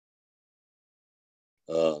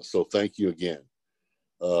So thank you again.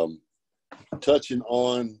 Touching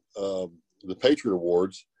on the Patriot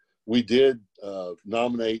Awards, we did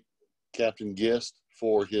nominate Captain Gist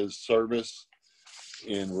for his service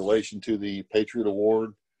in relation to the Patriot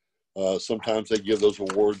Award. Sometimes they give those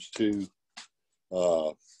awards to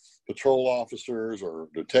patrol officers or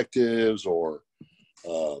detectives or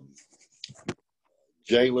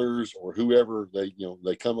jailers or whoever they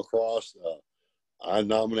come across. I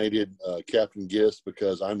nominated Captain Gist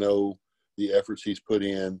because I know the efforts he's put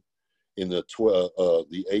in the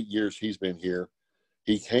 8 years he's been here.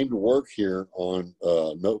 He came to work here on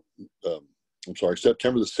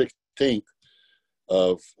September the 16th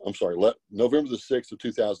November the 6th of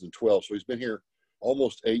 2012. So he's been here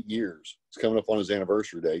almost 8 years. It's coming up on his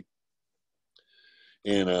anniversary date.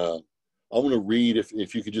 And I want to read,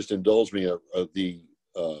 if you could just indulge me, the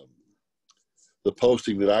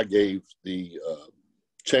posting that I gave the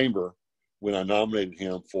chamber when I nominated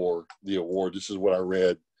him for the award. This is what I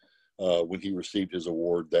read when he received his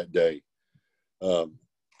award that day. I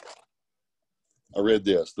read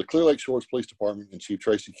this: the Clear Lake Shores Police Department and Chief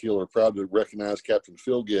Tracy Keel are proud to recognize Captain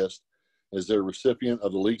Phil Gist as their recipient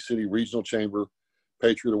of the League City Regional Chamber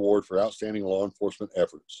Patriot Award for outstanding law enforcement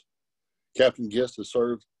efforts. Captain Gist has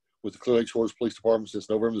served with the Clear Lake Shores Police Department since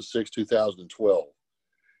November the 6th, 2012.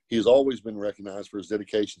 He has always been recognized for his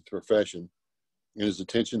dedication to the profession and his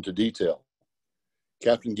attention to detail.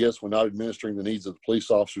 Captain Gist, when not administering the needs of the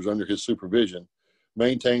police officers under his supervision,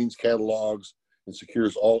 maintains, catalogs, and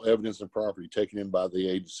secures all evidence and property taken in by the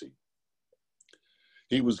agency.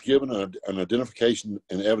 He was given an identification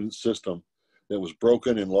and evidence system that was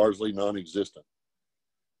broken and largely non-existent.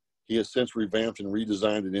 He has since revamped and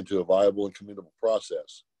redesigned it into a viable and commendable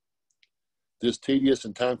process. This tedious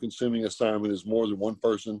and time-consuming assignment is more than one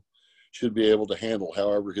person should be able to handle.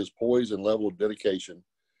 However, his poise and level of dedication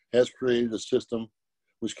has created a system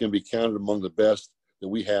which can be counted among the best that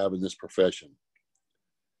we have in this profession.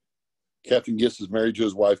 Captain Gist is married to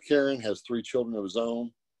his wife, Karen, has 3 children of his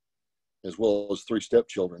own, as well as 3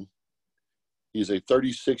 stepchildren. He is a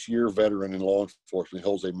 36-year veteran in law enforcement. He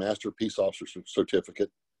holds a Master Peace Officer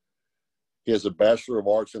certificate. He has a Bachelor of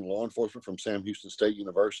Arts in Law Enforcement from Sam Houston State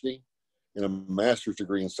University and a master's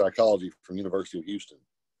degree in psychology from University of Houston.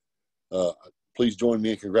 Please join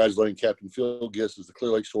me in congratulating Captain Phil Gist as the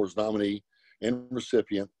Clear Lake Shores nominee and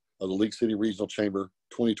recipient of the League City Regional Chamber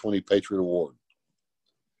 2020 Patriot Award.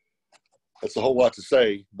 That's a whole lot to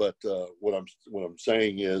say, but what I'm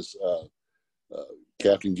saying is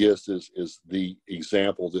Captain Gist is the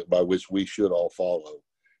example by which we should all follow,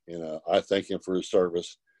 and I thank him for his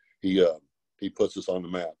service. He puts us on the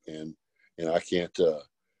map, and I can't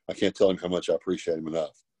tell him how much I appreciate him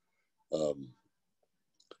enough.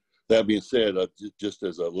 That being said, just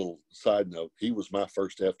as a little side note, he was my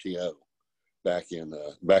first FTO back in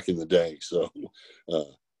the day. So a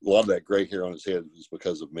lot of that gray hair on his head was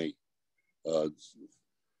because of me.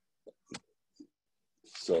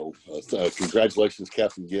 Congratulations,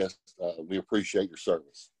 Captain Gist. We appreciate your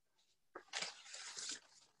service.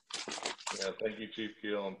 Yeah, thank you, Chief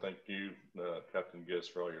Keel, and thank you, Captain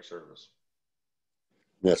Gist, for all your service.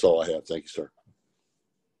 That's all I have. Thank you, sir.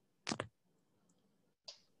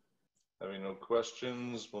 Having no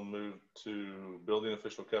questions, we'll move to Building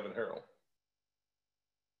Official Kevin Harrell.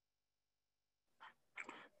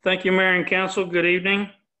 Thank you, Mayor and Council. Good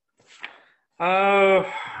evening. I'll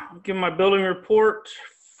give my building report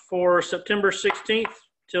for September 16th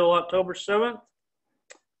till October 7th.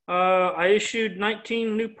 I issued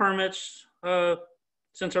 19 new permits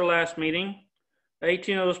since our last meeting.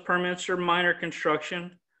 18 of those permits are minor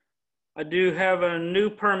construction. I do have a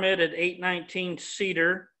new permit at 819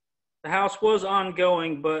 Cedar. The house was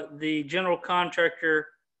ongoing, but the general contractor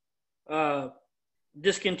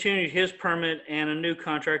discontinued his permit and a new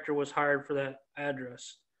contractor was hired for that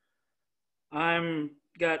address.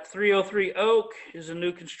 Got 303 Oak is a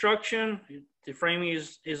new construction. The framing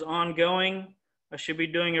is ongoing. I should be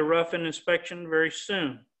doing a rough-in inspection very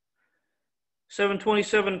soon.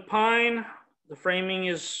 727 Pine, the framing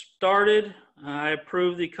is started. I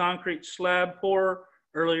approved the concrete slab pour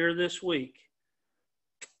earlier this week.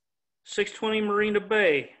 620 Marina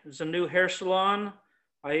Bay is a new hair salon.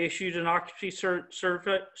 I issued an occupancy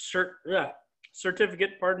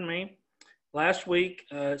certificate, pardon me, last week,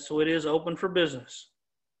 so it is open for business.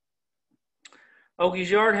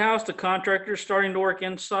 Oakie's Yard House, the contractor is starting to work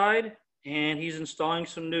inside, and he's installing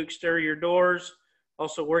some new exterior doors,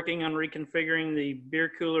 also working on reconfiguring the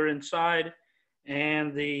beer cooler inside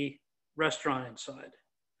and the restaurant inside.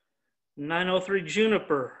 903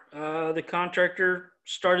 Juniper, the contractor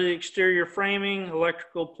started the exterior framing,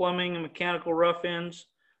 electrical, plumbing, and mechanical rough-ins.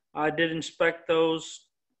 I did inspect those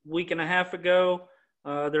week and a half ago.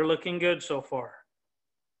 They're looking good so far.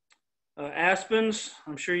 Aspens,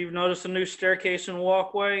 I'm sure you've noticed a new staircase and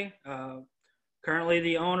walkway. Currently,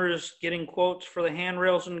 the owner is getting quotes for the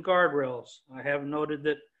handrails and guardrails. I have noted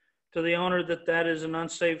that to the owner that that is an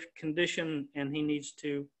unsafe condition and he needs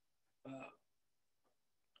to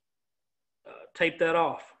tape that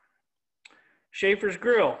off. Schaefer's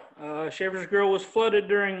Grill. Schaefer's Grill was flooded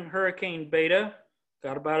during Hurricane Beta.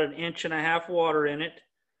 Got about 1.5 inches water in it.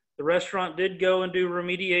 The restaurant did go and do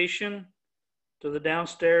remediation to the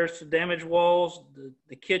downstairs, to damaged walls,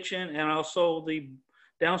 the kitchen, and also the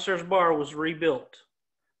downstairs bar was rebuilt.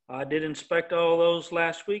 I did inspect all those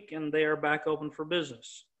last week and they are back open for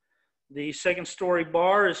business. The second story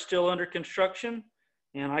bar is still under construction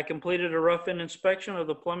and I completed a rough-in inspection of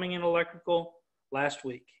the plumbing and electrical last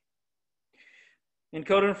week. In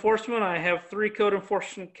code enforcement, I have 3 code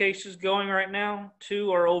enforcement cases going right now.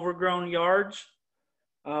 2 are overgrown yards.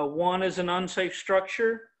 1 is an unsafe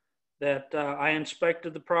structure that I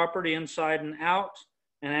inspected the property inside and out,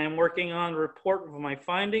 and I am working on a report of my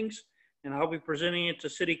findings, and I'll be presenting it to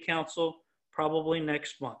City Council probably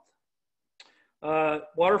next month.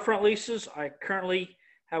 Waterfront leases, I currently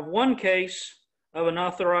have 1 case of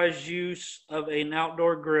unauthorized use of an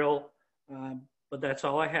outdoor grill, but that's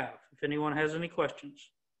all I have. If anyone has any questions.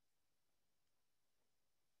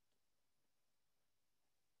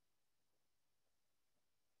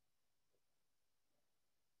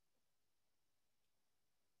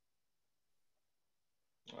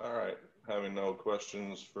 All right, having no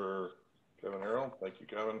questions for Kevin Harrell. Thank you,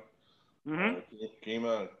 Kevin.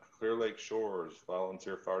 Kima, Clear Lake Shores,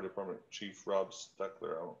 Volunteer Fire Department Chief Rob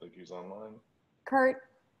Steckler. I don't think he's online. Kurt?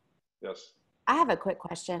 Yes. I have a quick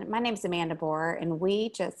question. My name's Amanda Bohr, and we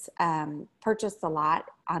just purchased a lot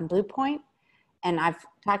on Blue Point. And I've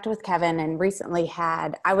talked with Kevin and recently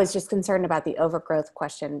I was just concerned about the overgrowth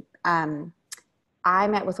question. I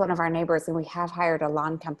met with one of our neighbors and we have hired a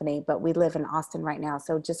lawn company, but we live in Austin right now.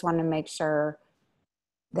 So just want to make sure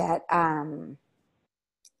that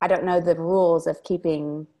I don't know the rules of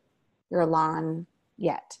keeping your lawn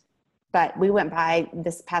yet, but we went by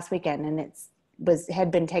this past weekend and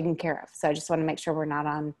had been taken care of. So I just want to make sure we're not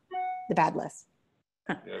on the bad list.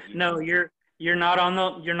 No, you're not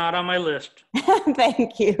on my list.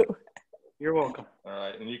 Thank you. You're welcome. All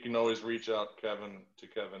right, and you can always reach out to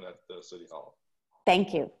Kevin at the City Hall.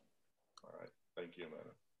 Thank you. All right, thank you,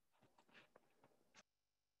 Amanda.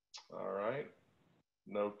 All right,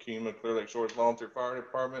 no Kima, Clear Lake Shores Volunteer Fire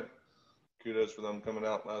Department. Kudos for them coming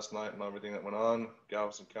out last night and everything that went on.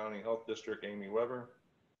 Galveston County Health District, Amy Weber.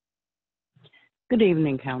 Good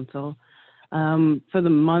evening, Council. For the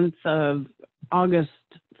month of August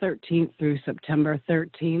 13th through September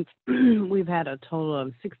 13th, we've had a total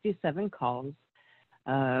of 67 calls.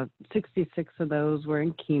 66 of those were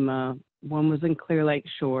in Kima. 1 was in Clear Lake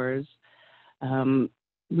Shores.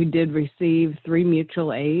 We did receive 3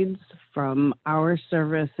 mutual aids from our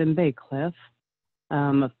service in Bay Cliff.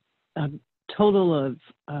 A total of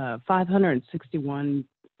 561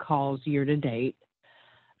 calls year to date.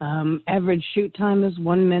 Average shoot time is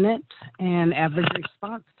 1 minute and average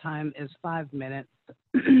response time is 5 minutes.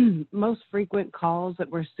 Most frequent calls that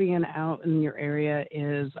we're seeing out in your area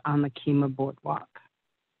is on the Kima Boardwalk.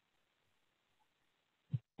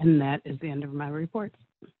 And that is the end of my report.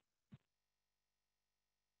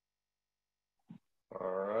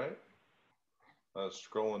 All right.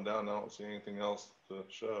 Scrolling down, I don't see anything else to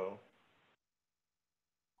show.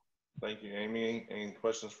 Thank you, Amy. Any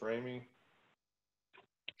questions for Amy?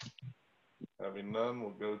 Having none, we'll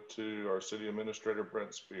go to our City Administrator,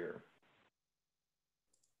 Brent Spear.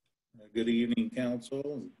 Good evening,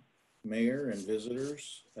 Council, Mayor, and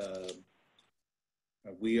visitors.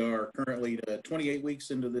 We are currently 28 weeks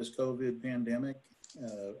into this COVID pandemic.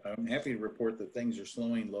 I'm happy to report that things are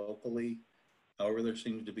slowing locally. However, there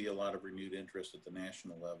seems to be a lot of renewed interest at the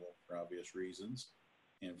national level for obvious reasons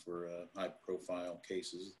and for high-profile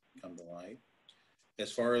cases come to light.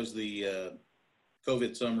 As far as the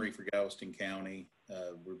COVID summary for Galveston County,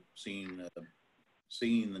 we're seeing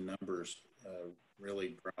the numbers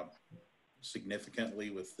really drop significantly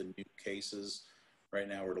with the new cases. Right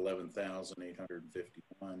now we're at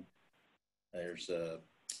 11,851. There's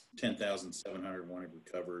 10,701 have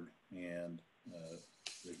recovered, and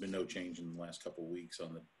there's been no change in the last couple of weeks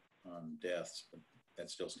on deaths, but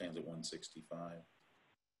that still stands at 165.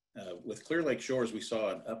 With Clear Lake Shores, we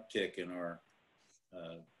saw an uptick in our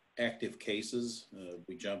active cases.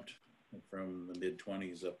 We jumped from the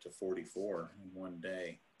mid-20s up to 44 in one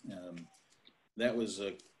day. That was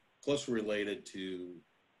closely related to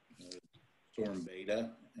Storm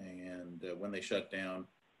Beta, and when they shut down,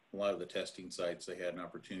 a lot of the testing sites, they had an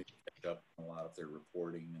opportunity to catch up on a lot of their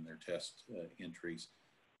reporting and their test entries.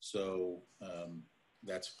 So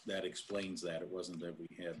that explains that. It wasn't that we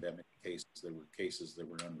had that many cases. There were cases that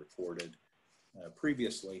were unreported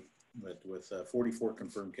previously, but with 44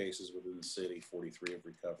 confirmed cases within the city, 43 have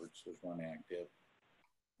recovered, so there's one active.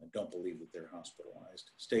 I don't believe that they're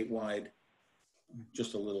hospitalized. Statewide,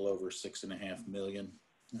 just a little over 6.5 million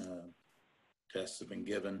tests have been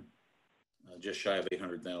given, just shy of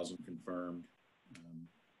 800,000 confirmed,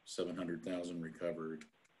 700,000 recovered,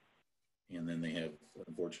 and then they have,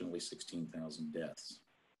 unfortunately, 16,000 deaths.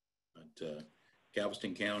 But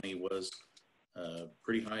Galveston County was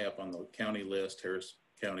pretty high up on the county list. Harris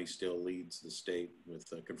County still leads the state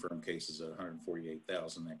with confirmed cases at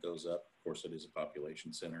 148,000. That goes up. Of course, it is a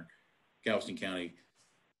population center. Galveston County,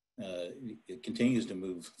 it continues to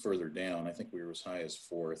move further down. I think we were as high as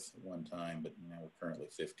 4th at one time, but now we're currently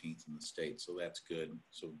 15th in the state. So that's good.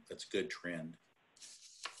 So that's a good trend.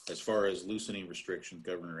 As far as loosening restrictions,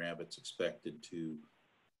 Governor Abbott's expected to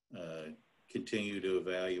continue to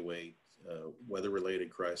evaluate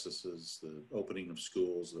weather-related crises, the opening of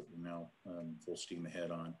schools that we're now full steam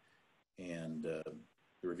ahead on, and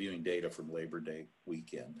reviewing data from Labor Day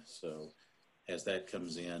weekend. So as that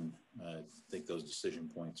comes in, I think those decision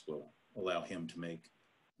points will allow him to make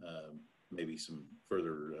maybe some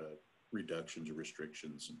further reductions or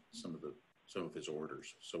restrictions in some of his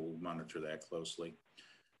orders. So we'll monitor that closely.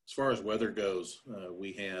 As far as weather goes,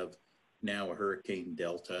 we have now a Hurricane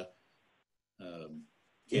Delta.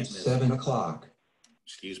 It's 7 o'clock.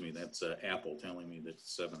 Excuse me, that's Apple telling me that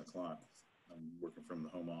it's 7 o'clock. I'm working from the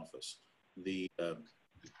home office.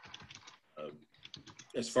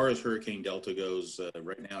 As far as Hurricane Delta goes,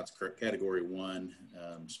 right now it's Category 1,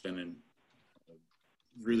 spinning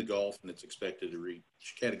through the Gulf, and it's expected to reach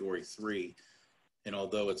Category 3. And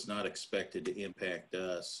although it's not expected to impact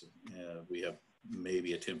us, we have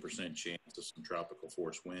maybe a 10% chance of some tropical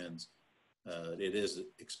force winds. It is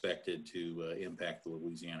expected to impact the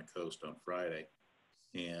Louisiana coast on Friday,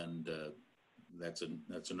 and that's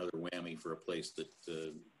another whammy for a place that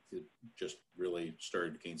it just really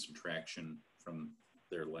started to gain some traction from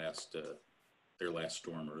their last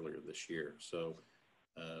storm earlier this year. So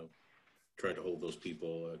try to hold those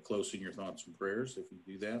people close in your thoughts and prayers if you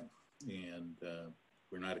do that. And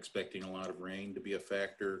we're not expecting a lot of rain to be a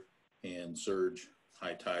factor, and surge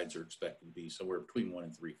high tides are expected to be somewhere between 1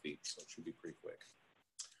 and 3 feet, so it should be pretty quick.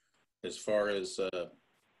 As far as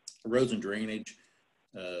roads and drainage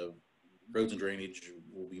will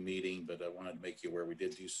be meeting, but I wanted to make you aware we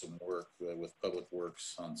did do some work with Public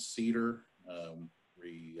Works on Cedar.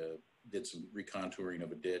 We did some recontouring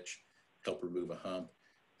of a ditch, help remove a hump.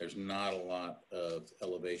 There's not a lot of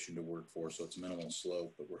elevation to work for, so it's minimal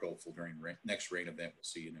slope, but we're hopeful during next rain event we'll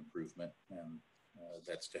see an improvement, and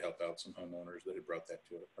that's to help out some homeowners that had brought that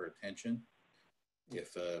to our attention.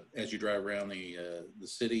 If as you drive around the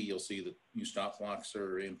city, you'll see that new stop blocks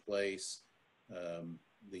are in place.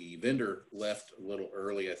 The vendor left a little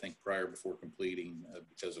early, I think, before completing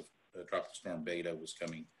because of Tropical Storm Beta was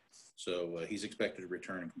coming. So he's expected to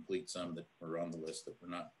return and complete some that were on the list that were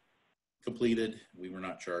not completed. We were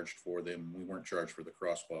not charged for them. We weren't charged for the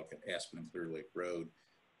crosswalk at Aspen and Clear Lake Road.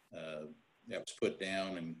 That was put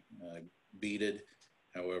down and beaded.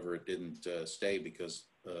 However, it didn't stay because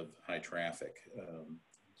of high traffic.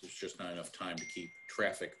 There's just not enough time to keep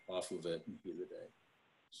traffic off of it in the heat of the day.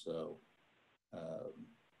 So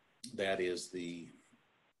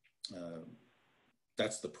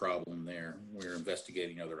that's the problem there. We're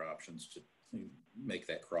investigating other options to make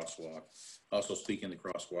that crosswalk. Also, speaking of the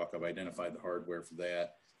crosswalk, I've identified the hardware for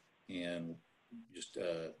that, and just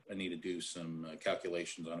I need to do some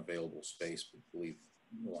calculations on available space. But I believe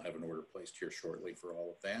we'll have an order placed here shortly for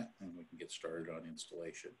all of that, and we can get started on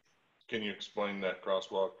installation. Can you explain that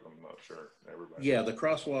crosswalk? I'm not sure everybody. Yeah, the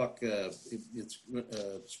crosswalk, it's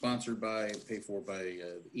sponsored by, paid for by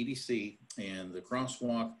the EDC, and the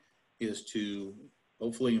crosswalk is to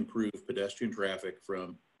hopefully improve pedestrian traffic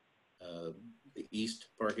from the east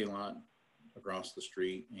parking lot across the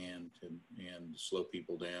street and slow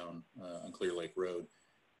people down on Clear Lake Road.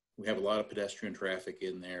 We have a lot of pedestrian traffic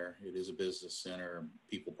in there. It is a business center.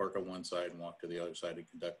 People park on one side and walk to the other side to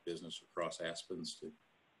conduct business across Aspens to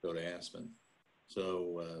go to Aspen.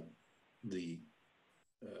 So the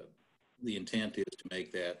intent is to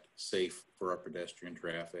make that safe for our pedestrian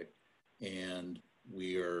traffic, and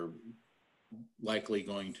we are likely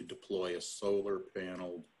going to deploy a solar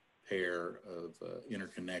paneled pair of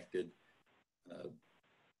interconnected,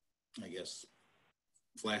 I guess,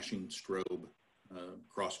 flashing strobe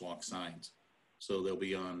crosswalk signs. So they'll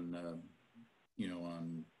be on,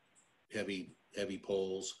 on heavy heavy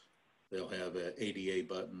poles. They'll have ADA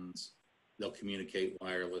buttons. They'll communicate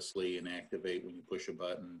wirelessly and activate when you push a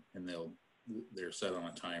button, and they're set on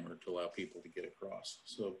a timer to allow people to get across.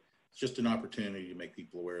 So it's just an opportunity to make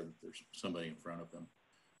people aware that there's somebody in front of them.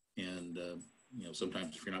 And you know,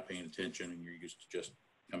 sometimes if you're not paying attention and you're used to just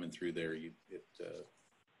coming through there,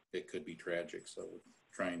 it could be tragic. So we're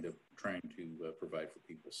trying to provide for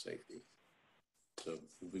people's safety. So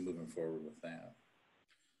we'll be moving forward with that.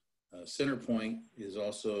 Center Point is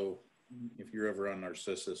also, if you're ever on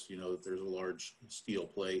Narcissus, you know that there's a large steel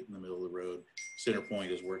plate in the middle of the road. Center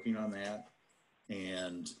Point is working on that,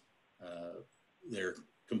 and they're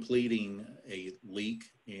completing a leak,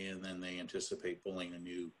 and then they anticipate pulling a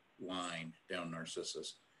new line down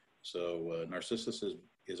Narcissus. So Narcissus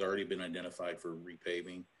has already been identified for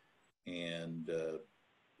repaving, and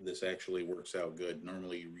this actually works out good.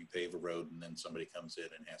 Normally you repave a road and then somebody comes in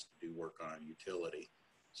and has to do work on a utility.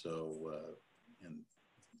 So, and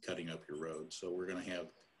cutting up your road. So we're going to have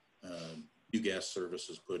new gas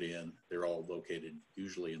services put in. They're all located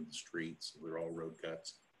usually in the streets. They're all road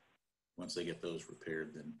cuts. Once they get those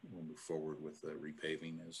repaired, then we'll move forward with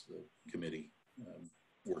repaving as the committee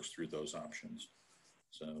works through those options.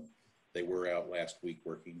 So they were out last week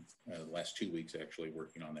working, last 2 weeks actually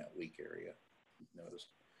working on that leak area. You've noticed.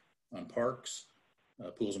 On parks,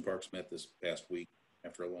 Pools and Parks met this past week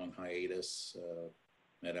after a long hiatus.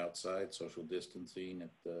 Met outside, social distancing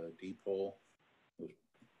at the depot. It was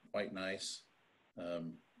quite nice.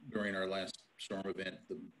 During our last storm event,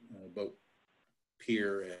 the boat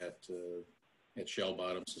pier at Shell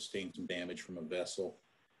Bottom sustained some damage from a vessel.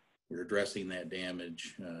 We're addressing that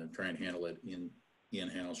damage, trying to handle it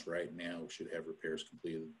in-house right now. We should have repairs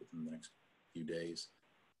completed within the next few days.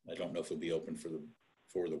 I don't know if it'll be open for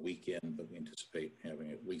the weekend, but we anticipate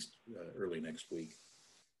having at least early next week.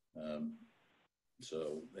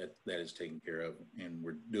 So that is taken care of, and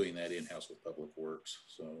we're doing that in-house with Public Works.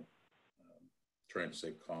 So trying to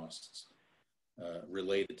save costs.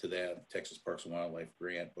 Related to that, Texas Parks and Wildlife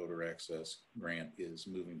grant, voter access grant, is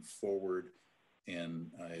moving forward,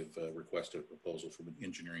 and I've requested a proposal from an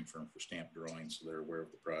engineering firm for stamp drawings, so they're aware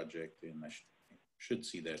of the project, and I should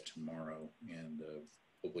see that tomorrow, and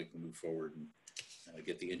hopefully we can move forward and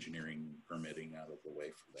get the engineering permitting out of the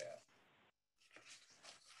way for that.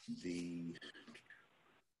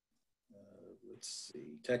 Let's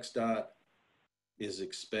see, TxDOT is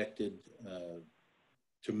expected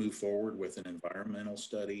to move forward with an environmental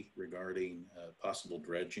study regarding possible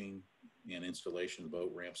dredging and installation of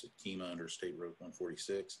boat ramps at Kemah under State Road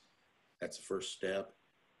 146. That's the first step.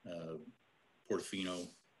 Portofino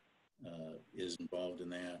is involved in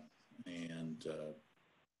that, and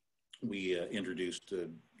we introduced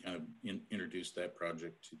that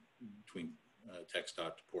project between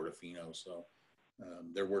TxDOT to Portofino. So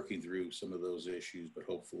they're working through some of those issues, but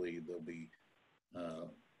hopefully there'll be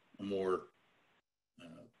a more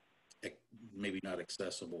maybe not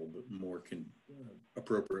accessible, but more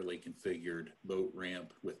appropriately configured boat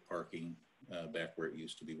ramp with parking back where it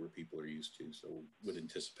used to be, where people are used to. So would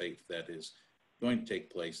anticipate if that is going to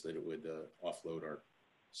take place, that it would offload our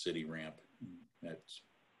city ramp. That's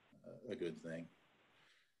a good thing.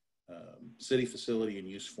 City facility and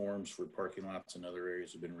use forms for parking lots and other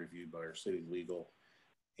areas have been reviewed by our city legal,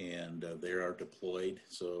 and they are deployed.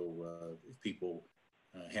 So if people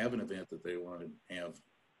have an event that they want to have,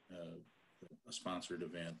 a sponsored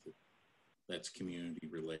event that's community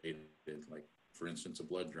related, like for instance a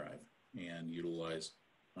blood drive, and utilize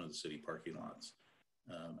one of the city parking lots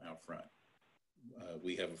out front,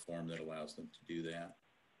 we have a form that allows them to do that.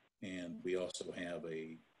 And we also have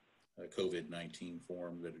a COVID-19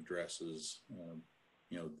 form that addresses,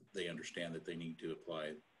 they understand that they need to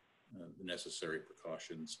apply the necessary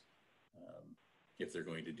precautions if they're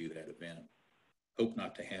going to do that event. Hope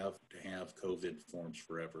not to have COVID forms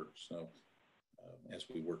forever. So as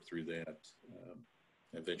we work through that,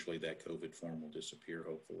 eventually that COVID form will disappear,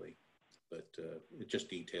 hopefully. But it just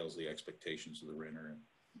details the expectations of the renter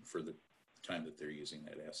for the time that they're using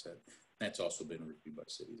that asset. That's also been reviewed by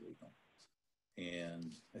city legal.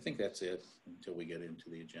 And I think that's it until we get into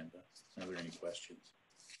the agenda. Are there any questions?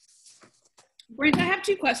 Brent, I have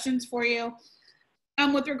two questions for you.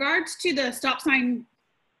 With regards to the stop sign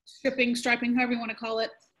striping, however you want to call it,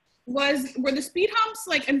 were the speed humps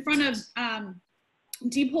like in front of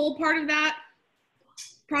Depot part of that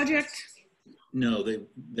project? No,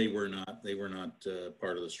 they were not. They were not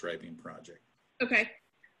part of the striping project. Okay.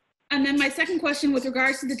 And then my second question with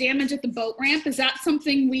regards to the damage at the boat ramp, is that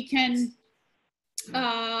something we can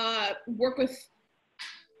work with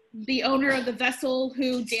the owner of the vessel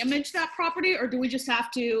who damaged that property, or do we just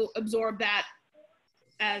have to absorb that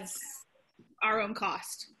as our own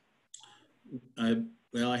cost?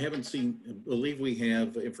 Well, I haven't seen, I believe we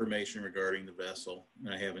have information regarding the vessel.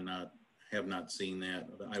 I have not seen that.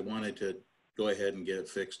 I wanted to go ahead and get it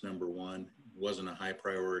fixed, number one. It wasn't a high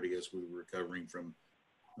priority as we were recovering from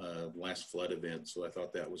last flood event, so I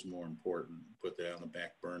thought that was more important. Put that on the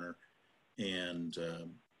back burner. And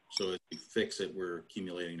so as we fix it, we're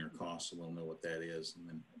accumulating our costs, and we'll know what that is, and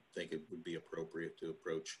then I think it would be appropriate to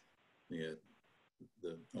approach the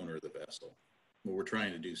owner of the vessel. But we're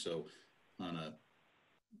trying to do so on a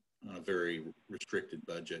very restricted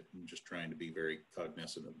budget and just trying to be very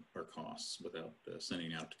cognizant of our costs without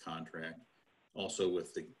sending out to contract. Also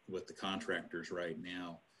with the contractors right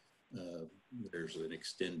now, there's an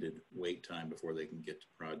extended wait time before they can get to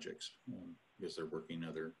projects because they're working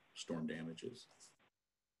other storm damages.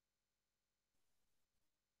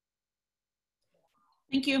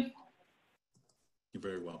 Thank you. You're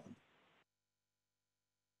very welcome.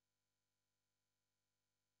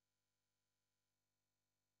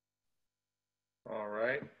 All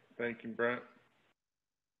right, thank you, Brent.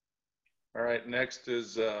 All right, next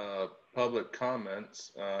is public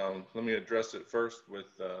comments. Let me address it first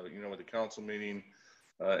with, with the council meeting.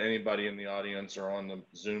 Anybody in the audience or on the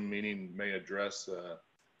Zoom meeting may address,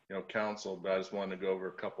 council, but I just wanted to go over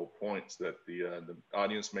a couple points that the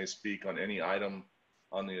audience may speak on any item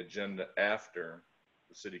on the agenda after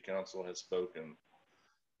the city council has spoken.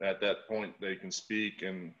 At that point, they can speak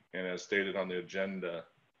and as stated on the agenda,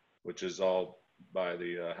 which is all by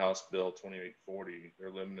the House Bill 2840, they're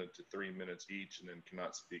limited to 3 minutes each and then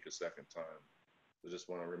cannot speak a second time. So just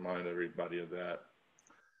want to remind everybody of that.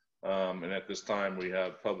 And at this time, we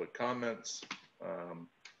have public comments.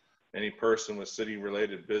 Any person with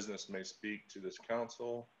city-related business may speak to this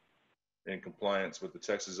council in compliance with the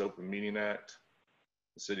Texas Open Meeting Act.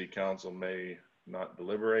 The city council may not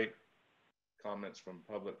deliberate. Comments from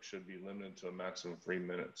public should be limited to a maximum of 3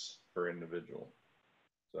 minutes per individual.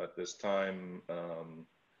 So at this time, I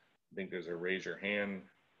think there's a raise your hand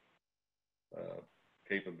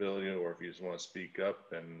capability, or if you just want to speak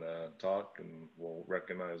up and talk, and we'll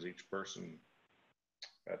recognize each person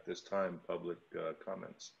at this time. Public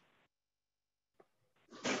comments.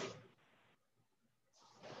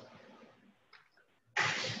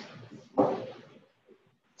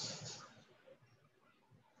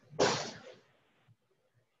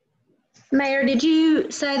 Mayor, did you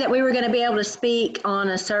say that we were going to be able to speak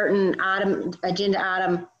on a certain item, agenda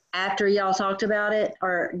item, after y'all talked about it,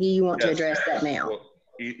 or do you want to address that now? Well,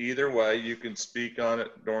 either way, you can speak on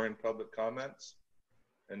it during public comments,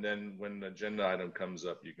 and then when the agenda item comes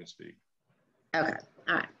up, you can speak. Okay.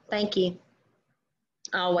 All right. Thank you.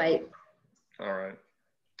 I'll wait. All right.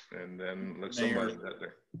 And then let's somebody get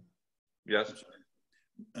there. Yes.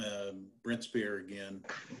 Brent Spear again.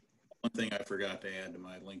 One thing I forgot to add to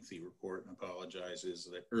my lengthy report, and apologize, is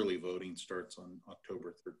that early voting starts on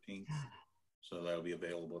October 13th. So that'll be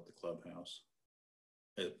available at the clubhouse,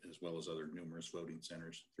 as well as other numerous voting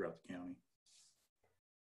centers throughout the county.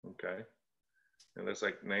 Okay. It looks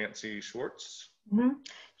like Nancy Schwartz. Mm-hmm.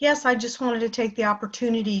 Yes, I just wanted to take the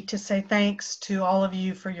opportunity to say thanks to all of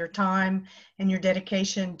you for your time and your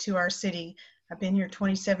dedication to our city. I've been here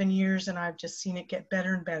 27 years and I've just seen it get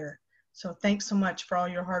better and better. So thanks so much for all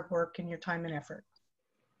your hard work and your time and effort.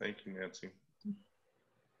 Thank you, Nancy.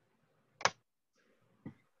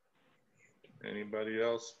 Anybody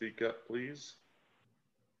else speak up, please?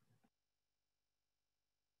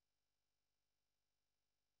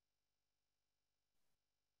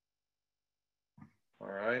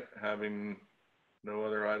 All right, having no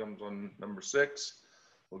other items on number 6,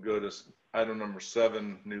 we'll go to item number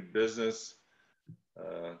 7, new business.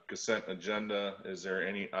 Consent agenda. Is there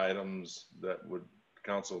any items that would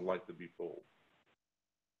council like to be pulled?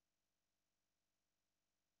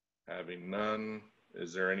 Having none,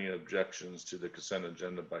 is there any objections to the consent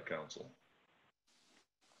agenda by council?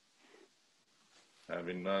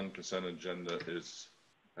 Having none, consent agenda is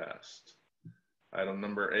passed. Item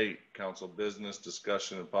number 8, council business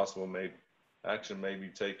discussion and possible action may be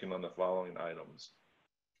taken on the following items.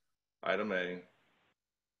 Item A,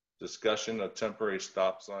 discussion of temporary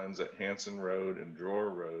stop signs at Hanson Road and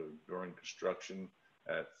Drawer Road during construction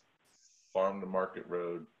at Farm to Market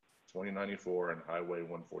Road 2094 and Highway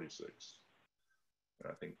 146.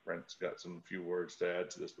 And I think Brent's got some few words to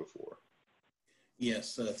add to this before.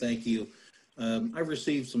 Yes, thank you. I've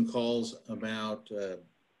received some calls about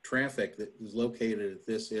traffic that is located at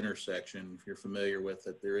this intersection. If you're familiar with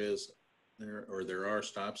it, there are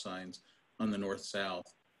stop signs on the north-south,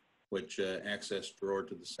 which access Drawer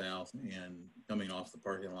to the south and coming off the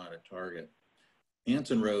parking lot at Target.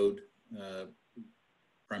 Hanson Road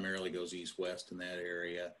primarily goes east-west in that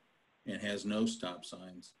area. and has no stop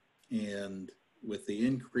signs. And with the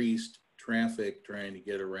increased traffic trying to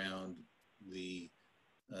get around the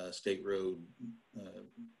State Road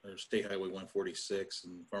or State Highway 146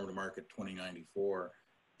 and Farm to Market 2094,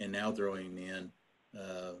 and now throwing in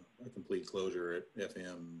a complete closure at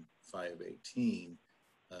FM 518,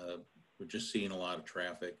 we're just seeing a lot of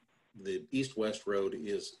traffic. The east-west road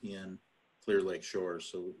is in Clear Lake Shores,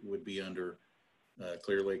 so it would be under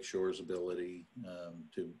Clear Lake Shores' ability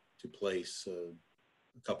to place a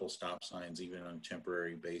couple stop signs, even on a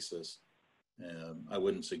temporary basis. I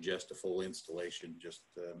wouldn't suggest a full installation, just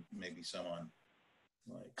maybe some on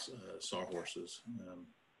like sawhorses,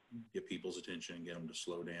 get people's attention and get them to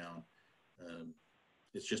slow down.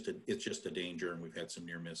 It's just a danger, and we've had some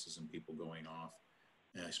near misses and people going off.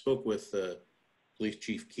 And I spoke with Police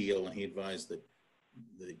Chief Keel, and he advised that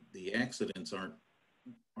the accidents aren't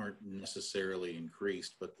necessarily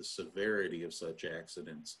increased, but the severity of such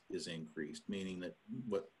accidents is increased, meaning that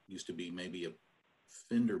what used to be maybe a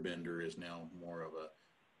fender bender is now more of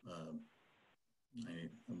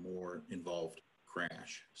a more involved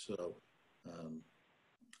crash. So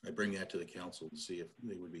I bring that to the council to see if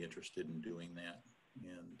they would be interested in doing that.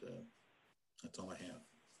 And that's all I have.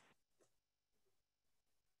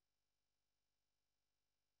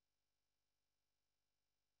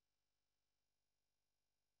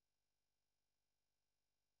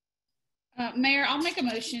 Mayor, I'll make a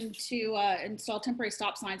motion to install temporary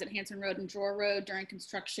stop signs at Hanson Road and Drawer Road during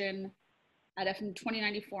construction at FM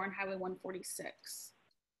 2094 and Highway 146.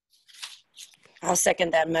 I'll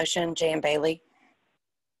second that motion. Jan Bailey.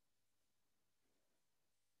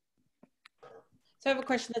 So I have a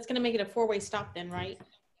question. That's going to make it a four-way stop then, right?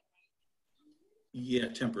 Yeah,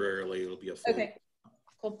 temporarily it'll be a full. Okay,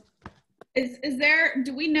 cool. Is there,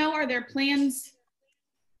 do we know, are there plans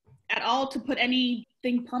at all to put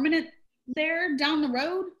anything permanent there down the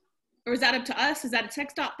road? Or is that up to us? Is that a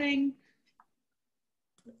tech stop thing?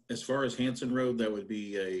 As far as Hanson Road, that would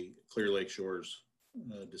be a Clear Lake Shores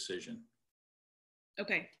decision.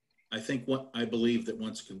 Okay. I believe that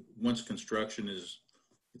once construction is,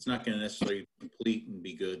 it's not going to necessarily complete and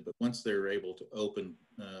be good, but once they're able to open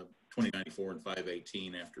 2094 and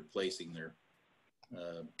 518 after placing their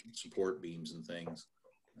support beams and things,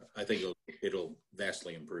 I think it'll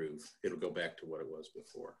vastly improve. It'll go back to what it was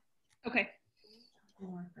before. Okay.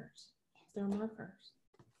 Markers. There are markers.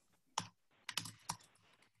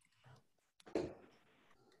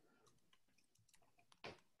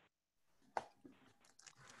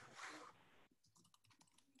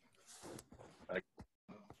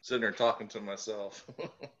 Sitting there talking to myself.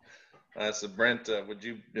 So Brent, would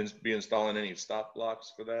you be installing any stop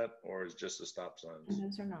blocks for that, or is just the stop signs?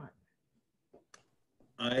 Those are not.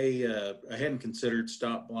 I hadn't considered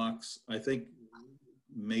stop blocks. I think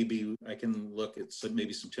maybe I can look at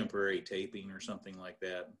maybe some temporary taping or something like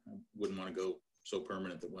that. I wouldn't want to go so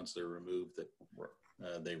permanent that once they're removed that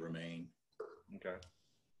they remain. Okay.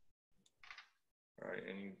 All right.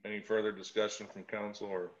 Any further discussion from council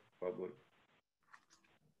or public?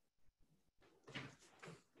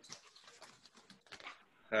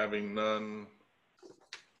 Having none,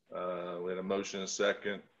 we had a motion and a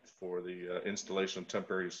second for the installation of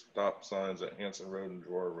temporary stop signs at Hanson Road and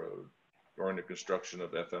Drawer Road during the construction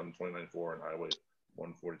of FM 2094 and Highway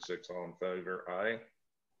 146. All in favor? Aye.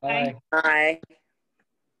 Aye. Aye.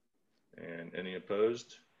 And any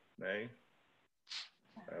opposed? Nay.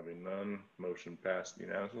 Having none, motion passed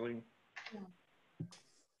unanimously.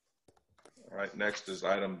 All right, next is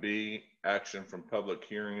item B, action from public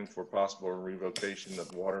hearing for possible revocation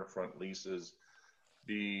of waterfront leases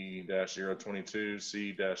B-022,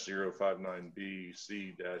 C-059B,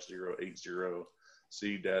 C-080,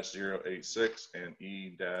 C-086, and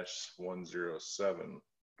E-107.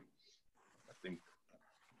 I think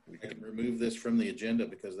we can remove this from the agenda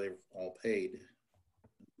because they've all paid. I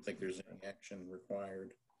don't think there's any action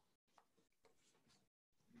required.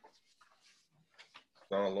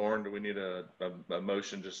 Donna, Lauren, do we need a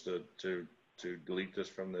motion just to delete this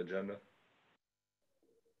from the agenda?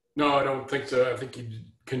 No, I don't think so. I think you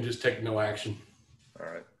can just take no action. All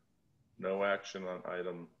right. No action on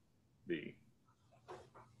item B.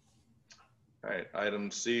 All right.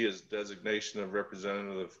 Item C is designation of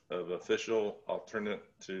representative of official alternate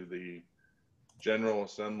to the General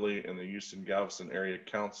Assembly and the Houston-Galveston Area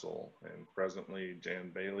Council. And presently,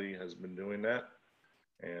 Jan Bailey has been doing that.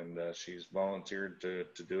 And she's volunteered to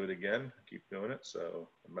do it again, keep doing it. So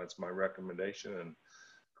that's my recommendation. And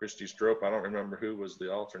Christy Strope, I don't remember who was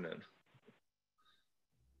the alternate.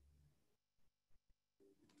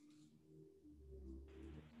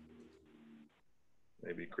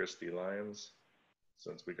 Maybe Christy Lyons,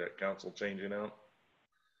 since we got council changing out.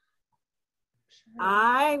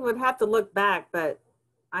 I would have to look back, but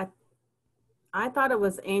I thought it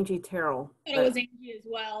was Angie Terrell. I thought it was Angie as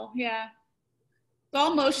well. Yeah. So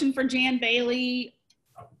I'll motion for Jan Bailey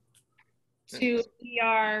to be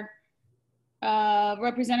our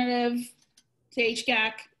representative to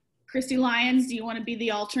HGAC. Christy Lyons, do you want to be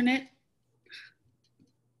the alternate?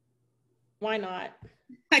 Why not?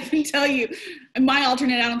 I can tell you, my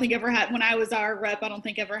alternate, I don't think ever had, when I was our rep, I don't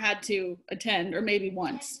think ever had to attend, or maybe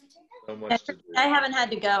once. So much to do. I haven't had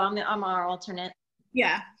to go. I'm our alternate.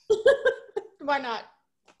 Yeah. Why not?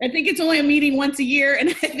 I think it's only a meeting once a year, and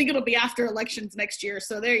I think it'll be after elections next year.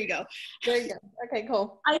 So there you go. There you go. Okay,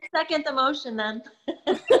 cool. I second the motion then.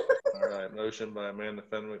 All right, motion by Amanda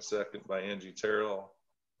Fenwick, second by Angie Terrell.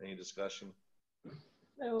 Any discussion?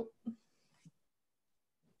 No.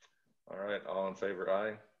 All right, all in favor,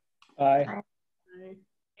 aye. Aye.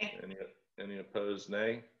 Any opposed,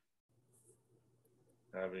 nay?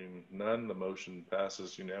 Having none, the motion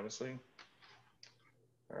passes unanimously.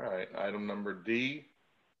 All right, item number D,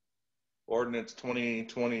 ordinance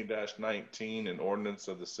 2020-19, an ordinance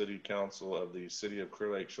of the City Council of the City of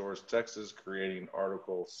Clear Lake Shores, Texas, creating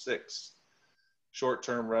Article 6,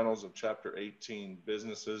 short-term rentals of Chapter 18,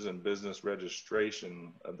 businesses and business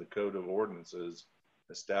registration of the Code of Ordinances,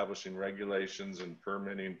 establishing regulations and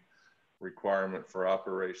permitting requirement for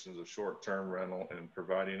operations of short-term rental and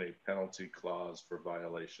providing a penalty clause for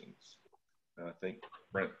violations. And I think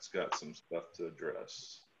Brent's got some stuff to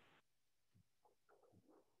address.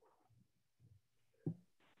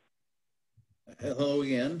 Hello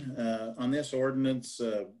again. On this ordinance,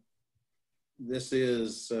 this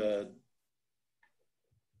is a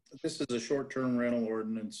short-term rental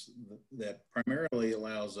ordinance that primarily would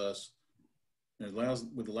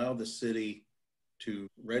allow the city to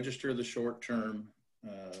register the short-term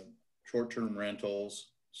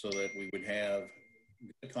rentals so that we would have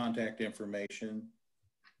good contact information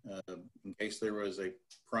in case there was a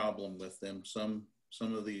problem with them. Some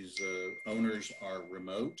of these owners are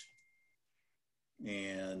remote,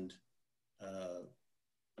 and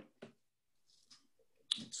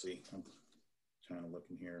let's see, I'm trying to look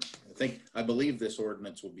in here. I believe this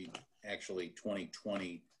ordinance will be actually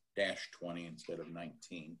 2020-20 instead of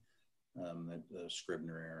 19. The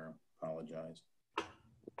Scribner error, apologize.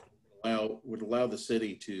 Would allow the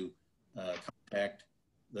city to contact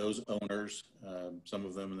those owners, some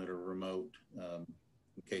of them that are remote, in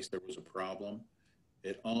case there was a problem.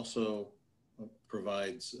 It also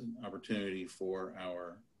provides an opportunity for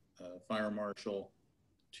our fire marshal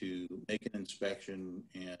to make an inspection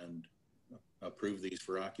and approve these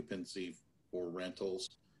for occupancy for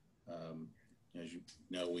rentals. As you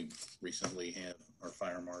know, we recently had our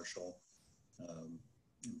fire marshal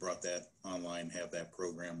brought that online, have that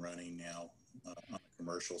program running now on the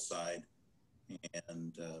commercial side.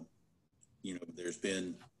 And, there's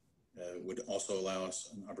been, would also allow us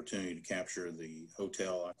an opportunity to capture the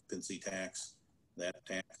hotel occupancy tax. That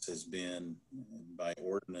tax has been by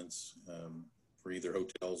ordinance for either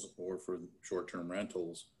hotels or for short-term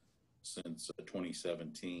rentals since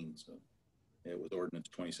 2017. So it was ordinance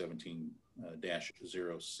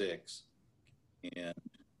 2017-06. And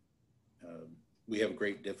we have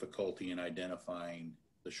great difficulty in identifying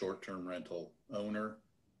the short-term rental owner,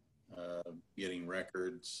 getting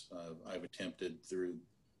records. I've attempted through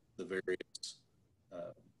the various,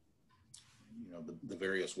 the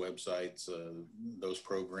various websites, those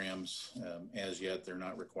programs. As yet, they're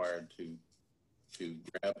not required to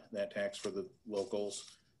grab that tax for the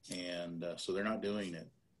locals, and so they're not doing it.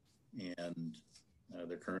 And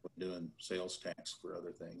they're currently doing sales tax for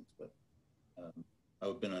other things, but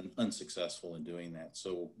I've been unsuccessful in doing that.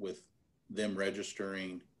 So with them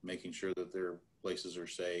registering, making sure that their places are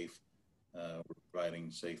safe, we're providing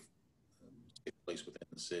safe place within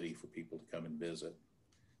the city for people to come and visit.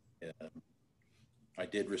 I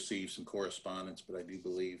did receive some correspondence, but I do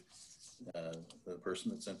believe the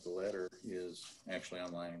person that sent the letter is actually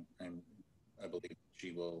online, and I believe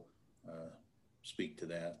she will speak to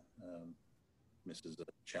that, Mrs.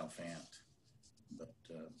 Chalfant. But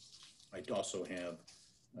I also have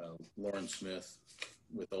Lauren Smith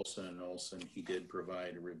with Olson & Olson. He did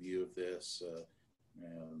provide a review of this.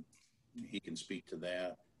 He can speak to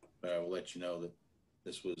that, but I will let you know that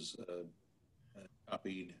this was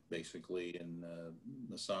copied basically and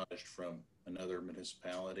massaged from another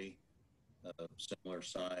municipality of similar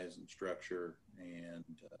size and structure, and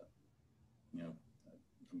I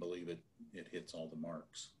believe it hits all the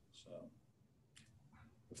marks. So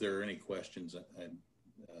if there are any questions,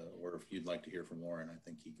 or if you'd like to hear from Lauren, I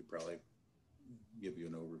think he could probably give you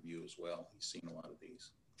an overview as well. He's seen a lot of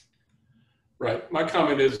these. Right. My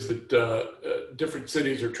comment is that different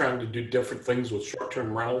cities are trying to do different things with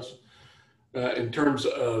short-term rentals. In terms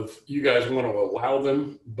of you guys want to allow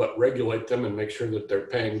them, but regulate them and make sure that they're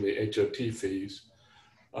paying the HOT fees.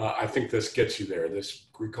 I think this gets you there. This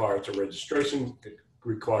requires a registration. It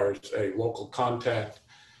requires a local contact.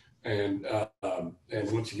 And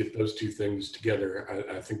once you get those two things together,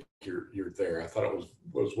 I think you're there. I thought it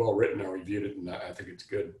was well written. I reviewed it, and I think it's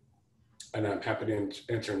good. And I'm happy to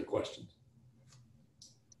answer any questions.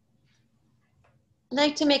 I'd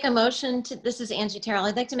like to make a motion to, this is Angie Terrell.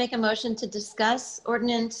 I'd like to make a motion to discuss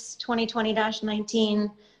ordinance 2020-19,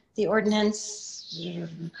 the ordinance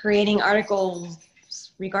creating articles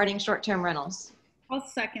regarding short-term rentals. I'll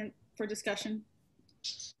second for discussion.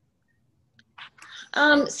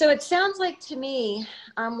 So it sounds like to me,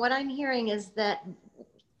 what I'm hearing is that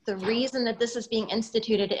the reason that this is being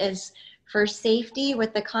instituted is for safety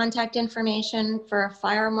with the contact information, for a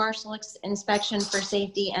fire marshal inspection for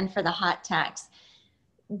safety, and for the hot tax.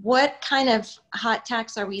 What kind of hot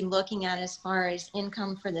tax are we looking at as far as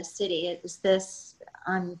income for the city? Is this,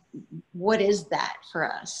 what is that for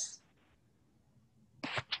us?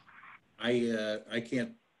 I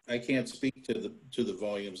can't speak to the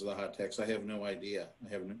volumes of the hot tax. I have no idea.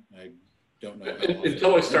 I don't know.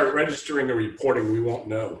 Until I start registering and reporting, we won't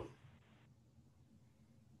know.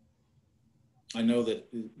 I know that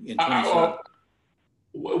in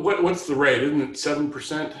what's the rate? Isn't it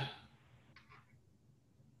 7%?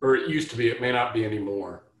 Or it used to be. It may not be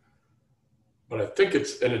anymore. But I think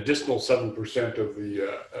it's an additional 7% of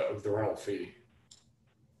the rental fee.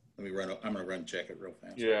 Let me run. I'm going to run check it real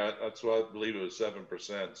fast. Yeah, that's what I believe it was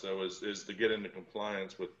 7%. So is to get into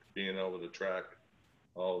compliance with being able to track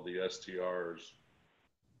all the STRs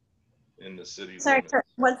in the city. Sorry,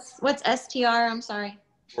 what's STR? I'm sorry.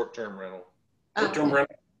 Short-term rental. Short-term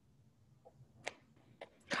rental.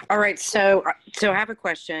 All right, so I have a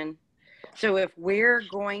question. So if we're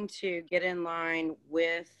going to get in line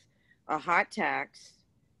with a hot tax,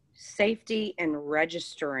 safety and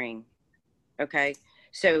registering, okay?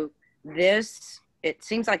 So it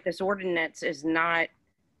seems like this ordinance is not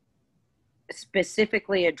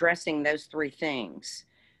specifically addressing those three things.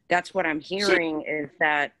 That's what I'm hearing is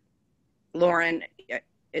that, Lauren,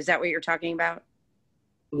 is that what you're talking about?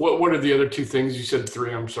 What are the other two things? You said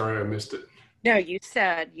three. I'm sorry, I missed it. No, you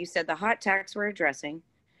said the hot tax we're addressing.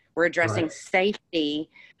 We're addressing safety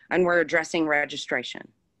and we're addressing registration,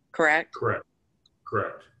 correct?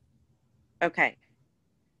 Correct. Okay.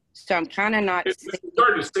 So I'm kind of not. With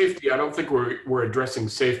regard to safety, I don't think we're addressing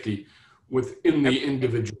safety within the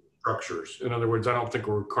individual structures. In other words, I don't think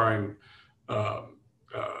we're requiring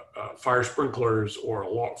fire sprinklers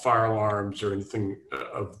or fire alarms or anything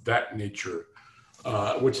of that nature,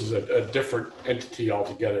 which is a different entity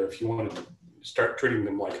altogether. If you want to start treating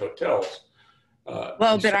them like hotels.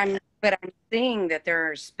 But I'm seeing that there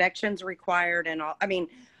are inspections required and all. I mean,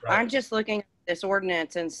 I'm just looking at this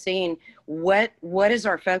ordinance and seeing what is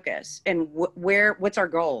our focus and what's our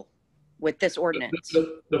goal with this ordinance.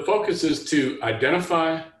 The focus is to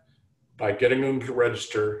identify by getting them to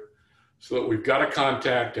register so that we've got a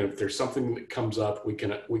contact, and if there's something that comes up, we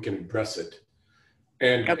can address it,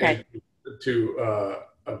 and to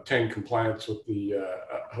obtain compliance with the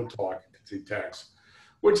hotel occupancy tax,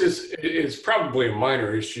 which is probably a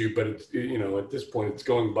minor issue, but it's, at this point it's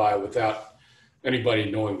going by without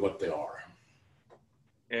anybody knowing what they are.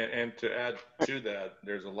 And to add to that,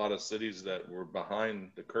 there's a lot of cities that were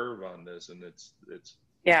behind the curve on this, and it's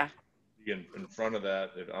in front of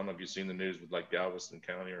that. I don't know if you've seen the news with like Galveston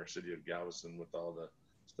County or City of Galveston with all the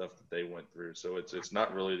stuff that they went through. So it's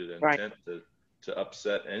not really the intent to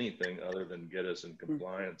upset anything other than get us in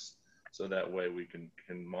compliance, so that way we can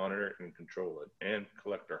monitor and control it and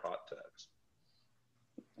collect our hot tax.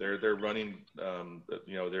 They're running,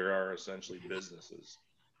 there are essentially businesses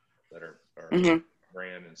that are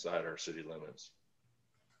ran inside our city limits.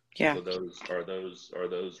 Yeah. So are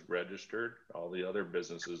those registered? All the other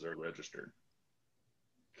businesses are registered.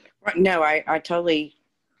 Right. No, I totally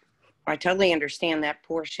understand that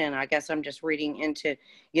portion. I guess I'm just reading into,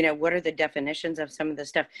 what are the definitions of some of the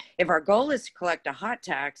stuff. If our goal is to collect a hot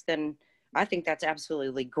tax, then I think that's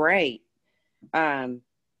absolutely great. I'm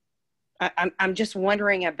just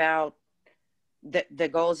wondering about the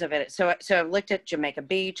goals of it. So I've looked at Jamaica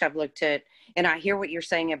Beach. I've looked at, and I hear what you're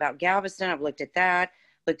saying about Galveston. I've looked at that,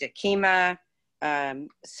 looked at Kemah,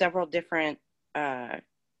 several different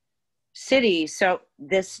cities. So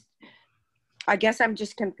I guess I'm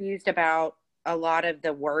just confused about a lot of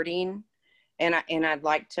the wording, and I'd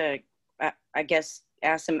like to, I guess,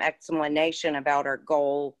 ask some explanation about our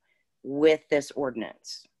goal with this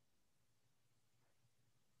ordinance.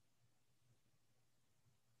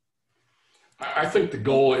 I think the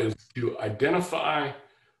goal is to identify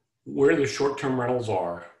where the short-term rentals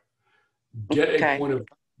are, get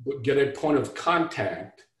a point of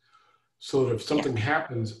contact, so that if something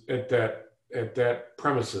happens at that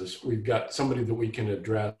premises, we've got somebody that we can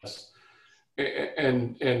address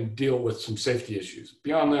and deal with some safety issues.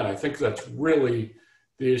 Beyond that, I think that's really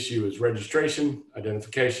the issue: is registration,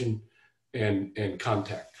 identification, and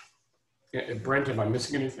contact. And Brent, am I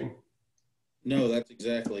missing anything? No, that's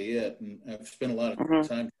exactly it. And I've spent a lot of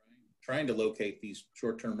time trying to locate these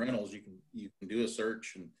short-term rentals. You can do a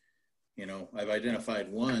search, and I've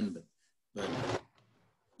identified one, but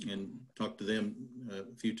and talked to them a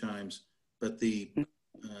few times. But the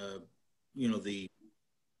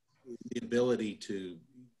ability to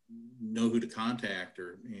know who to contact,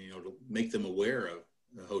 or to make them aware of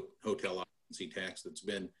the hotel occupancy tax that's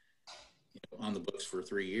been on the books for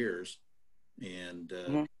 3 years, and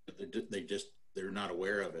they're not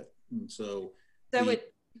aware of it. And so I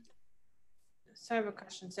have a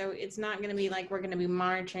question. So it's not going to be like we're going to be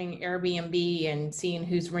monitoring Airbnb and seeing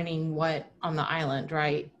who's renting what on the island,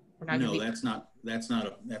 right? No, that's not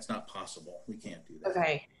possible. We can't do that.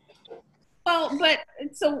 Okay. Well, but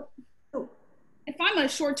so if I'm a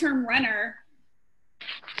short-term renter,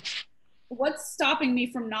 what's stopping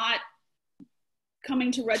me from not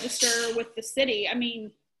coming to register with the city? I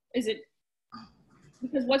mean, is it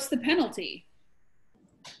because what's the penalty?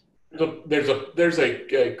 There's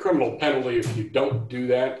a criminal penalty if you don't do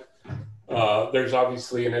that. There's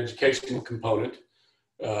obviously an educational component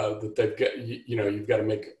that they've got. You've got to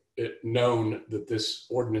make it known that this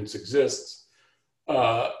ordinance exists.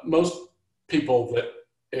 Most people that,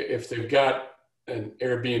 if they've got an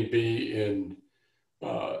Airbnb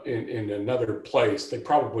in another place, they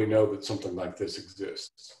probably know that something like this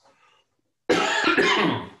exists.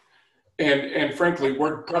 And frankly,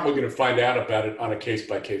 we're probably going to find out about it on a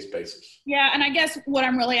case-by-case basis. Yeah, and I guess what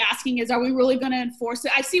I'm really asking is, are we really going to enforce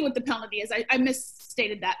it? I see what the penalty is. I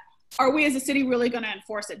misstated that. Are we as a city really going to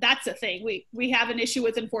enforce it? That's the thing. We have an issue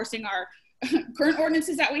with enforcing our current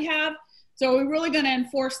ordinances that we have. So are we really going to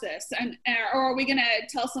enforce this? Or are we going to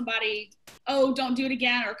tell somebody, oh, don't do it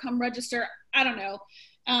again, or come register? I don't know.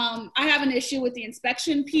 I have an issue with the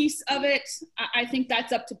inspection piece of it. I think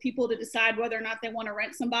that's up to people to decide whether or not they want to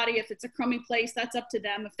rent somebody. If it's a crummy place, that's up to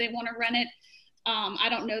them if they want to rent it. I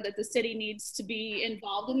don't know that the city needs to be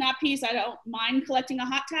involved in that piece. I don't mind collecting a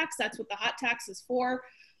hot tax. That's what the hot tax is for.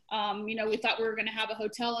 We thought we were going to have a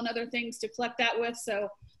hotel and other things to collect that with. So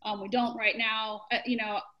we don't right now,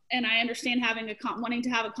 and I understand wanting to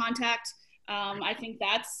have a contact. I think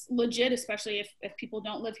that's legit, especially if people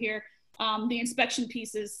don't live here. The inspection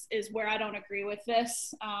piece is where I don't agree with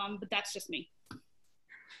this, but that's just me.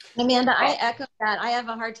 Amanda, I echo that. I have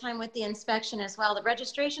a hard time with the inspection as well. The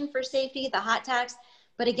registration for safety, the hot tax.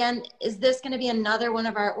 But again, is this going to be another one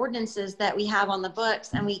of our ordinances that we have on the books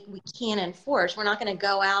and we can't enforce? We're not going to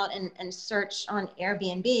go out and search on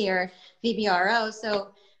Airbnb or VBRO. So,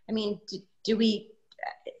 I mean,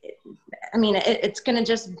 it's going to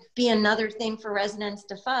just be another thing for residents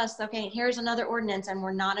to fuss. Okay, here's another ordinance and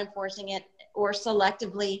we're not enforcing it, or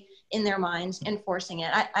selectively in their minds enforcing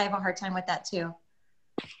it. I have a hard time with that too.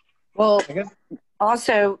 Well,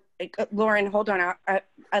 also, Lauren, hold on.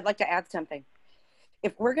 I'd like to add something.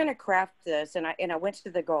 If we're going to craft this, and I went to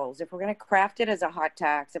the goals, if we're going to craft it as a hot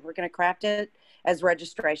tax, if we're going to craft it as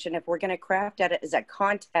registration, if we're going to craft it as a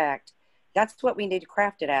contact, that's what we need to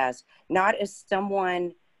craft it as, not as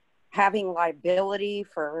someone having liability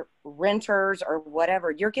for renters or whatever.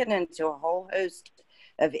 You're getting into a whole host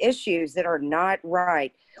of issues that are not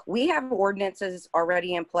right. We have ordinances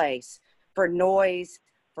already in place for noise,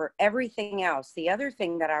 for everything else. The other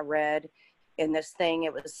thing that I read in this thing,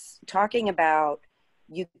 it was talking about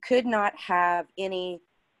you could not have any,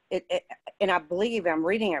 and I believe I'm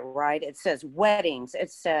reading it right, it says weddings,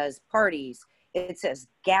 it says parties, it says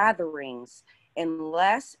gatherings,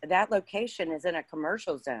 unless that location is in a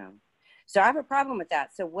commercial zone. So I have a problem with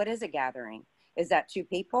that. So what is a gathering? Is that 2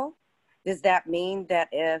 people? Does that mean that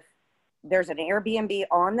if there's an Airbnb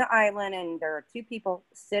on the island and there are 2 people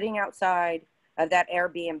sitting outside of that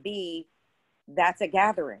Airbnb, that's a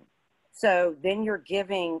gathering? So then you're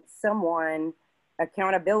giving someone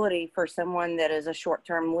accountability for someone that is a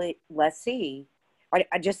short-term lessee.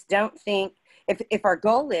 I just don't think, if our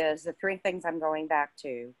goal is the 3 things I'm going back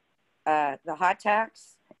to, the hot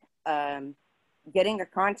tax, getting a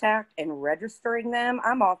contact and registering them,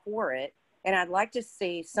 I'm all for it. And I'd like to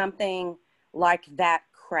see something like that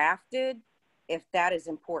crafted if that is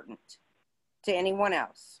important to anyone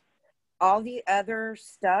else. All the other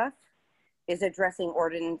stuff is addressing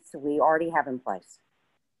ordinance we already have in place.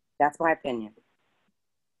 That's my opinion.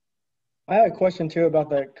 I have a question too about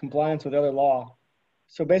the compliance with other law.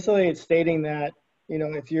 So basically it's stating that, you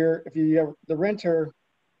know, if you have the renter,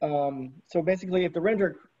 so basically if the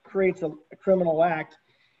renter creates a criminal act,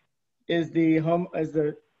 is the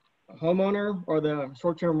homeowner or the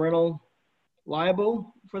short-term rental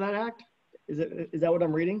liable for that act? Is that what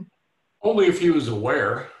I'm reading? Only if he was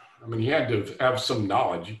aware. I mean, he had to have some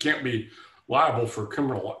knowledge. You can't be liable for a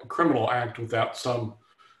criminal act without some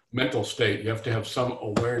mental state. You have to have some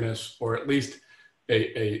awareness, or at least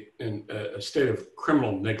a state of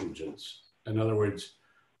criminal negligence. In other words,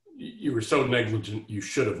 you were so negligent you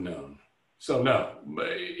should have known. So no,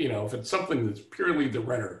 you know, if it's something that's purely the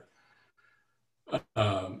renter,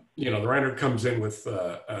 you know, the renter comes in with,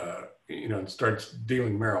 you know, and starts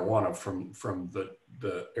dealing marijuana from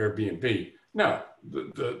the Airbnb. No,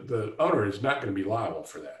 the owner is not going to be liable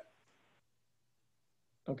for that.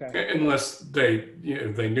 Okay. Unless they, you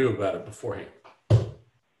know, they knew about it beforehand. All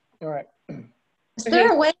right. Is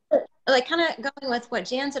there a way, like kind of going with what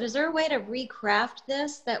Jan said, is there a way to recraft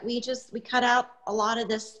this that we cut out a lot of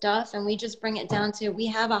this stuff and we just bring it down to, we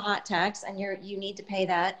have a hot tax and you need to pay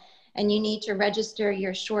that and you need to register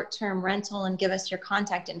your short-term rental and give us your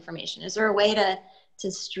contact information. Is there a way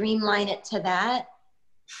to streamline it to that?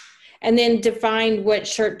 And then define what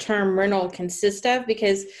short-term rental consists of,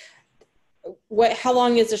 because how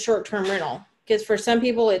long is a short-term rental? Because for some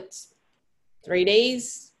people it's 3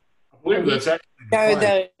 days. I believe that's actually No,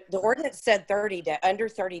 defined. the ordinance said 30 days, under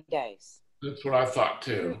 30 days. That's what I thought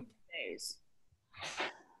too. Days.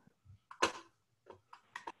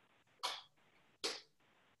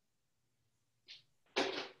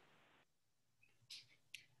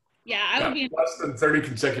 Yeah, I would be less than 30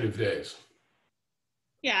 consecutive days.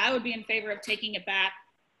 Yeah, I would be in favor of taking it back,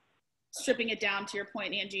 stripping it down to your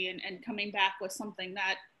point, Angie, and coming back with something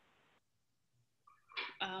that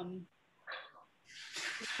has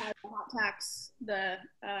the hot tax,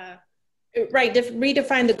 right,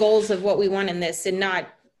 redefine the goals of what we want in this and not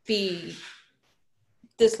be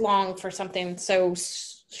this long for something so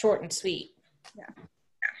short and sweet. Yeah.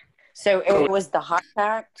 So it was the hot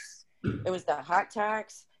tax. It was the hot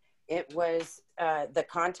tax. It was the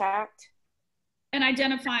contact. And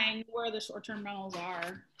identifying where the short-term rentals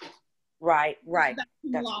are. Right. So right.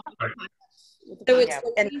 So it's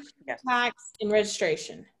tax and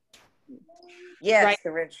registration. Yes, right?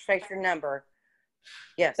 The registration number.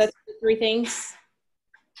 Yes. That's the three things.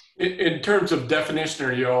 In terms of definition,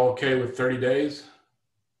 are you all okay with 30 days?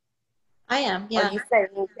 I am, yeah. Are you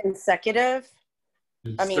saying consecutive?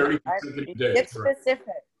 It's I mean, 30 consecutive days. It's specific.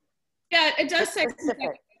 Yeah, it does say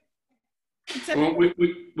specific. Well,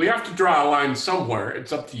 we have to draw a line somewhere.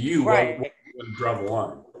 It's up to you right. where you draw the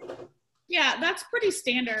line. Yeah, that's pretty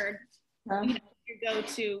standard. You know, if you go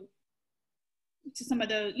to some of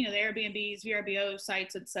the, you know, the Airbnbs, VRBO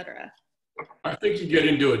sites, etc. I think you get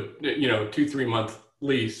into a, you know, 2-3 month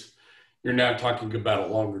lease. You're now talking about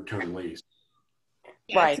a longer term lease.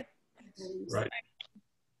 Yeah, right. Right.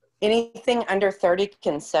 Anything under 30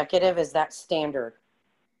 consecutive, is that standard?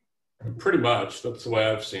 Pretty much. That's the way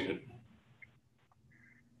I've seen it.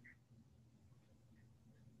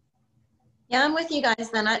 Yeah, I'm with you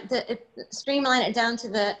guys then. Streamline it down to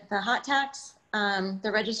the hot tax,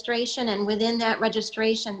 the registration, and within that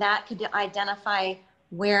registration, that could identify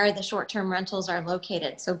where the short-term rentals are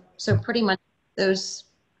located. So pretty much those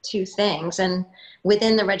two things. And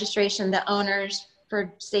within the registration, the owners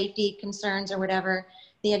for safety concerns or whatever,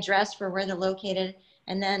 the address for where they're located,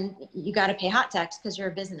 and then you got to pay hot tax because you're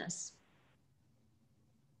a business.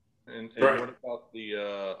 And right. What about the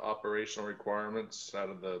operational requirements out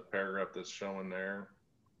of the paragraph that's showing there?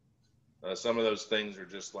 Some of those things are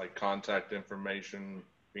just like contact information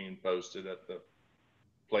being posted at the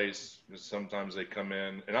place. Sometimes they come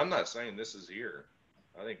in, and I'm not saying this is here.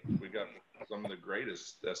 I think we got some of the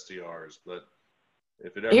greatest STRs, but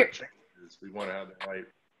if it ever changes, we want to have the right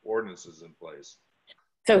ordinances in place.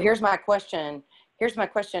 So here's my question.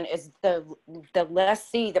 Is the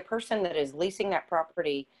lessee, the person that is leasing that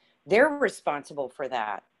property, they're responsible for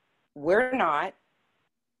that? We're not.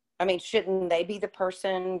 I mean, shouldn't they be the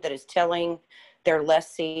person that is telling their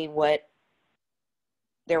lessee what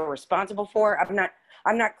they're responsible for?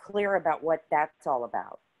 I'm not clear about what that's all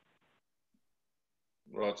about.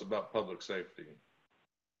 Well, it's about public safety.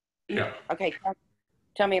 Yeah. Okay.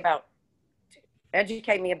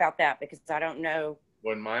 Educate me about that, because I don't know.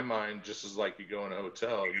 Well, in my mind, just as like you go in a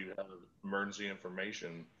hotel, you have emergency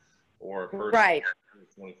information or a person. Right.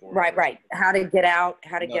 Right. How to get out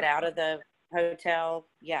of the hotel.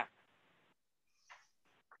 Yeah.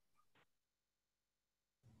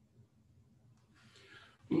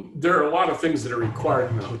 there are a lot of things that are required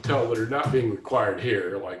in the hotel that are not being required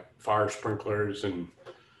here, like fire sprinklers and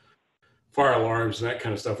fire alarms and that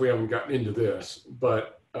kind of stuff. We haven't gotten into this,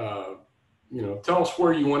 but you know, tell us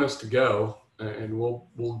where you want us to go, and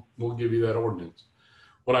we'll give you that ordinance.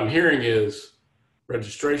 What I'm hearing is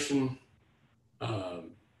registration,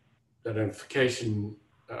 identification,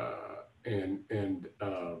 and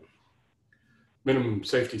minimum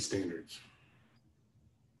safety standards.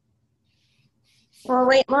 Well,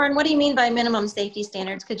 wait, Lauren, what do you mean by minimum safety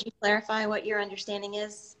standards? Could you clarify what your understanding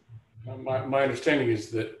is? My understanding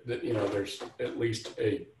is that you know, there's at least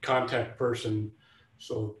a contact person,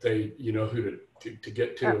 so they, you know, who to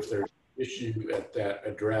get to if there's an issue at that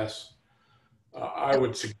address. I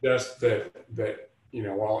would suggest that you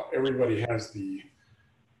know, while everybody has the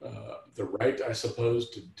right, I suppose,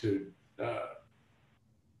 to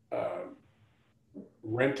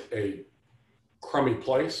rent a crummy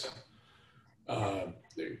place,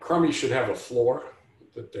 crummy should have a floor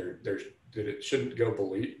that that it shouldn't go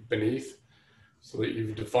beneath, so that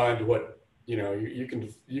you've defined what, you know, you can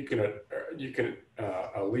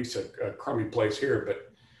lease a crummy place here,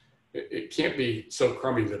 but it can't be so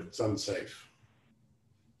crummy that it's unsafe.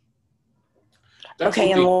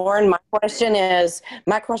 Okay, and Lauren, my question is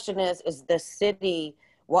the city,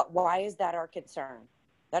 why is that our concern?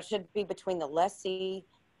 That should be between the lessee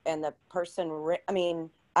and the person, I mean,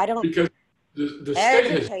 I don't, because the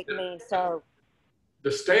educate me, so.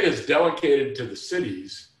 The state has delegated to the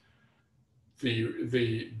cities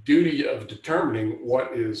the duty of determining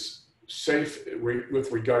what is safe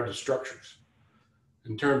with regard to structures.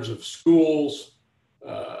 In terms of schools,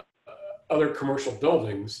 other commercial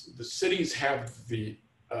buildings, the cities have the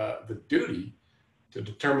duty to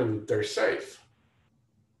determine that they're safe.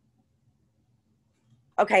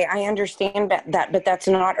 Okay, I understand that, but that's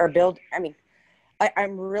not our I mean,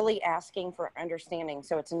 I'm really asking for understanding.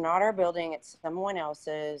 So it's not our building, it's someone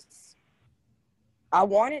else's. I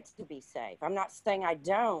want it to be safe. I'm not saying I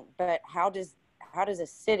don't, but how does a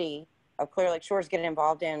city of Clear Lake Shores get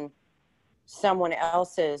involved in someone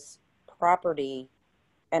else's property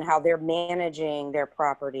and how they're managing their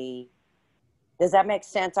property? Does that make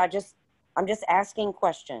sense? I'm just asking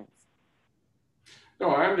questions.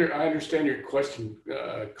 No, I understand your question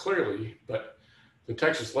clearly, but the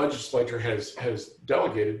Texas legislature has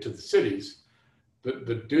delegated to the cities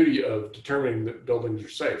the duty of determining that buildings are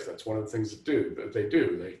safe. That's one of the things that they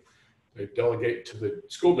do. They delegate to the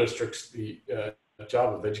school districts the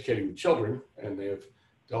job of educating the children, and they have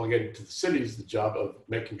delegated to the cities the job of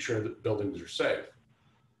making sure that buildings are safe.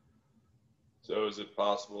 So is it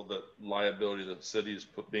possible that liability that the city is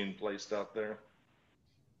being placed out there?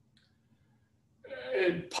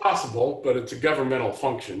 Possible, but it's a governmental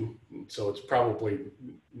function, so it's probably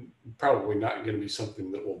not going to be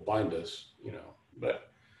something that will bind us, you know.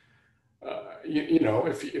 But you know,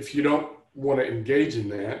 if you don't want to engage in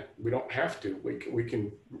that, we don't have to. We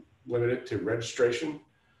can limit it to registration,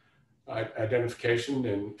 identification,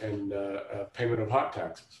 and payment of hot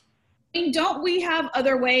taxes. I mean, don't we have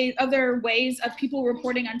other ways of people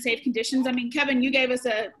reporting unsafe conditions? I mean, Kevin, you gave us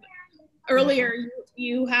earlier,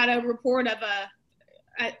 you had a report of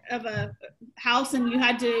a house, and you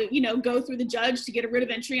had to, you know, go through the judge to get a writ of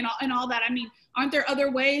entry and all that. I mean, aren't there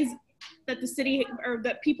other ways that the city or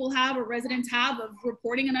that people have or residents have of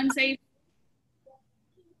reporting an unsafe?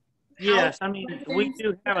 Yes, I mean, we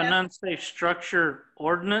do have an unsafe structure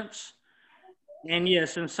ordinance. And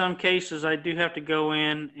yes, in some cases, I do have to go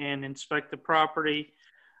in and inspect the property.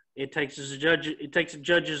 It takes a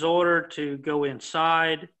judge's order to go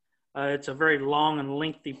inside. It's a very long and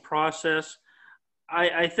lengthy process.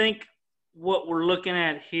 I think what we're looking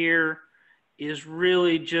at here is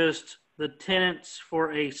really just the tenants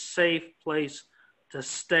for a safe place to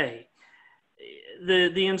stay.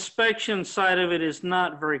 The inspection side of it is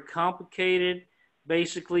not very complicated.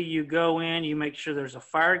 Basically, you go in, you make sure there's a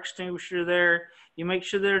fire extinguisher there, you make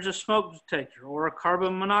sure there's a smoke detector or a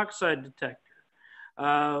carbon monoxide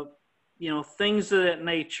detector, you know, things of that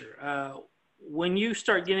nature. When you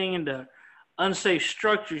start getting into unsafe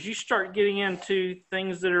structures, you start getting into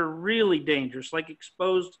things that are really dangerous, like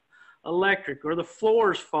exposed electric, or the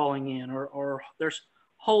floors falling in, or there's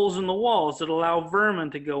holes in the walls that allow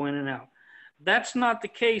vermin to go in and out. That's not the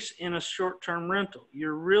case in a short-term rental.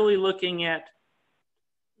 You're really looking at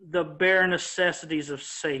the bare necessities of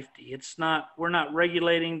safety. We're not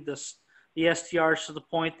regulating the STRs to the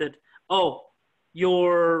point that, oh,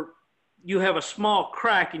 you have a small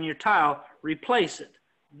crack in your tile, replace it.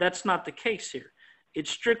 That's not the case here. It's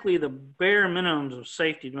strictly the bare minimums of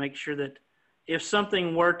safety to make sure that if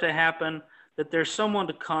something were to happen, that there's someone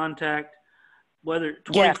to contact, whether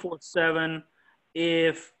 24/7,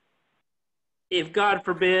 if God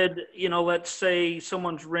forbid, let's say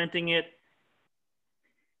someone's renting it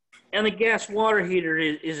and the gas water heater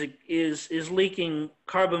is leaking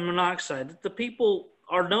carbon monoxide, that the people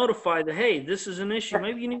are notified that, hey, this is an issue.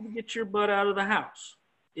 Maybe you need to get your butt out of the house.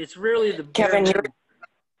 It's really the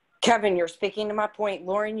Kevin, you're speaking to my point.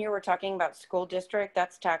 Lauren, you were talking about school district.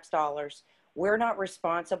 That's tax dollars. We're not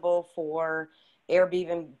responsible for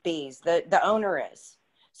Airbnbs. The owner is.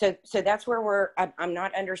 So that's where I'm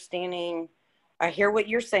not understanding. I hear what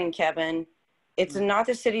you're saying, Kevin. It's not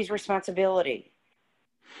the city's responsibility.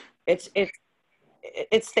 It's the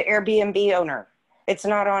Airbnb owner. It's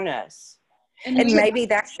not on us. And maybe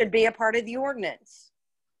that should be a part of the ordinance.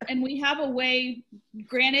 And we have a way,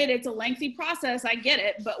 granted, it's a lengthy process, I get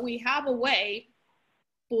it, but we have a way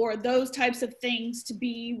for those types of things to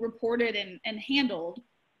be reported and handled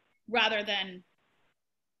rather than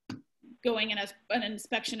going in as an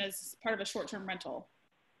inspection as part of a short-term rental.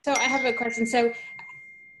 So I have a question. So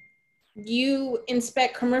you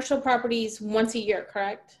inspect commercial properties once a year,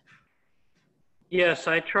 correct? Yes,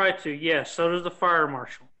 I try to. Yes, so does the fire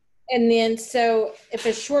marshal. And then, so if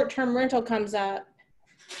a short-term rental comes up,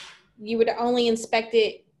 you would only inspect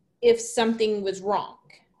it if something was wrong,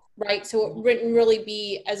 right? So it wouldn't really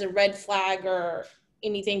be as a red flag or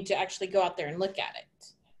anything to actually go out there and look at it.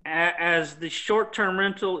 As the short-term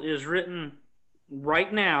rental is written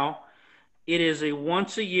right now, it is a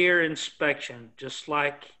once-a-year inspection, just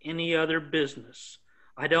like any other business.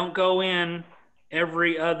 I don't go in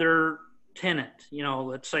every other tenant.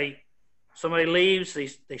 Let's say somebody leaves,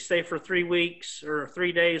 they stay for 3 weeks or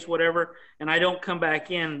 3 days, whatever, and I don't come back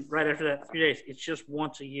in right after that 3 days. It's just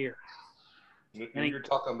once a year. And you're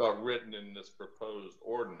talking about written in this proposed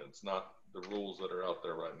ordinance, not the rules that are out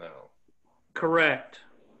there right now. Correct.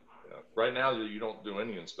 Yeah. Right now, you don't do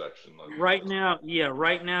any inspection. Right now,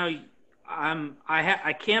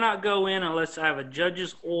 I cannot go in unless I have a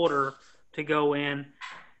judge's order to go in.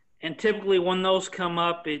 And typically when those come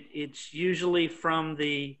up, it's usually from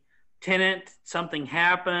the tenant, something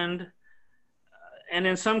happened. And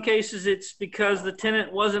in some cases, it's because the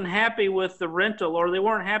tenant wasn't happy with the rental or they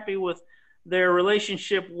weren't happy with their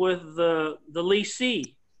relationship with the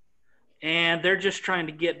leasee. And they're just trying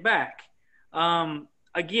to get back.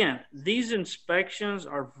 Again, these inspections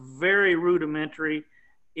are very rudimentary.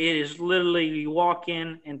 It is literally you walk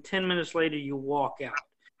in and 10 minutes later you walk out.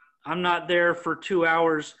 I'm not there for 2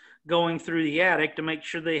 hours going through the attic to make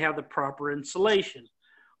sure they have the proper insulation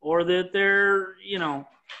or that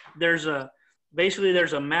there's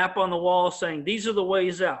a map on the wall saying these are the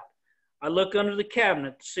ways out. I look under the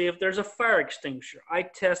cabinet to see if there's a fire extinguisher. I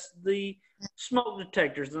test the smoke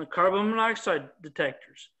detectors and the carbon monoxide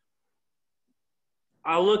detectors.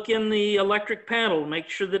 I look in the electric panel, make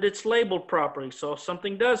sure that it's labeled properly. So if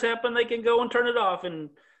something does happen, they can go and turn it off in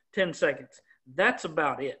 10 seconds. That's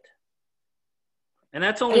about it. And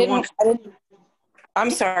that's only one. I'm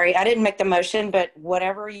sorry, I didn't make the motion, but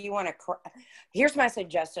whatever you want to, here's my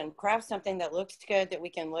suggestion. Craft something that looks good that we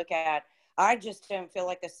can look at. I just don't feel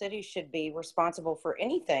like the city should be responsible for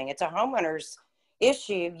anything. It's a homeowner's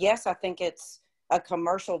issue. Yes, I think it's a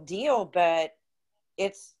commercial deal, but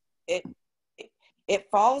it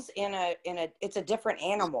falls in it's a different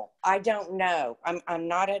animal. I don't know. I'm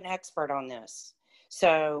not an expert on this.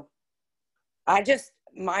 So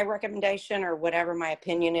my recommendation or whatever my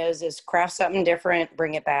opinion is craft something different,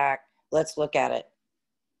 bring it back. Let's look at it.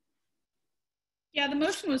 Yeah, the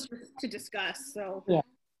motion was to discuss, so. Yeah.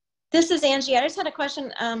 This is Angie. I just had a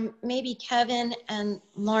question, maybe Kevin and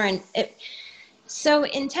Lauren. So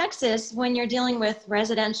in Texas, when you're dealing with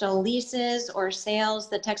residential leases or sales,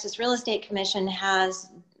 the Texas Real Estate Commission has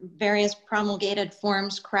various promulgated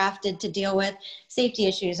forms crafted to deal with safety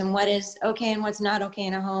issues and what is okay and what's not okay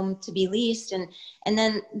in a home to be leased. And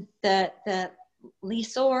then the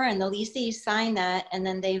leaseor and the leasee sign that, and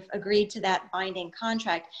then they've agreed to that binding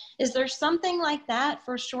contract. Is there something like that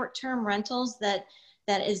for short-term rentals that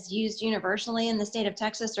is used universally in the state of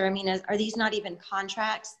Texas? Or, I mean, are these not even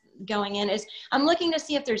contracts going in? I'm looking to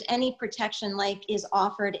see if there's any protection like is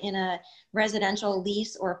offered in a residential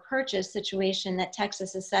lease or purchase situation that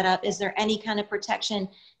Texas has set up. Is there any kind of protection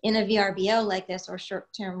in a VRBO like this or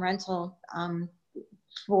short-term rental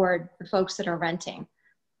for the folks that are renting?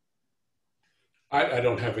 I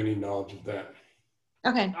don't have any knowledge of that.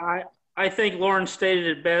 Okay. I think Lauren stated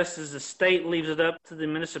it best, is the state leaves it up to the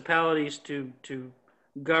municipalities to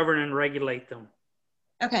govern and regulate them.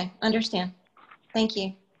 Okay, understand. Thank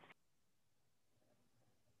you.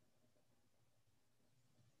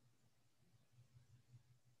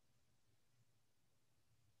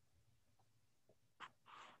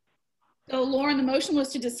 So Lauren, the motion was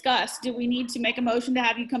to discuss. Do we need to make a motion to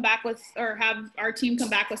have you come back with, or have our team come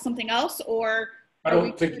back with something else, or? I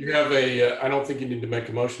don't think you have I don't think you need to make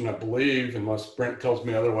a motion, I believe, unless Brent tells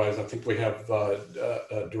me otherwise. I think we have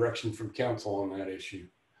a direction from council on that issue.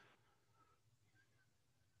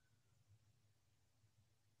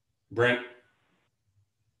 Brent?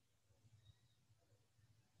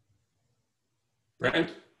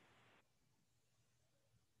 Brent?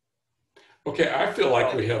 Okay, I feel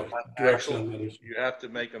like we have direction on that issue. You have to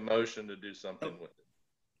make a motion to do something with it.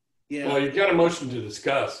 Yeah. Well, you've got a motion to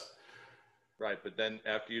discuss. Right, but then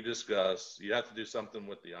after you discuss, you have to do something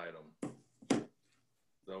with the item.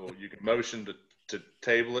 So you can motion to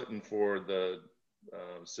table it and for the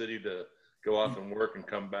city to go off and work and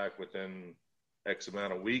come back within X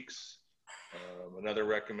amount of weeks. Another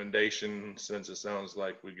recommendation, since it sounds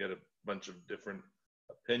like we get a bunch of different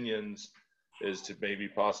opinions, is to maybe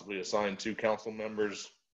possibly assign 2 council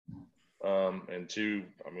members and 2,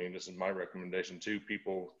 I mean, this is my recommendation, 2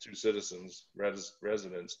 people, 2 citizens,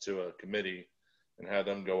 residents to a committee and have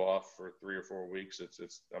them go off for 3 or 4 weeks.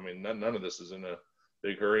 I mean, none of this is in a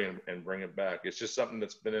big hurry and bring it back. It's just something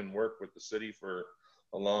that's been in work with the city for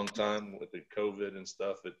a long time with the COVID and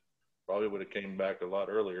stuff. It probably would have came back a lot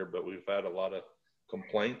earlier, but we've had a lot of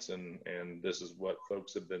complaints and this is what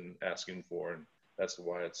folks have been asking for. And that's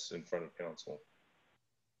why it's in front of council.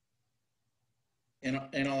 And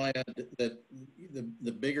I'll add that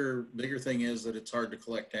the bigger thing is that it's hard to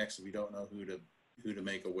collect tax if you don't know who to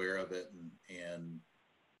make aware of it and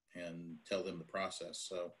tell them the process.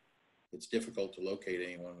 So it's difficult to locate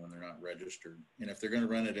anyone when they're not registered. And if they're going to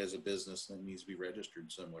run it as a business, then it needs to be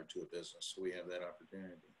registered similar to a business. So we have that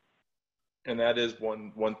opportunity. And that is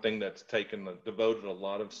one thing that's devoted a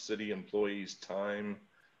lot of city employees' time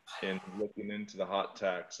in looking into the hot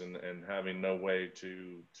tax and having no way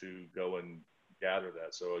to go and gather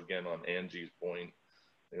that. So again, on Angie's point,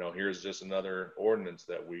 you know, here's just another ordinance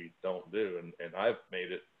that we don't do. And I've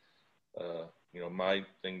made it, you know, my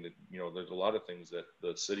thing that, you know, there's a lot of things that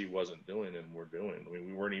the city wasn't doing and we're doing. I mean,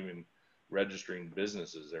 we weren't even registering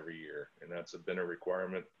businesses every year. And that's been a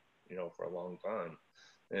requirement, you know, for a long time.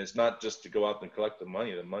 And it's not just to go out and collect the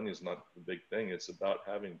money. The money is not the big thing. It's about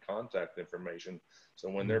having contact information. So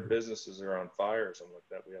when their businesses are on fire or something like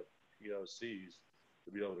that, we have POCs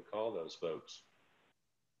to be able to call those folks.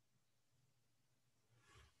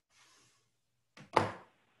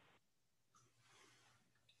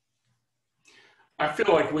 I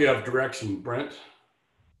feel like we have direction, Brent.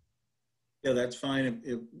 Yeah, that's fine.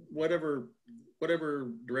 If whatever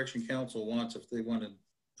direction council wants, if they want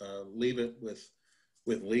to leave it with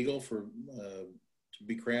legal for to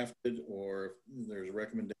be crafted, or if there's a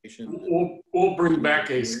recommendation. We'll bring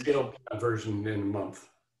back a scaled version in a month.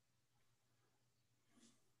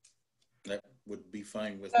 That would be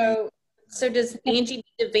fine with me. So does Angie need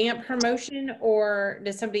to vamp her motion, or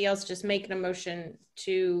does somebody else just make an emotion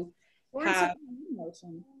to have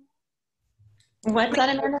motion? What's that,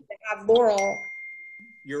 Amanda? Have Laurel.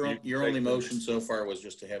 Your only motion so far was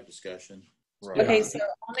just to have discussion. Right. Okay, so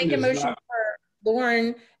I'll make a motion for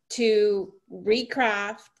Lauren to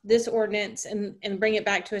recraft this ordinance and bring it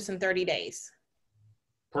back to us in 30 days.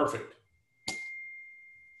 Perfect.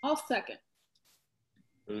 I'll second.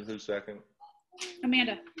 Who's second?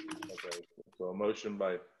 Amanda. Okay, so a motion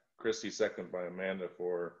by Christy, second by Amanda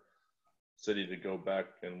for city to go back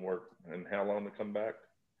and work. And how long to come back?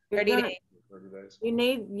 30 days. 30 days.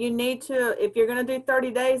 You need to, if you're going to do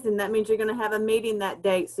 30 days, then that means you're going to have a meeting that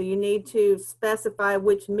date. So you need to specify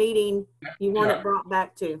which meeting you want it brought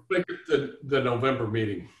back to. Make it the November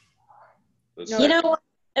meeting. You know,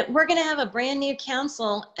 we're going to have a brand new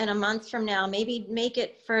council in a month from now. Maybe make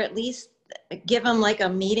it for at least give them like a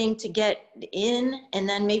meeting to get in, and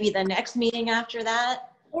then maybe the next meeting after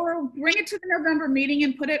that. Or bring it to the November meeting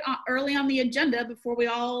and put it early on the agenda before we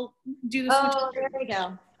all do the switch. Oh, there we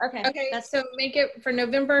go. Okay. Okay, so make it for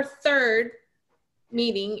November 3rd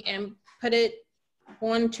meeting and put it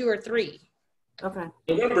 1, 2, or 3. Okay.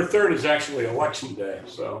 November 3rd is actually election day,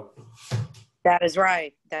 so. That is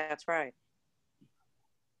right. That's right.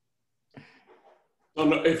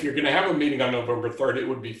 So if you're going to have a meeting on November 3rd, it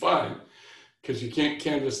would be fine because you can't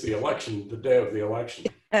canvass the election the day of the election.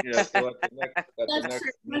 Yeah, so at the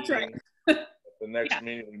next Yeah.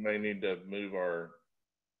 meeting, we may need to move our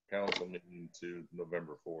council meeting to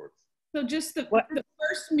November 4th. So just the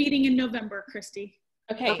first meeting in November, Christy.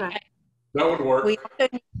 Okay. That would work. We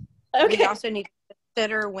also need to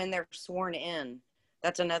consider when they're sworn in.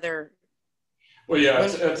 That's another. Well, yeah, when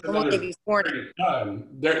it's another be sworn in. time.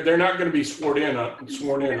 They're not going to be sworn in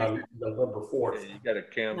on November 4th. You got to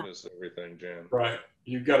canvass everything, Jan. Right.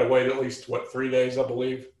 You've got to wait at least, what, 3 days, I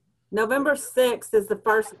believe? November 6th is the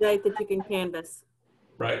first date that you can canvass.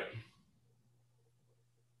 Right.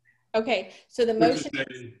 Okay, so the Which is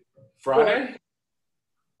motion. a Friday?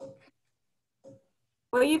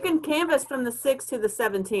 Well, you can canvass from the 6th to the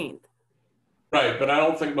 17th. Right, but I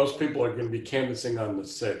don't think most people are going to be canvassing on the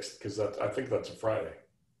 6th because I think that's a Friday.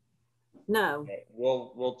 No.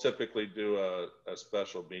 We'll typically do a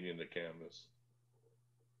special meeting to canvass.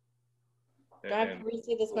 Do I have to read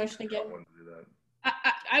this motion again?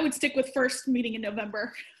 I would stick with first meeting in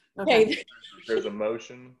November. Okay. There's a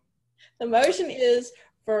motion. The motion is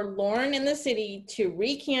for Lauren and the city to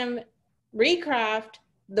recraft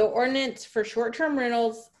the ordinance for short-term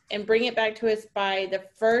rentals and bring it back to us by the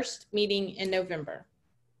first meeting in November.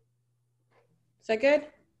 Is that good?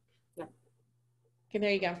 Yeah. Okay,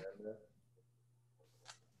 there you go.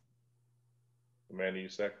 Amanda, you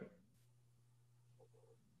second?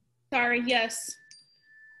 Sorry, yes.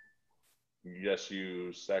 Yes,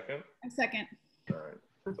 you second? I second. All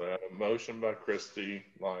right. So I have a motion by Christy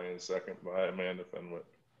Lyons, second by Amanda Fenwick.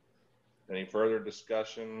 Any further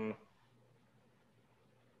discussion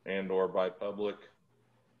and or by public?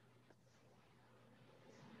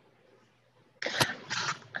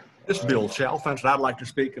 This is Bill Chalfant. I'd like to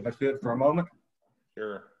speak, if I could, for a moment.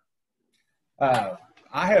 Sure.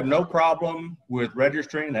 I have no problem with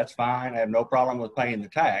registering. That's fine. I have no problem with paying the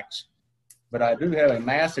tax. But I do have a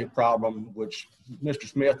massive problem, which Mr.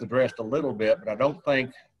 Smith addressed a little bit, but I don't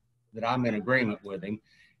think that I'm in agreement with him.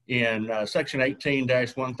 In section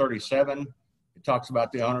 18-137, it talks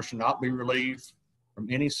about the owner should not be relieved from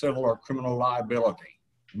any civil or criminal liability,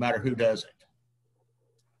 no matter who does it.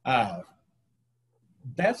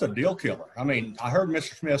 That's a deal killer. I mean, I heard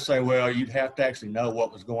Mr. Smith say, well, you'd have to actually know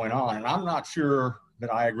what was going on. And I'm not sure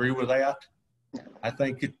that I agree with that. I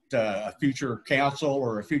think a future counsel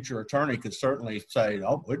or a future attorney could certainly say,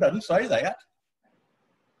 oh, it doesn't say that.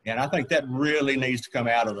 And I think that really needs to come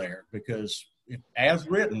out of there because as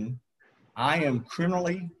written, I am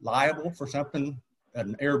criminally liable for something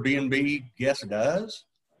an Airbnb guest does.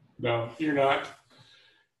 No, you're not.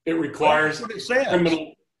 It requires That's what it says.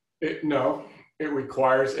 criminal. It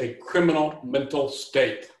requires a criminal mental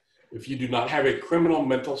state. If you do not have a criminal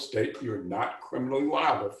mental state, you're not criminally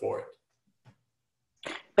liable for it.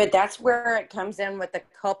 But that's where it comes in with the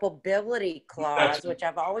culpability clause, which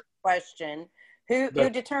I've always questioned. Who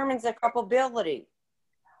determines the culpability?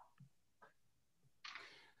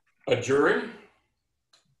 A jury?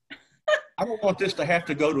 I don't want this to have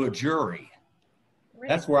to go to a jury.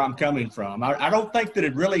 That's where I'm coming from. I don't think that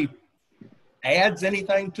it really adds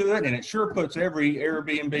anything to it, and it sure puts every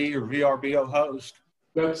Airbnb or VRBO host.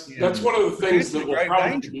 That's one of the things that will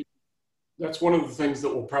probably be, that's one of the things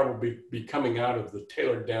that will probably be coming out of the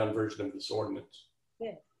tailored down version of this ordinance.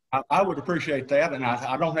 Yeah. I would appreciate that, and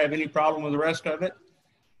I don't have any problem with the rest of it,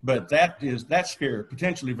 but that's scary,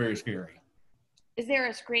 potentially very scary. Is there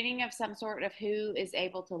a screening of some sort of who is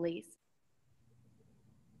able to lease?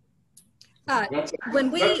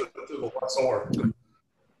 When we, that's the lessor.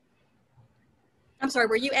 I'm sorry,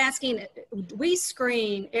 were you asking, we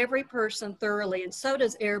screen every person thoroughly, and so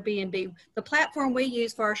does Airbnb. The platform we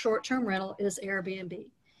use for our short-term rental is Airbnb.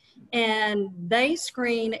 And they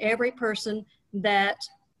screen every person that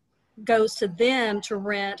goes to them to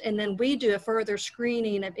rent, and then we do a further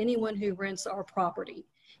screening of anyone who rents our property.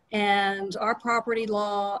 And our property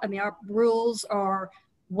law, our rules are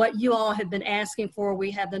what you all have been asking for.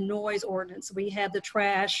 We have the noise ordinance, we have the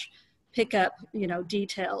trash pickup,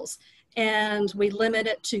 details. And we limit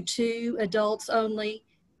it to 2 adults only,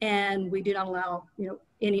 and we do not allow,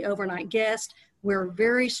 any overnight guests. We're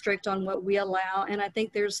very strict on what we allow, and I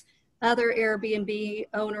think there's other Airbnb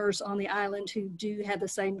owners on the island who do have the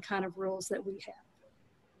same kind of rules that we have.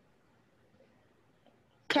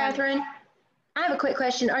 Catherine, I have a quick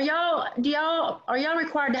question. Are y'all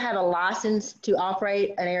required to have a license to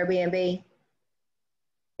operate an Airbnb?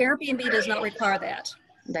 Airbnb does not require that.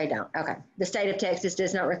 They don't. Okay. The state of Texas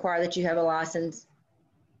does not require that you have a license?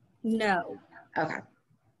 No. Okay.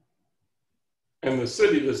 And the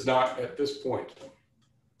city does not at this point.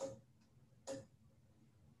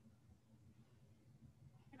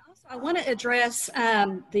 And also, I want to address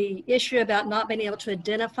the issue about not being able to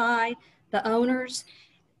identify the owners.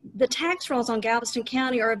 The tax rolls on Galveston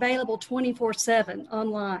County are available 24/7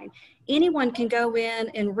 online. Anyone can go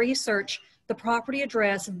in and research the property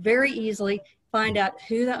address very easily, find out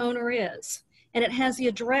who the owner is, and it has the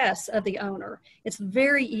address of the owner. It's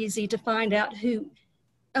very easy to find out who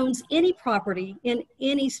owns any property in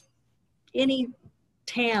any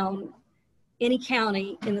town, any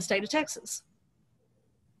county in the state of Texas.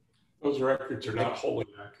 Those records are not wholly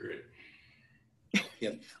accurate.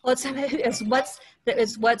 Yep. Well,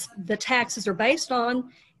 it's what's the taxes are based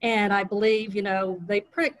on, and I believe they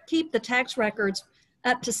keep the tax records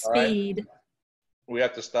up to speed. We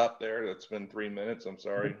have to stop there. That's been 3 minutes. I'm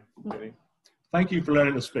sorry, Kitty. Thank you for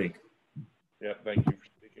letting us speak. Yeah, thank you for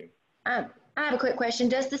speaking. I have a quick question.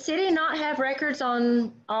 Does the city not have records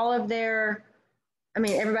on all of their,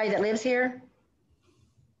 everybody that lives here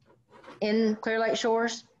in Clear Lake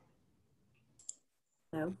Shores?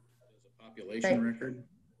 No. Population record?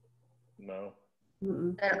 No.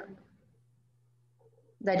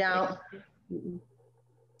 They don't?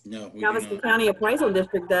 No, we do Galveston not. County Appraisal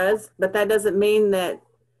District does, but that doesn't mean that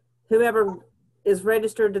whoever is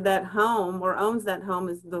registered to that home or owns that home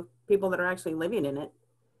is the people that are actually living in it.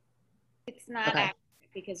 It's not accurate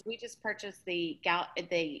because we just purchased the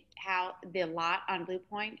lot on Blue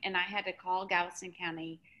Point, and I had to call Galveston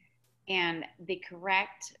County, and the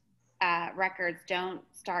correct records don't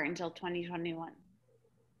start until 2021.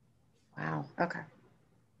 Wow. Okay.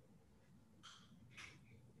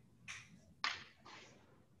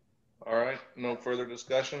 All right. No further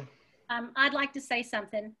discussion. I'd like to say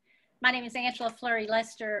something. My name is Angela Fleury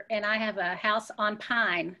Lester, and I have a house on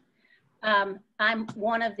Pine. I'm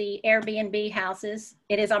one of the Airbnb houses.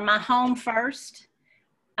 It is on my home first.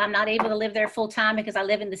 I'm not able to live there full time because I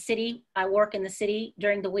live in the city. I work in the city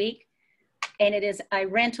during the week, and it is a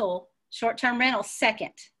rental, short-term rental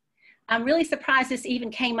second. I'm really surprised this even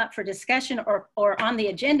came up for discussion or on the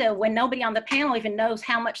agenda when nobody on the panel even knows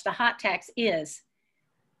how much the hot tax is.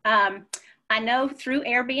 I know through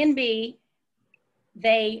Airbnb,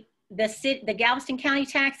 the Galveston County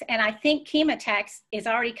tax, and I think Kemah tax is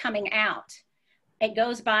already coming out. It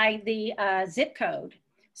goes by the zip code.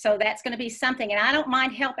 So that's going to be something. And I don't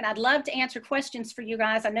mind helping. I'd love to answer questions for you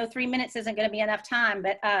guys. I know 3 minutes isn't going to be enough time,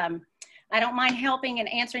 but I don't mind helping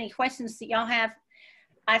and answer any questions that y'all have.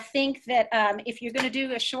 I think that if you're going to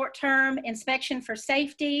do a short-term inspection for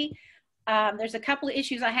safety, there's a couple of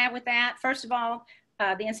issues I have with that. First of all,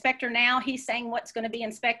 the inspector now, he's saying what's going to be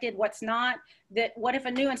inspected, what's not. That what if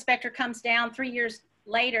a new inspector comes down 3 years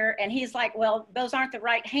later and he's like, well, those aren't the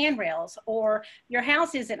right handrails, or your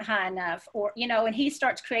house isn't high enough, or, and he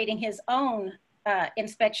starts creating his own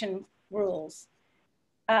inspection rules.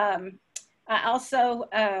 I also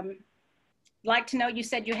like to know, you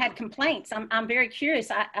said you had complaints. I'm very curious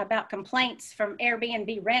about complaints from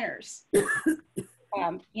Airbnb renters.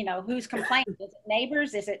 Who's complaining? Is it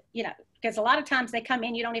neighbors? Is it, because a lot of times they come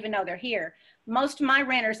in, you don't even know they're here. Most of my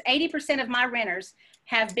renters, 80% of my renters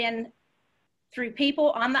have been through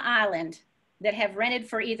people on the island that have rented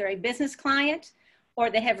for either a business client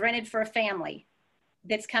or that have rented for a family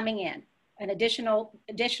that's coming in, an additional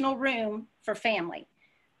room for family.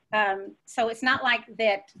 So it's not like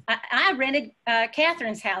that. I rented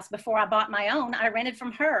Catherine's house before I bought my own. I rented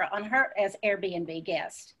from her as Airbnb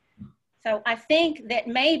guest. So I think that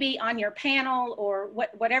maybe on your panel or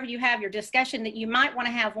whatever you have, your discussion, that you might want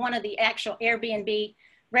to have one of the actual Airbnb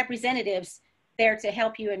representatives there to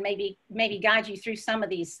help you and maybe guide you through some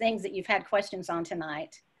of these things that you've had questions on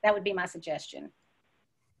tonight. That would be my suggestion.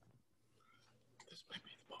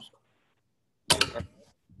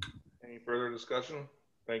 Any further discussion?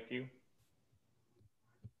 Thank you.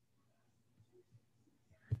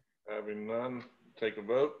 Having none, take a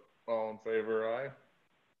vote. All in favor, aye.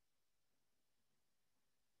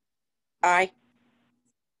 Aye.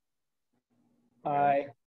 Aye.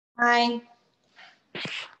 Aye.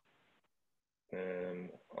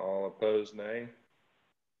 And all opposed, nay.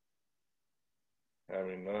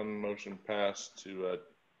 Having none, motion passed to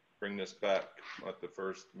bring this back at the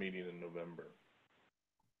first meeting in November.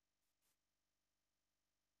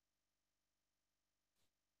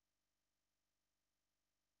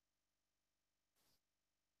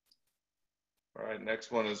 All right,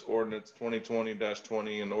 next one is ordinance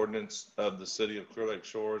 2020-20, an ordinance of the city of Clear Lake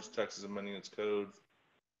Shores, Texas, amending its code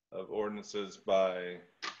of ordinances by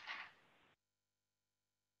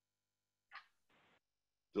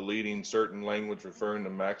deleting certain language referring to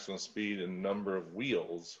maximum speed and number of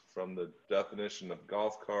wheels from the definition of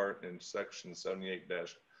golf cart in section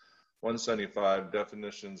 78-175,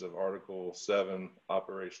 definitions of Article 7,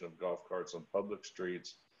 operation of golf carts on public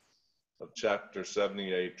streets, of Chapter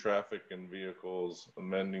 78, Traffic and Vehicles,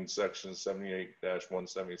 amending Section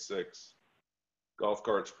 78-176, golf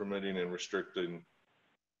carts permitting and restricting,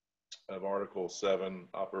 of Article 7,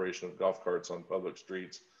 operation of golf carts on public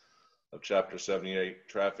streets, of Chapter 78,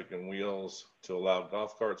 Traffic and Wheels, to allow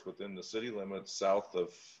golf carts within the city limits south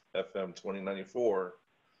of FM 2094,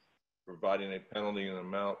 providing a penalty in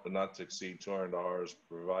amount but not to exceed $200,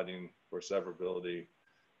 providing for severability,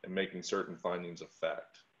 and making certain findings of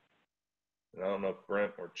fact. And I don't know if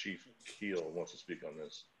Brent or Chief Keel wants to speak on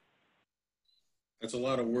this. That's a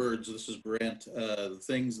lot of words. This is Brent. The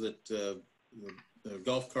things that the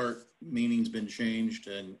golf cart meaning's been changed,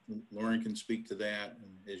 and Lauren can speak to that.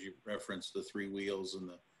 And as you referenced, the 3 wheels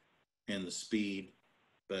and the speed.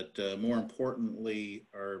 But more importantly,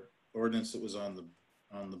 our ordinance that was on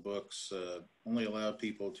the books only allowed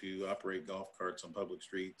people to operate golf carts on public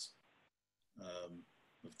streets of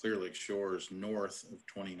Clear Lake Shores north of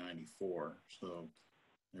 2094. So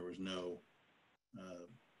there was no,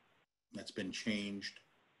 that's been changed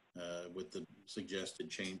with the suggested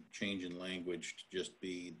change in language to just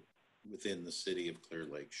be within the city of Clear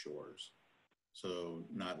Lake Shores. So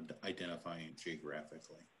not identifying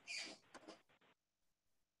geographically.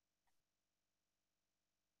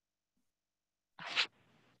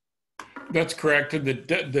 That's correct.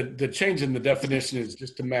 The change in the definition is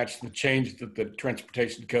just to match the change that the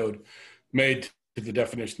Transportation Code made to the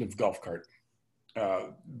definition of golf cart.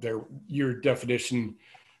 Your definition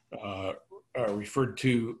referred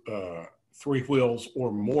to 3 wheels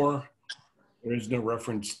or more. There is no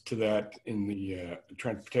reference to that in the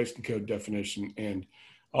Transportation Code definition, and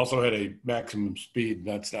also had a maximum speed.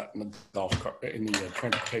 That's not in the golf cart in the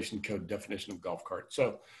Transportation Code definition of golf cart.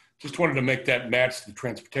 So just wanted to make that match the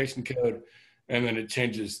Transportation Code, and then it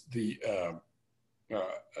changes the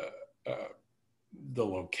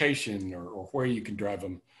location or where you can drive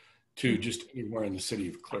them to just anywhere in the city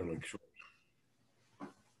of Clear Lake Shores.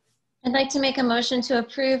 I'd like to make a motion to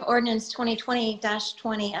approve ordinance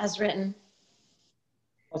 2020-20 as written.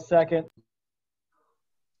 I'll second.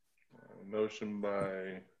 Motion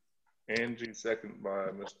by Angie, second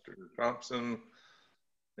by Mr. Thompson.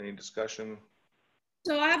 Any discussion?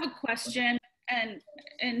 So I have a question,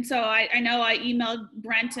 and so I know I emailed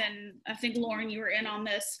Brent, and I think Lauren, you were in on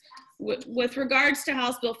this with regards to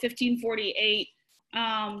House Bill 1548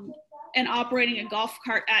 and operating a golf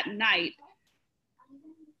cart at night.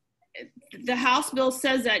 The House bill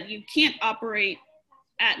says that you can't operate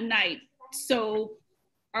at night. So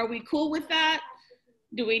are we cool with that?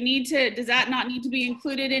 Do we need to, does that not need to be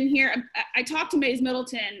included in here? I talked to Mays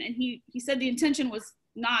Middleton, and he said the intention was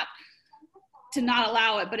not to not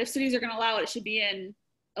allow it, but if cities are going to allow it, it should be in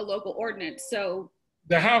a local ordinance. So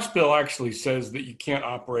the House bill actually says that you can't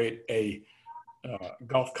operate a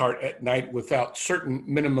golf cart at night without certain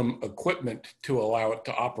minimum equipment to allow it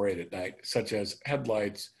to operate at night, such as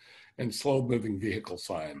headlights and slow moving vehicle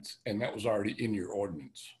signs. And that was already in your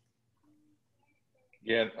ordinance.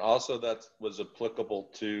 Yeah, and also that was applicable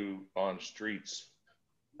to on streets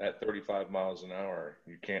at 35 miles an hour.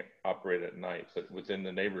 You can't operate at night, but within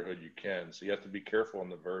the neighborhood you can. So you have to be careful on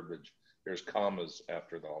the verbiage. There's commas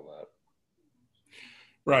after all that.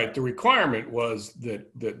 Right. The requirement was that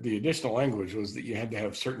the additional language was that you had to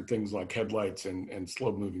have certain things like headlights and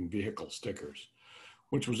slow moving vehicle stickers,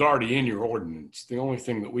 which was already in your ordinance. The only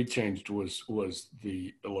thing that we changed was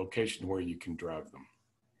the location where you can drive them.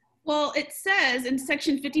 well, it says in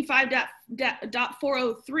section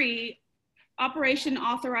 55.403, operation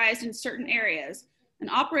authorized in certain areas. An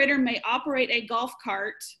operator may operate a golf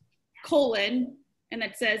cart, and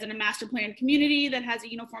it says in a master planned community that has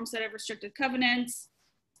a uniform set of restrictive covenants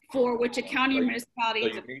for which a county or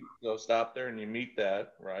municipality. So stop there and you meet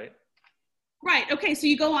that, right? Right. Okay. So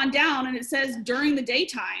you go on down and it says during the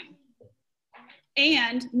daytime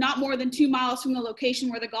and not more than 2 miles from the location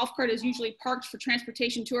where the golf cart is usually parked for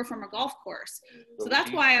transportation to or from a golf course. So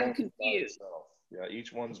that's why I'm confused. Yeah,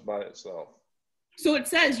 each one's by itself. So it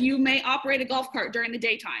says you may operate a golf cart during the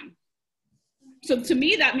daytime. So to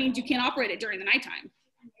me, that means you can't operate it during the nighttime.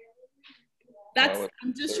 That's,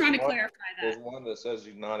 I'm just trying to clarify that. There's one that says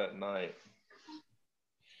you're not at night.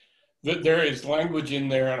 There is language in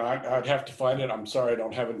there, and I'd have to find it. I'm sorry, I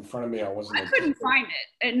don't have it in front of me. I couldn't find it,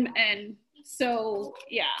 and so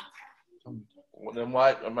yeah. Well, then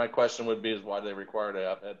why? My question would be: is why do they require to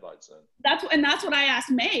have headlights then? That's what I asked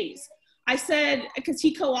Mays. I said, because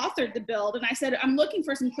he co-authored the bill, and I said I'm looking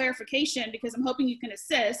for some clarification because I'm hoping you can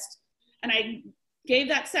assist. And I gave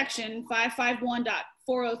that section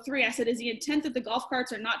 551.403. I said, is the intent that the golf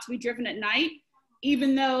carts are not to be driven at night?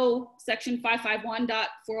 Even though section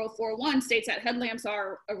 551.4041 states that headlamps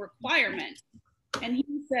are a requirement. And he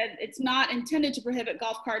said it's not intended to prohibit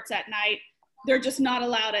golf carts at night. They're just not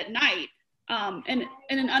allowed at night and in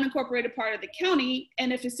an unincorporated part of the county.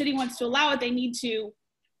 And if the city wants to allow it, they need to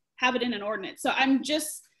have it in an ordinance. So I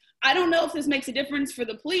don't know if this makes a difference for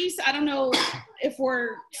the police. I don't know if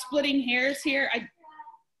we're splitting hairs here.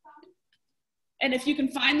 And if you can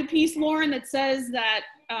find the piece, Lauren, that says that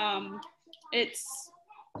it's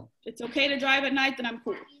okay to drive at night, then I'm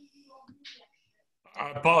cool. I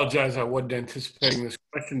apologize. I wasn't anticipating this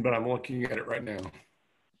question, but I'm looking at it right now.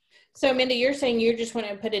 So Amanda, you're saying you just want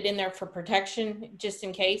to put it in there for protection just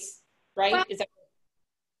in case, right? Well, Is that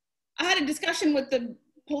I had a discussion with the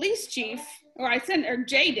police chief, or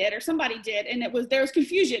Jay did, or somebody did, and there was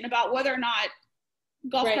confusion about whether or not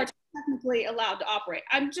golf carts are technically allowed to operate.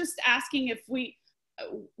 I'm just asking if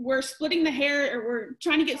we're splitting the hair, or we're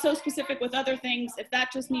trying to get so specific with other things, if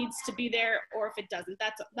that just needs to be there or if it doesn't.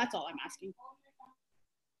 That's all I'm asking.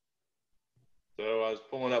 So I was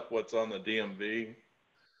pulling up what's on the DMV,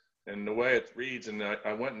 and the way it reads, and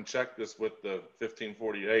I went and checked this with the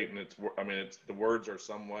 1548, and the words are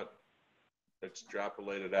somewhat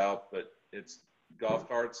extrapolated out, but it's golf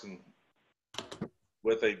carts and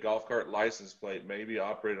with a golf cart license plate may be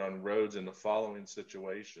operated on roads in the following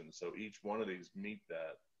situations. So each one of these meet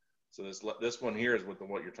that. So this one here is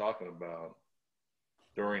what you're talking about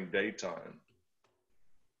during daytime.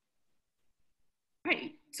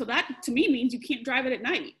 Right. So that to me means you can't drive it at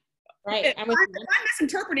night. Right. If I'm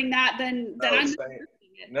misinterpreting that, then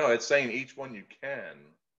it's saying each one you can.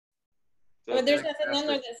 So but there's nothing in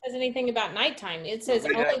there that says anything about nighttime. It says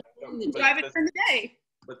only drive it during the day.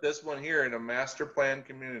 But this one here, in a master plan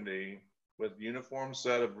community with uniform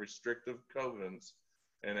set of restrictive covenants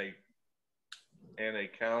and a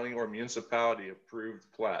county or municipality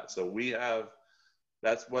approved plat. So we have,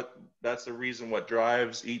 that's the reason what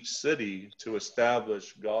drives each city to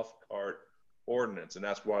establish golf cart ordinance, and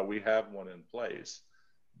that's why we have one in place.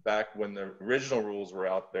 Back when the original rules were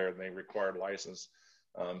out there and they required license,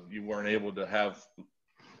 you weren't able to have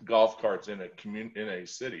golf carts in a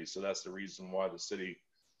city. So that's the reason why the city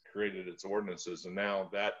created its ordinances, and now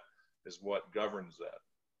that is what governs that.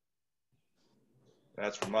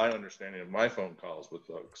 That's from my understanding of my phone calls with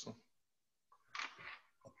folks.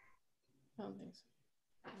 I don't think so.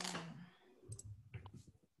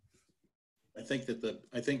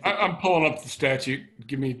 I'm pulling up the statute.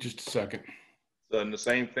 Give me just a second. So, and the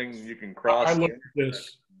same thing, you can cross. I looked at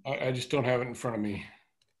this. I just don't have it in front of me.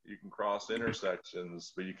 You can cross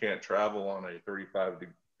intersections, but you can't travel on a 35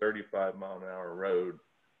 mile an hour road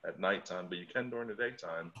at nighttime, but you can during the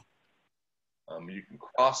daytime. You can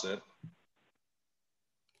cross it.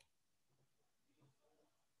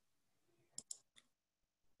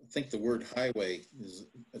 I think the word highway is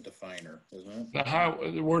a definer, isn't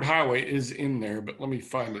it? The word highway is in there, but let me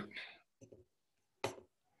find it.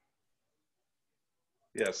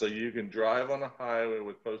 Yeah, so you can drive on a highway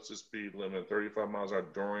with posted speed limit 35 miles an hour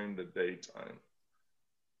during the daytime.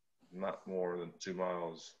 Not more than 2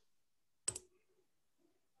 miles.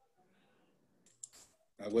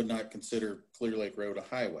 I would not consider Clear Lake Road a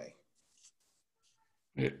highway.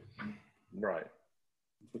 Right.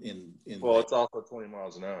 Well, it's also 20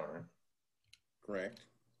 miles an hour. Correct.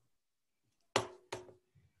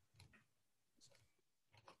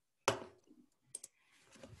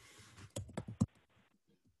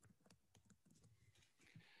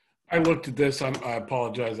 I looked at this. I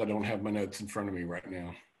apologize. I don't have my notes in front of me right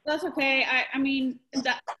now. That's okay. I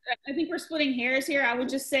think we're splitting hairs here. I would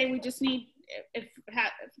just say we just need, if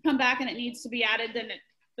come back and it needs to be added, then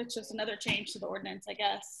it's just another change to the ordinance, I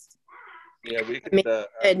guess. Yeah, we could.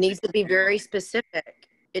 It needs to be very specific.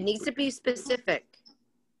 It needs to be specific.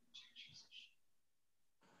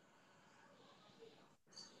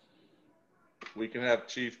 We can have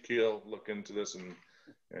Chief Keel look into this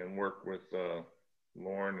and work with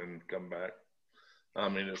Lauren and come back. I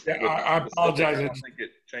mean, I apologize. I don't think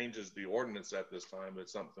it changes the ordinance at this time.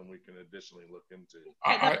 It's something we can additionally look into.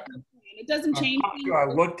 It doesn't change. I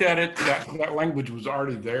looked at it. That language was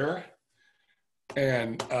already there,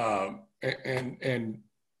 and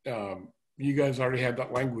you guys already had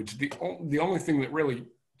that language. The only thing that really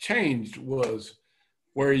changed was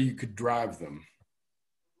where you could drive them.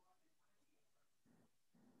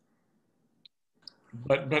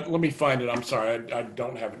 But let me find it. I'm sorry. I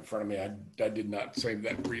don't have it in front of me. I did not save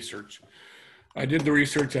that research. I did the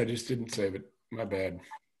research. I just didn't save it. My bad.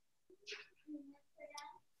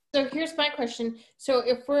 So here's my question. So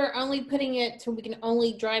if we're only putting it so we can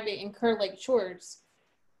only drive it in Clear Lake Shores,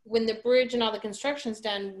 when the bridge and all the construction's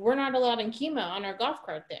done, we're not allowed in Kemah on our golf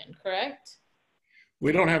cart then, correct?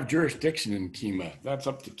 We don't have jurisdiction in Kemah. That's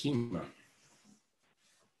up to Kemah.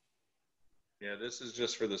 Yeah, this is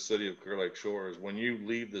just for the city of Clear Lake Shores. When you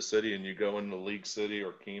leave the city and you go into League City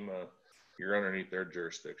or Kemah, you're underneath their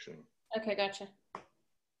jurisdiction. Okay, gotcha.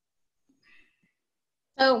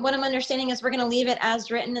 So what I'm understanding is we're going to leave it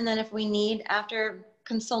as written, and then if we need, after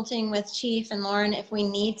consulting with Chief and Lauren, if we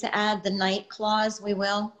need to add the night clause, we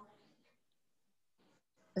will.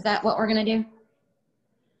 Is that what we're going to do?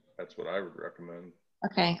 That's what I would recommend.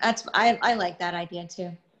 Okay, I like that idea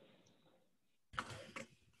too.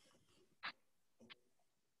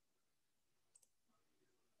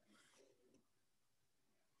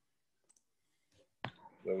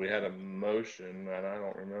 So we had a motion, and I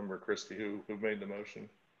don't remember, Christy, who made the motion?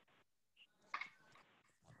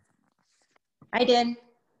 I did.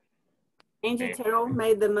 Angie Terrell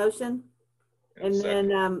made the motion, and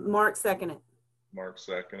then Mark seconded. Mark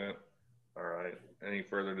seconded. All right. Any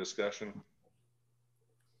further discussion?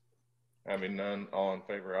 Having none, all in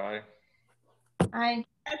favor, aye. Aye.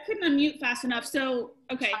 I couldn't unmute fast enough, so,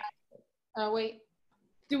 okay. Oh, wait.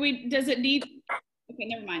 Does it need, okay,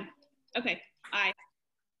 never mind. Okay, aye.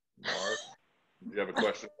 Mark, do you have a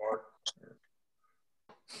question, Mark?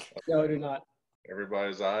 No, I do not.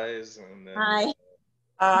 Everybody's ayes, and then Aye.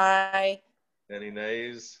 Aye. any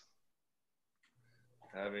nays?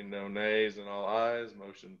 Having no nays and all ayes,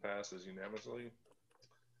 motion passes unanimously.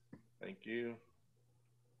 Thank you.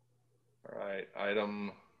 All right,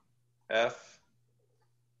 item F,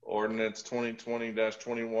 ordinance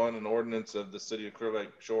 2020-21, an ordinance of the City of Clear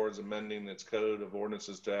Lake Shores amending its code of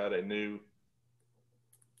ordinances to add a new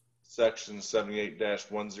section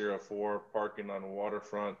 78-104, parking on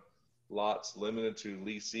waterfront lots limited to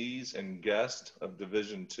lessees and guests of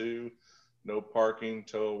Division 2, no parking,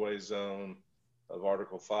 tow-away zone of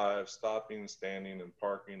Article 5, stopping, standing, and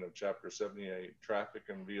parking of Chapter 78, traffic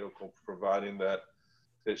and vehicle, providing that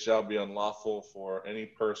it shall be unlawful for any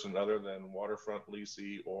person other than waterfront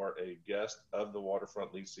lessee or a guest of the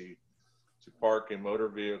waterfront lessee to park a motor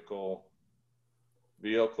vehicle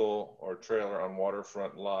or trailer on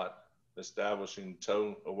waterfront lot, establishing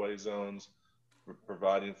tow-away zones,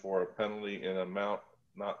 providing for a penalty in amount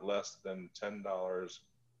not less than $10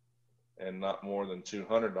 and not more than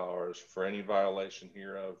 $200 for any violation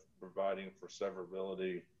hereof, providing for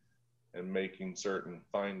severability and making certain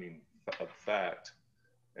finding of fact.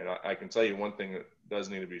 And I can tell you one thing that does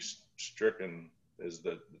need to be stricken is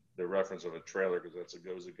the reference of a trailer, because that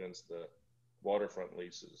goes against the waterfront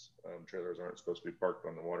leases. Trailers aren't supposed to be parked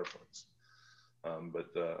on the waterfronts.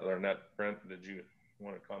 But other than that, Brent, did you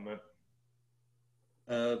want to comment?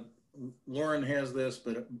 Lauren has this,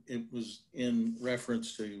 but it was in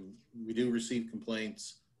reference to, we do receive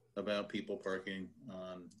complaints about people parking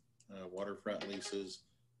on waterfront leases.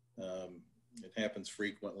 It happens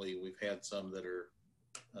frequently. We've had some that are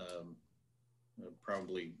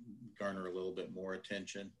probably garner a little bit more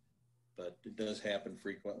attention, but it does happen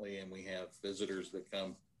frequently, and we have visitors that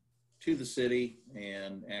come to the city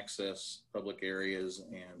and access public areas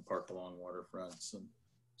and park along waterfronts. And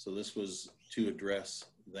so this was to address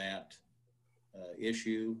that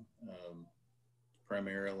issue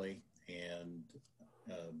primarily. And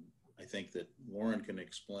I think that Lauren can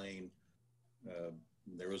explain,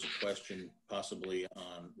 there was a question possibly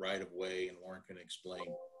on right-of-way, and Lauren can explain his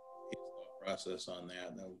thought process on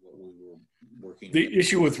that. That was what we were working. The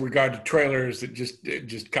issue with regard to trailers, it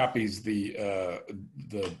just copies the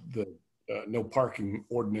no parking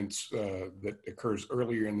ordinance that occurs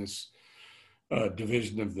earlier in this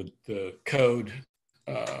division of the code.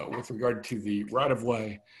 With regard to the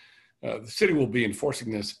right-of-way, the city will be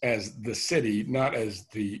enforcing this as the city, not as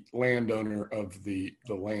the landowner of the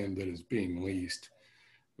land that is being leased.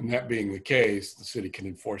 And that being the case, the city can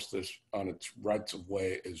enforce this on its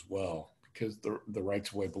rights-of-way as well, because the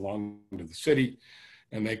rights-of-way belong to the city,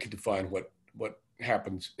 and they can define what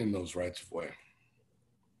happens in those rights-of-way.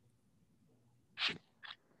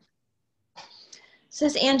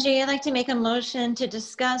 Says Angie, I'd like to make a motion to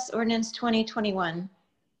discuss ordinance 2021.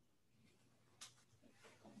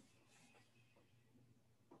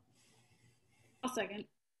 I'll second.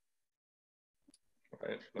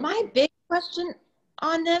 Right. My big question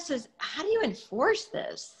on this is, how do you enforce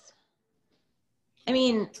this? I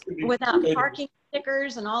mean, without parking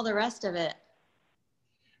stickers and all the rest of it.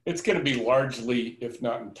 It's going to be largely, if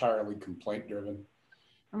not entirely, complaint driven,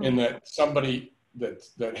 in that somebody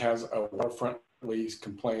that has a waterfront lease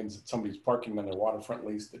complains that somebody's parking on their waterfront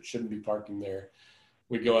lease that shouldn't be parking there.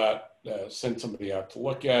 We go out, send somebody out to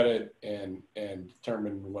look at it and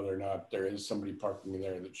determine whether or not there is somebody parking in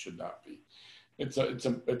there that should not be. It's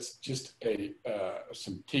just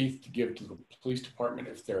some teeth to give to the police department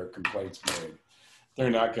if there are complaints made. They're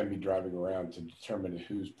not going to be driving around to determine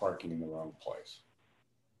who's parking in the wrong place.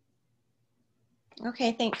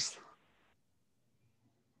 Okay, thanks.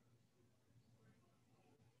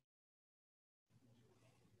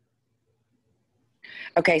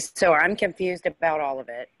 Okay, so I'm confused about all of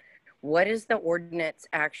it. What is the ordinance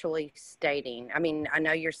actually stating? I mean, I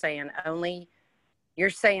know you're saying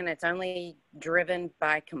it's only driven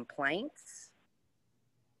by complaints.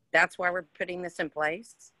 That's why we're putting this in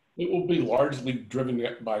place? It will be largely driven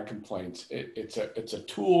by complaints. It's a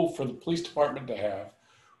tool for the police department to have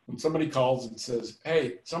when somebody calls and says,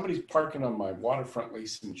 hey, somebody's parking on my waterfront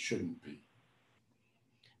lease and shouldn't be.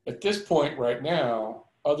 At this point right now,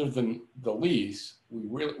 other than the lease,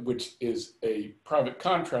 which is a private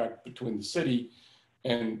contract between the city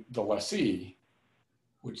and the lessee,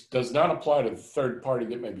 which does not apply to the third party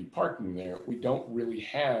that may be parking there, we don't really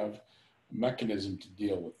have a mechanism to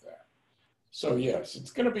deal with that. So yes,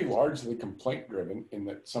 it's going to be largely complaint driven in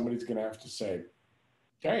that somebody's going to have to say,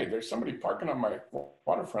 hey, there's somebody parking on my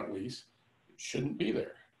waterfront lease. It shouldn't be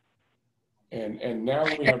there. And now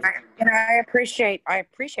we have. And I appreciate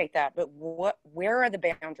that, but where are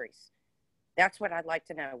the boundaries? That's what I'd like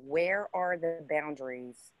to know. Where are the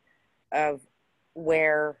boundaries of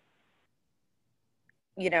where,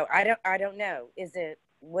 I don't know.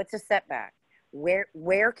 What's a setback?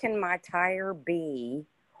 Where can my tire be,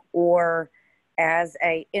 or as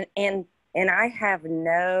and I have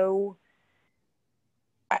no,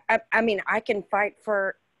 I mean, I can fight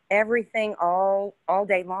for everything all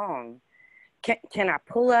day long. Can I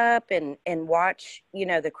pull up and watch,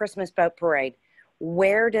 the Christmas boat parade?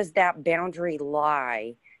 Where does that boundary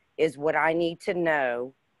lie is what I need to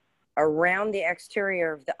know around the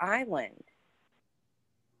exterior of the island.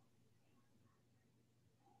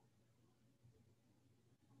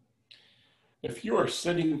 If you are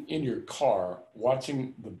sitting in your car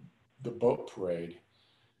watching the boat parade,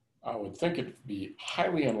 I would think it'd be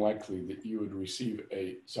highly unlikely that you would receive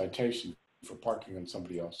a citation for parking on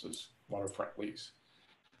somebody else's waterfront lease,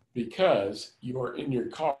 because you're in your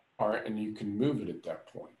car and you can move it at that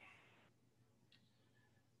point.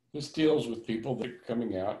 This deals with people that are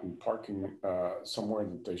coming out and parking somewhere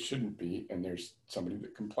that they shouldn't be, and there's somebody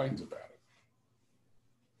that complains about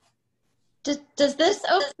it. Does this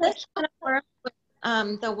open work with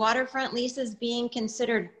the waterfront leases being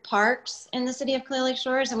considered parks in the city of Clear Lake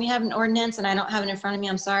Shores? And we have an ordinance, and I don't have it in front of me,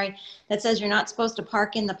 I'm sorry, that says you're not supposed to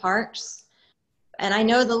park in the parks. And I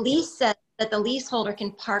know the lease says that the leaseholder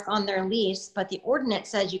can park on their lease, but the ordinance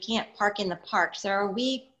says you can't park in the park. So are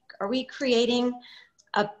we creating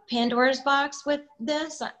a Pandora's box with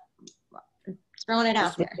this? Throwing it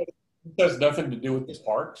out there. It has nothing to do with the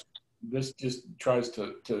parks. This just tries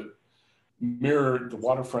to mirror the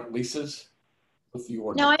waterfront leases with the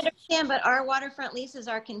ordinance. No, I understand, but our waterfront leases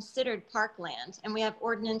are considered parkland, and we have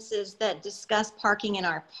ordinances that discuss parking in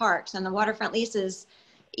our parks. And the waterfront leases,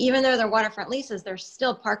 even though they're waterfront leases, they're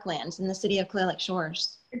still parklands in the city of Clear Lake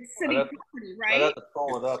Shores. It's city property, right? I'd have to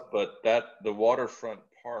pull it up, but the waterfront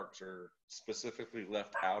parks are specifically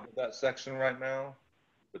left out of that section right now.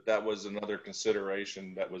 But that was another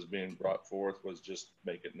consideration that was being brought forth, was just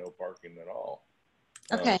make it no parking at all.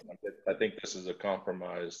 Okay. I think this is a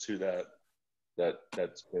compromise to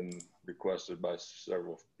that's been requested by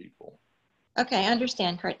several people. Okay, I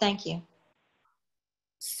understand, Kurt. Thank you.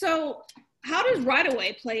 So how does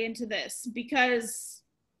right-of-way play into this? Because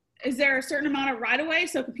is there a certain amount of right-of-way?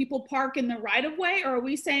 So can people park in the right-of-way, or are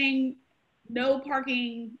we saying no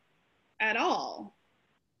parking at all?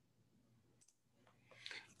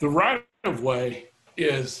 The right-of-way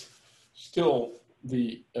is still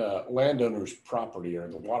the landowner's property, or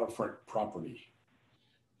the waterfront property.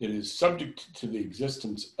 It is subject to the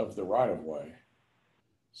existence of the right-of-way.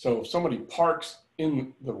 So if somebody parks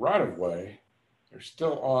in the right-of-way, they're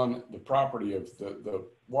still on the property of the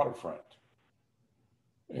waterfront.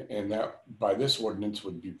 And that, by this ordinance,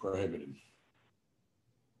 would be prohibited.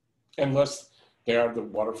 Unless they are the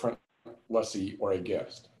waterfront lessee or a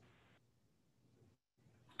guest.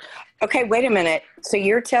 Okay, wait a minute. So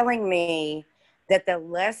you're telling me that the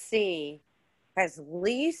lessee has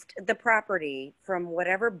leased the property from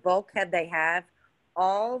whatever bulkhead they have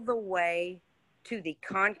all the way to the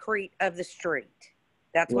concrete of the street.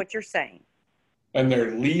 That's what you're saying. And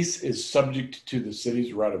their lease is subject to the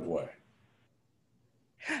city's right-of-way.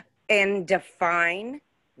 And define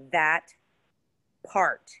that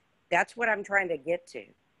part. That's what I'm trying to get to.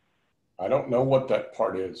 I don't know what that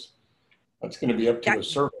part is. That's going to be up to a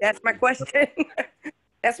surveyor. That's my question.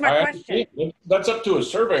 That's my question. That's up to a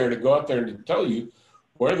surveyor to go out there and to tell you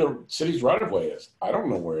where the city's right-of-way is. I don't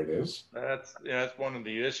know where it is. That's one of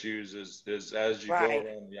the issues is as you go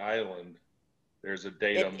around the island, there's a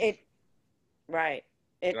datum. Right.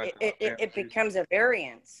 It becomes a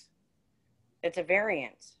variance. It's a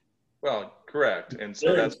variance. Well, correct. And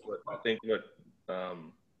so that's what I think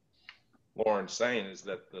Lauren's saying is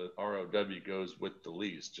that the ROW goes with the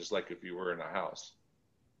lease, just like if you were in a house.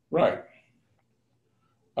 Right.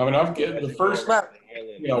 I mean, I've get the first,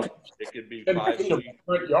 it could be 5 feet. The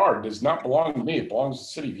front yard does not belong to me. It belongs to the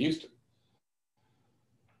city of Houston.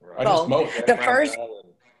 Right. Well, the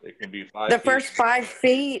first 5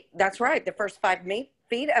 feet, that's right. The first 5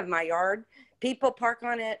 feet of my yard, people park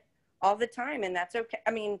on it all the time, and that's okay.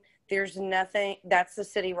 I mean, there's nothing, that's the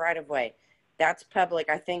city right of way. That's public.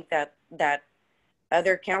 I think that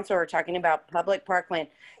other council are talking about public parkland.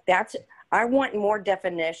 I want more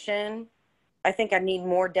definition. I think I need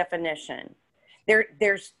more definition.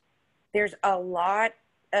 There's a lot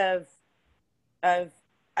of, I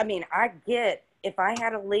mean, I get, if I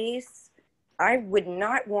had a lease, I would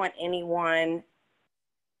not want anyone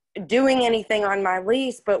doing anything on my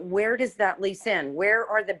lease, but where does that lease end? Where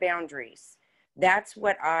are the boundaries? That's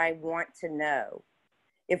what I want to know.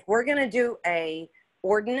 If we're going to do a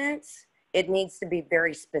ordinance, it needs to be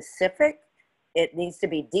very specific. It needs to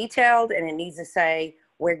be detailed, and it needs to say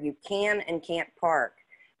where you can and can't park.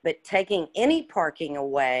 But taking any parking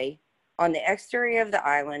away on the exterior of the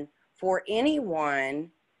island for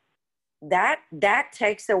anyone, that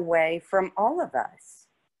takes away from all of us.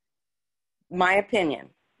 My opinion.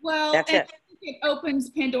 Well, that's it. I think it opens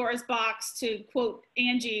Pandora's box, to quote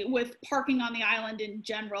Angie, with parking on the island in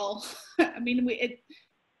general. I mean,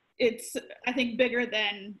 it's I think bigger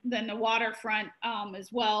than the waterfront as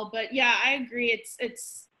well. But yeah, I agree.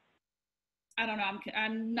 It's I don't know.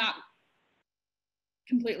 I'm not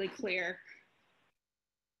completely clear.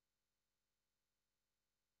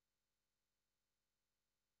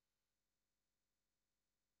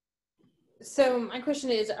 So my question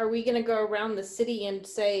is, are we going to go around the city and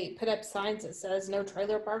say, put up signs that says no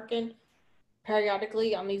trailer parking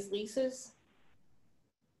periodically on these leases?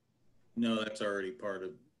 No, that's already part of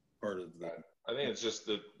the. I think it's just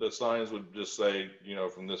that the signs would just say, you know,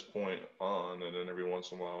 from this point on, and then every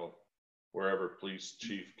once in a while, wherever Police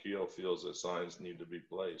Chief Keel feels that signs need to be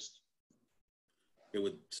placed. It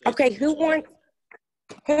would. Okay, who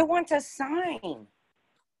wants a sign?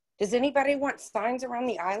 Does anybody want signs around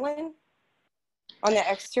the island? On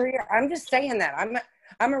the exterior? I'm just saying that.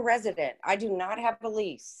 I'm a resident. I do not have a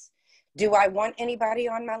lease. Do I want anybody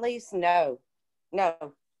on my lease? No.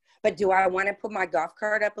 But do I want to put my golf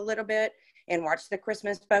cart up a little bit and watch the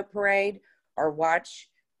Christmas boat parade, or watch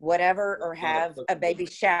whatever, or have a baby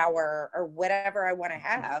shower, or whatever I want to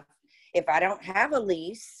have? If I don't have a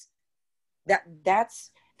lease,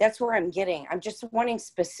 that's where I'm getting. I'm just wanting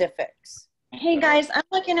specifics. Hey guys, I'm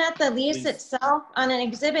looking at the lease itself on an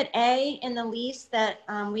Exhibit A in the lease that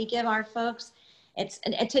we give our folks. It's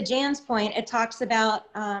to Jan's point, it talks about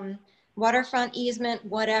waterfront easement,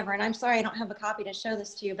 whatever. And I'm sorry, I don't have a copy to show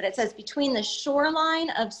this to you, but it says between the shoreline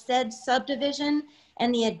of said subdivision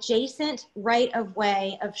and the adjacent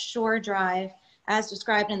right-of-way of Shore Drive as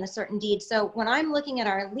described in the certain deed. So when I'm looking at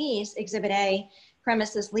our lease, Exhibit A,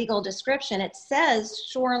 premises legal description, it says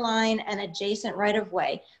shoreline and adjacent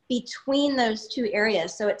right-of-way between those two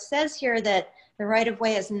areas. So it says here that the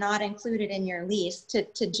right-of-way is not included in your lease.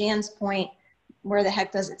 To Jan's point, where the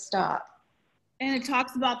heck does it stop? And it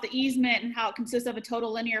talks about the easement and how it consists of a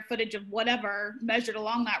total linear footage of whatever measured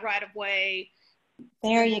along that right-of-way.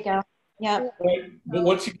 There you go. Yeah. But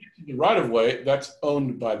once you get to the right-of-way, that's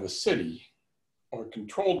owned by the city or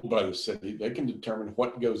controlled by the city. They can determine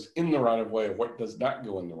what goes in the right-of-way and what does not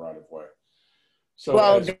go in the right-of-way. So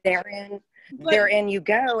well, therein you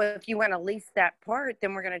go. If you want to lease that part,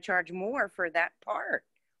 then we're going to charge more for that part,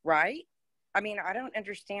 right? I mean, I don't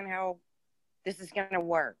understand how this is going to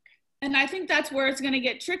work. And I think that's where it's going to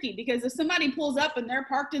get tricky, because if somebody pulls up and they're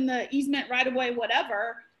parked in the easement right away,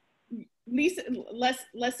 whatever,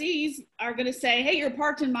 lessees are going to say, hey, you're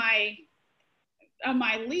parked in my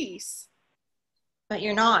lease. But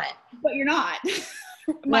you're not. But you're not. Yeah.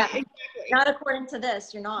 Exactly. Not according to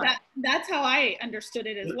this, you're not. That's how I understood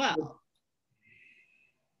it as well.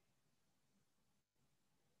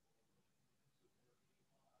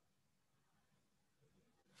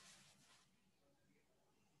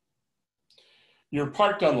 You're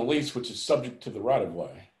parked on the lease, which is subject to the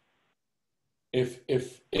right-of-way. If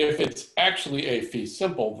it's actually a fee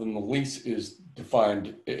simple, then the lease is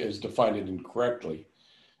defined incorrectly.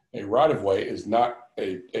 A right-of-way is not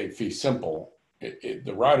a fee simple.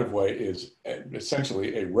 The right-of-way is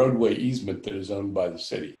essentially a roadway easement that is owned by the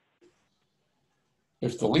city.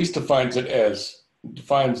 If the lease defines the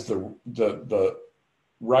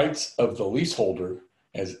rights of the leaseholder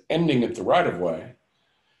as ending at the right-of-way,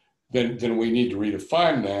 then we need to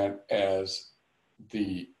redefine that as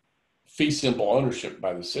the fee simple ownership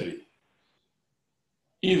by the city.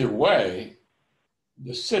 Either way,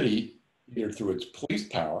 the city, either through its police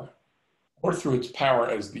power or through its power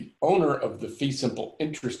as the owner of the fee simple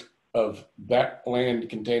interest of that land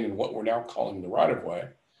contained in what we're now calling the right-of-way,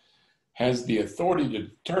 has the authority to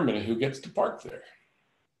determine who gets to park there.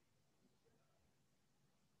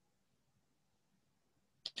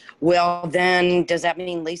 Well, then does that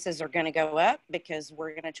mean leases are going to go up because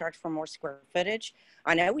we're going to charge for more square footage?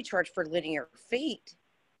 I know we charge for linear feet,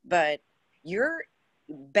 but you're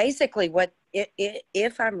basically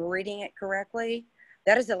if I'm reading it correctly,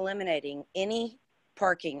 That is eliminating any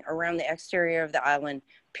parking around the exterior of the island,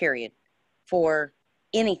 period, for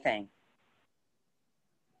anything.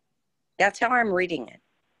 That's how I'm reading it.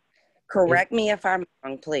 Correct me if I'm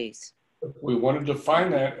wrong, please. If we wanted to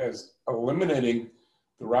define that as eliminating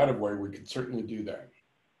the right-of-way, we could certainly do that.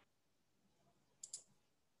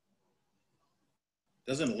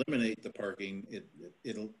 Doesn't eliminate the parking.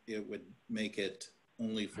 It would make it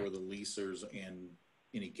only for the leasers and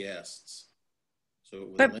any guests. So it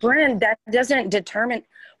would But Bren, that doesn't determine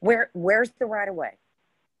where's the right of way.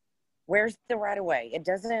 Where's the right of way? It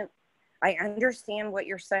doesn't. I understand what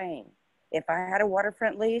you're saying. If I had a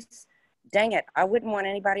waterfront lease, dang it, I wouldn't want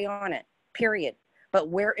anybody on it. Period. But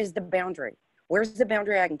where is the boundary? Where's the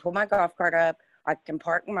boundary? I can pull my golf cart up. I can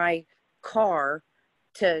park my car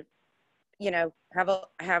to, you know,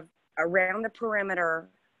 have around the perimeter.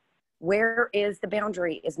 Where is the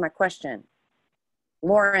boundary is my question.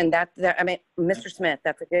 Lauren, I mean, Mr. Smith,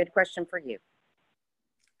 that's a good question for you.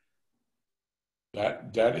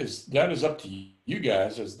 That is up to you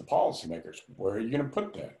guys as the policymakers. Where are you going to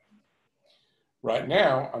put that? Right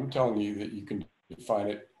now, I'm telling you that you can define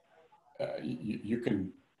it. You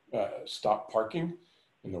can stop parking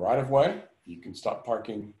in the right of way. You can stop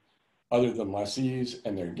parking other than lessees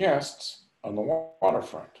and their guests on the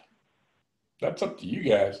waterfront. That's up to you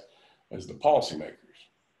guys as the policymakers.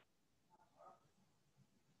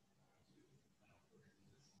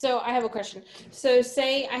 So I have a question. So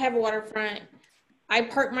say I have a waterfront, I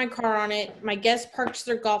park my car on it, my guest parks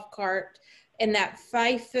their golf cart, and that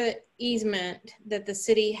 5-foot easement that the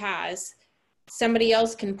city has, somebody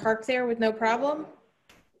else can park there with no problem?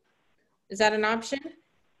 Is that an option?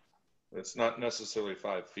 It's not necessarily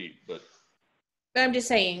 5 feet, but I'm just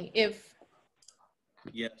saying, if,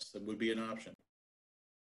 yes, that would be an option.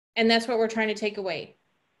 and that's what we're trying to take away.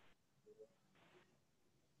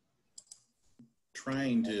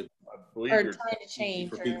 Trying to, I believe Or you're trying to change.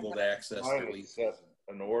 for people to access trying the to lease. set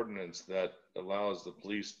an ordinance that allows the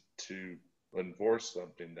police to enforce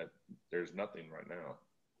something that there's nothing right now.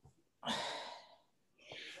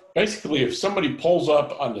 Basically, if somebody pulls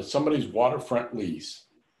up onto somebody's waterfront lease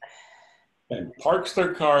and parks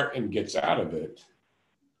their car and gets out of it,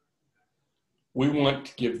 we want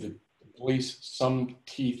to give the police some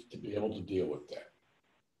teeth to be able to deal with that.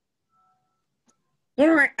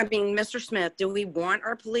 I mean, Mr. Smith, do we want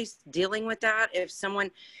our police dealing with that? If someone,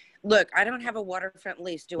 look, I don't have a waterfront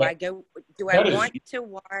lease. Do I want to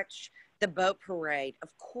watch the boat parade?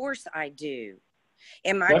 Of course I do.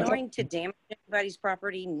 Am I going to damage anybody's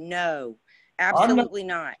property? No, absolutely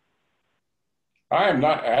not. I am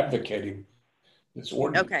not advocating this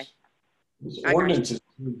ordinance. Okay. This ordinance is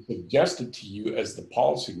being suggested to you as the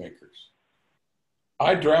policymakers.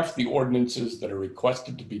 I draft the ordinances that are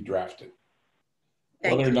requested to be drafted.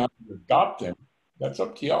 Whether or not you adopt them, that's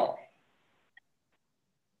up to y'all.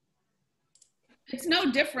 It's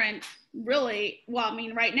no different, really. Well, I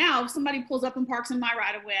mean, right now, if somebody pulls up and parks in my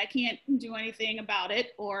right of way, I can't do anything about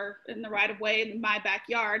it, or in the right of way in my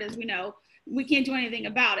backyard, as we know, we can't do anything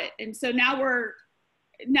about it. And so now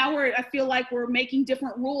I feel like we're making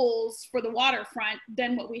different rules for the waterfront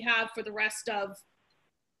than what we have for the rest of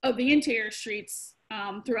the interior streets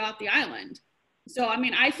throughout the island. So, I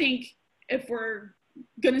mean, I think if we're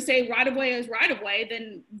going to say right of way is right of way,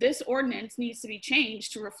 then this ordinance needs to be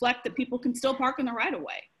changed to reflect that people can still park in the right of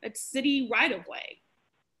way. It's city right of way.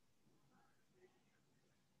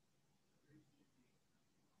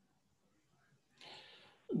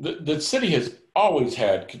 The city has always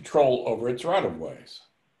had control over its right of ways.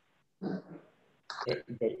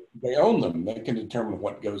 They own them. They can determine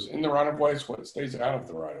what goes in the right of ways, what stays out of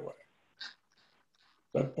the right of way.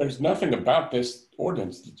 But there's nothing about this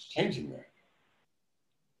ordinance that's changing that.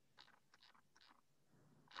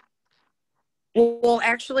 Well,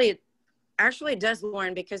 actually it does,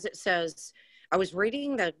 Lauren, because it says, I was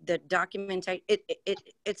reading the documentation.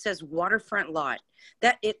 It says waterfront lot.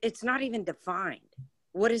 That it's not even defined.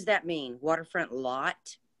 What does that mean? Waterfront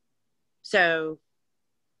lot? So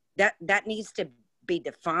that needs to be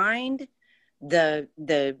defined. The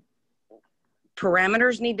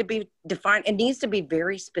parameters need to be defined. It needs to be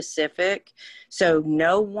very specific, so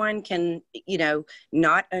no one can,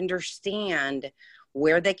 not understand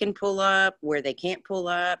where they can pull up, where they can't pull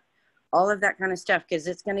up, all of that kind of stuff, because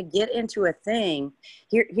it's going to get into a thing.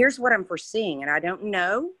 Here's what I'm foreseeing, and I don't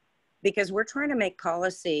know, because we're trying to make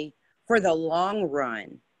policy for the long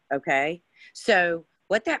run, okay? So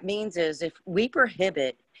what that means is if we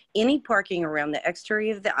prohibit any parking around the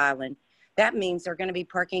exterior of the island, that means they're going to be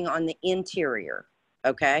parking on the interior,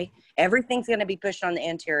 okay? Everything's going to be pushed on the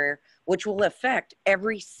interior, which will affect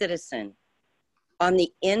every citizen on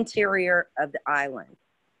the interior of the island.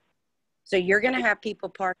 So you're going to have people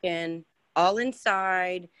parking all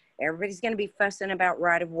inside. Everybody's going to be fussing about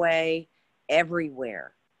right of way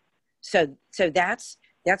everywhere. So that's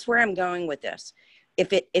where I'm going with this.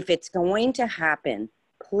 If it's going to happen,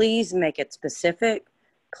 please make it specific.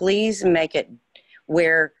 Please make it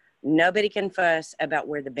where nobody can fuss about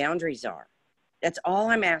where the boundaries are. That's all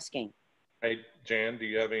I'm asking. Hey, Jan, do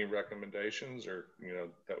you have any recommendations, or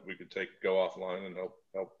that we could go offline and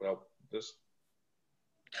help this?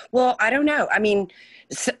 Well, I don't know. I mean,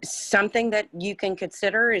 something that you can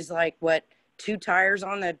consider is like, what, 2 tires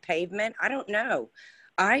on the pavement? I don't know.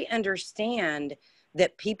 I understand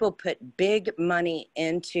that people put big money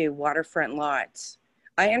into waterfront lots.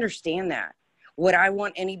 I understand that. Would I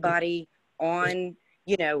want anybody on,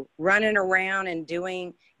 running around and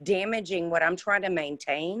damaging what I'm trying to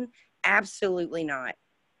maintain? Absolutely not.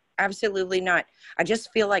 Absolutely not. I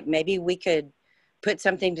just feel like maybe we could put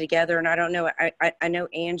something together. And I don't know, I know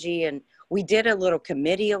Angie, and we did a little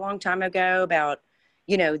committee a long time ago about,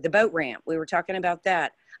 the boat ramp. We were talking about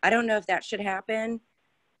that. I don't know if that should happen.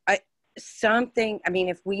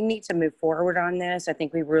 If we need to move forward on this, I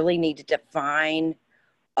think we really need to define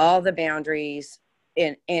all the boundaries,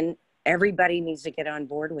 and everybody needs to get on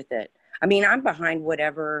board with it. I mean, I'm behind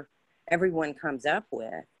whatever everyone comes up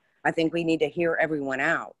with. I think we need to hear everyone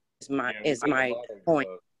out is my point.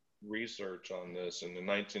 Research on this, and in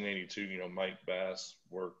 1982, Mike Bass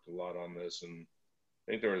worked a lot on this, and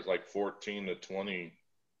I think there was like 14 to 20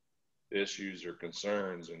 issues or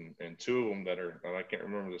concerns, and 2 of them and I can't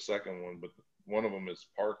remember the second one, but one of them is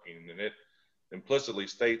parking, and it implicitly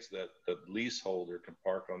states that the leaseholder can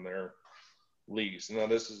park on their lease. Now,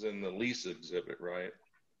 this is in the lease exhibit, right?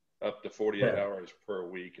 Up to 48 hours per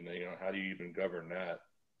week, and then, how do you even govern that?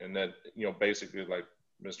 And then, basically, like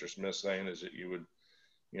Mr. Smith's saying, is that you would,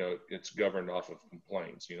 it's governed off of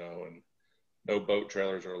complaints, and no boat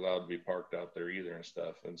trailers are allowed to be parked out there either and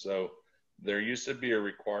stuff. And so there used to be a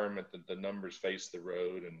requirement that the numbers face the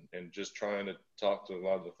road, and just trying to talk to a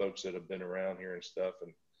lot of the folks that have been around here and stuff.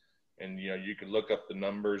 And you could look up the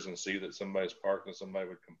numbers and see that somebody's parked and somebody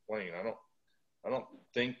would complain. I don't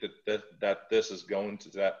think that this is going to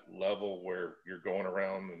that level where you're going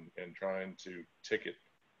around and trying to ticket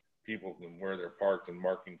people and where they're parked and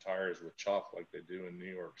marking tires with chalk like they do in New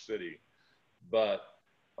York City. But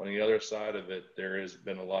on the other side of it, there has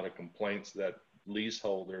been a lot of complaints that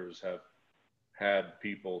leaseholders have had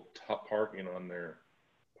people parking on their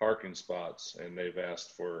parking spots, and they've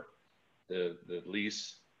asked for the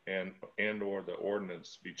lease and or the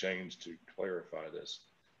ordinance to be changed to clarify this.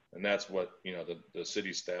 And that's what, the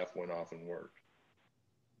city staff went off and worked.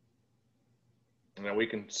 Now we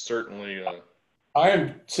can certainly, I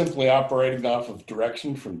am simply operating off of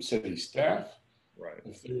direction from city staff. Right.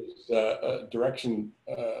 If there's a direction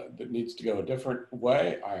that needs to go a different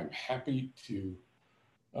way, I am happy to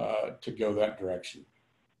go that direction.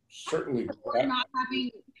 Certainly. Not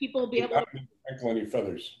having people be able to wrinkle any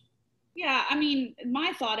feathers. Yeah, I mean,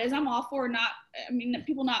 my thought is I'm all for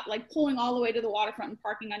people not like pulling all the way to the waterfront and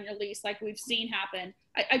parking on your lease like we've seen happen.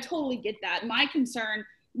 I totally get that. My concern,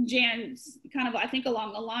 Jan's kind of, I think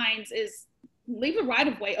along the lines, is leave the right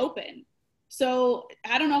of way open. So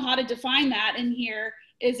I don't know how to define that in here.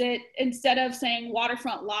 Is it, instead of saying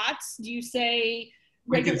waterfront lots, do you say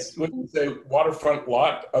we can say waterfront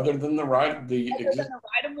lot other than the right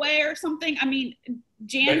of way or something? I mean,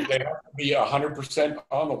 Jan, they have to be 100%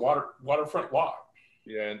 on the waterfront lot.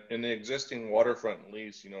 Yeah, in the existing waterfront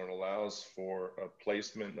lease, it allows for a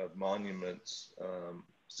placement of monuments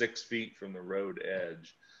 6 feet from the road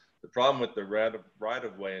edge. The problem with the right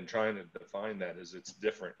of way and trying to define that is it's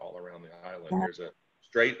different all around the island. There's a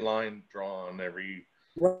straight line drawn every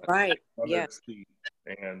feet,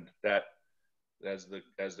 and that as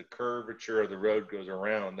the curvature of the road goes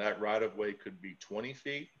around, that right of way could be 20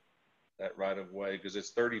 feet. That right of way, because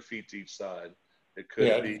it's 30 feet to each side. It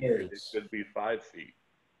could be 5 feet.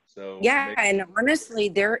 So yeah, and honestly,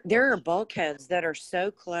 there are bulkheads that are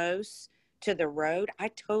so close to the road. I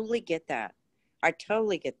totally get that.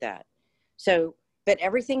 So, but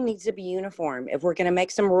everything needs to be uniform. If we're going to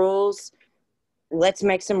make some rules, let's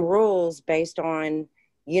make some rules based on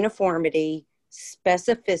uniformity,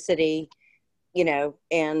 specificity,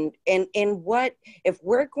 and what, if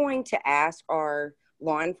we're going to ask our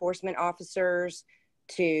law enforcement officers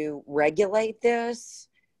to regulate this,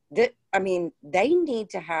 they need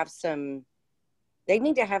to have some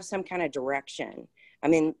kind of direction. I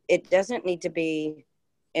mean, it doesn't need to be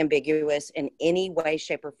ambiguous in any way,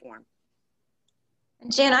 shape, or form.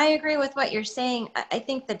 Jan, I agree with what you're saying. I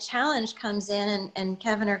think the challenge comes in, and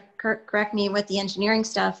Kevin or Kirk, correct me with the engineering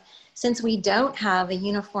stuff. since we don't have a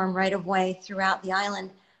uniform right-of-way throughout the island,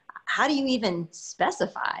 how do you even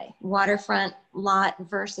specify waterfront lot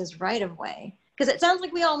versus right-of-way? Because it sounds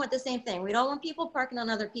like we all want the same thing. We don't want people parking on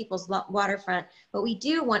other people's waterfront, but we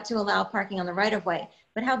do want to allow parking on the right-of-way.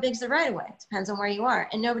 But how big's the right-of-way? It depends on where you are.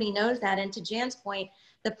 And nobody knows that. And to Jan's point,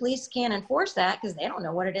 the police can't enforce that because they don't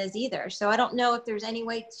know what it is either. So I don't know if there's any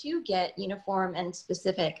way to get uniform and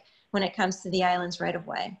specific when it comes to the island's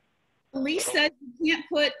right-of-way. The lease says you can't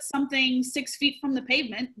put something 6 feet from the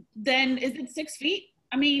pavement. Then is it 6 feet?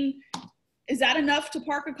 I mean, is that enough to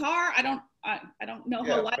park a car? I don't know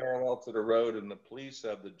how wide. Parallel to the road, and the police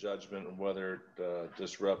have the judgment of whether it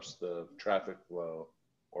disrupts the traffic flow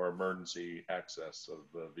or emergency access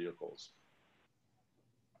of vehicles.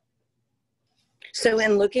 So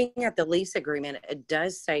in looking at the lease agreement, it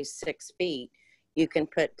does say 6 feet. You can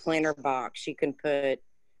put planter box, you can put,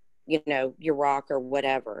 you know, your rock or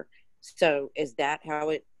whatever. So is that how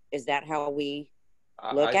we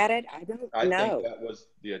look at it? I don't know. I think that was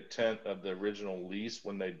the intent of the original lease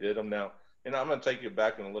when they did them. Now, and I'm going to take you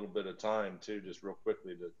back in a little bit of time too, just real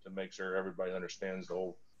quickly to make sure everybody understands the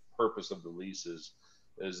whole purpose of the leases.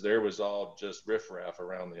 Is there was all just riffraff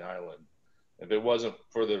around the island. If it wasn't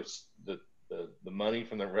for the money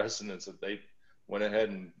from the residents that they went ahead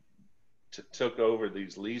and took over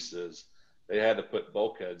these leases, they had to put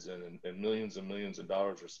bulkheads in, and millions and millions of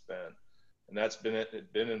dollars were spent. And that's been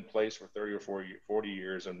in place for 30 or 40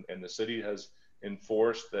 years. And the city has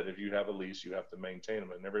enforced that if you have a lease, you have to maintain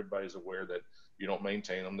them. And everybody's aware that you don't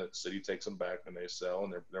maintain them, that the city takes them back and they sell,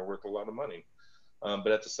 and they're worth a lot of money.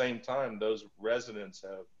 But at the same time, those residents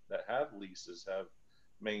that have leases have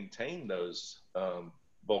maintained those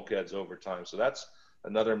bulkheads over time. So that's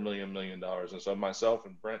another $1 million. And so myself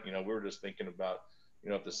and Brent, you know, we were just thinking about, you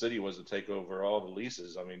know, if the city was to take over all the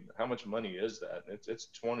leases, I mean, how much money is that? It's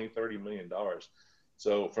 $20-30 million.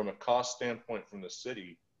 So from a cost standpoint from the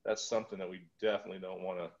city, that's something that we definitely don't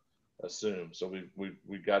want to assume. So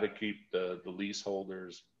we got to keep the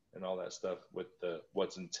leaseholders and all that stuff with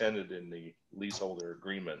what's intended in the leaseholder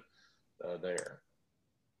agreement there.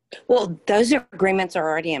 Well, those agreements are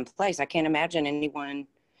already in place. I can't imagine anyone,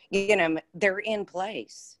 you know, they're in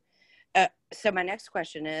place. So my next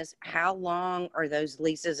question is, how long are those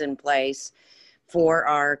leases in place for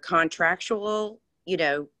our contractual, you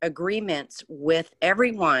know, agreements with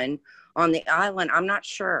everyone on the island? I'm not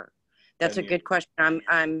sure. That's a good question.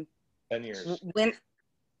 I'm 10 years.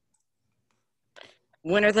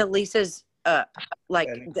 When are the leases up? Like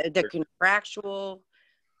the contractual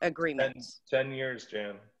agreements? 10 years,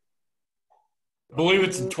 Jan. I believe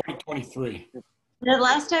it's in 2023. The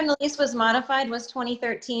last time the lease was modified was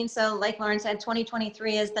 2013. So like Lauren said,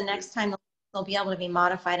 2023 is the next time they'll be able to be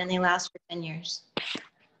modified, and they last for 10 years.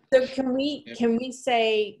 So can we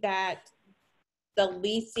say that the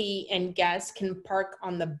leasee and guests can park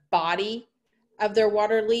on the body of their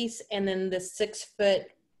water lease, and then the 6 foot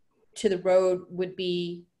to the road would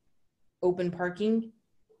be open parking?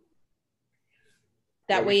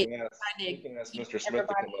 That way, we can ask Mr. Smith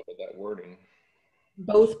to come up with that wording.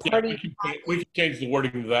 Both parties. Yeah, we can change the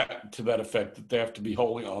wording to that effect, that they have to be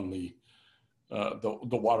wholly on the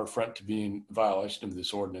waterfront to be in violation of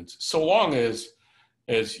this ordinance, so long as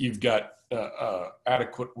you've got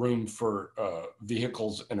adequate room for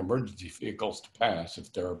vehicles and emergency vehicles to pass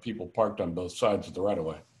if there are people parked on both sides of the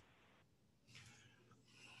right-of-way.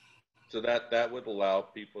 So that would allow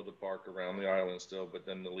people to park around the island still, but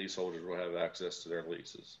then the leaseholders will have access to their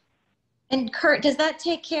leases. And Kurt, does that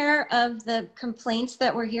take care of the complaints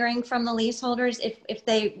that we're hearing from the leaseholders? If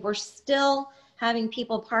they were still having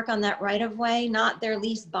people park on that right-of-way, not their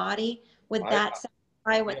leased body, would that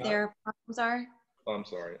satisfy what their problems are? I'm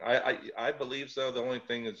sorry. I believe so. The only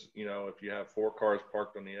thing is, you know, if you have 4 cars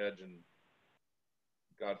parked on the edge and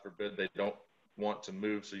God forbid they don't want to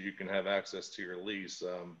move so you can have access to your lease.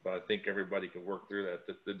 But I think everybody can work through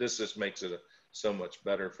that. This just makes it so much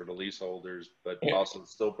better for the leaseholders, but also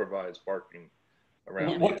still provides parking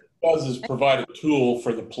around. What it does is provide a tool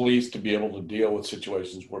for the police to be able to deal with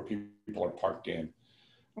situations where people are parked in,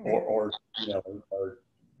 or you know, or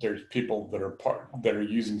there's people that are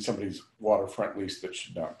using somebody's waterfront lease that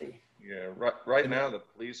should not be. Yeah, right now the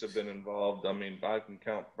police have been involved. I mean, I can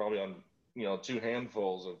count probably on, you know, 2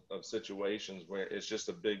 handfuls of situations where it's just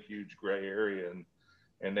a big, huge gray area,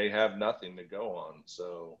 and they have nothing to go on.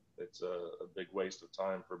 So it's a big waste of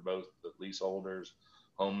time for both the leaseholders,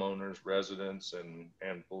 homeowners, residents,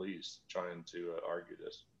 and police trying to argue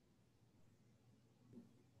this.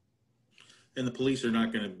 And the police are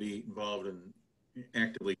not going to be involved in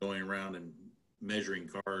actively going around and measuring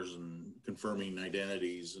cars and confirming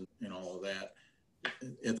identities and all of that.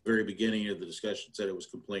 at the very beginning of the discussion said it was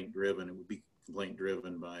complaint driven. It would be complaint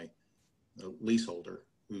driven by a leaseholder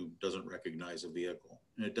who doesn't recognize a vehicle.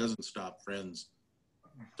 And it doesn't stop friends,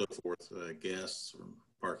 so forth, guests from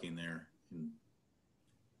parking there. And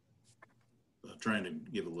trying to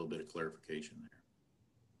give a little bit of clarification there.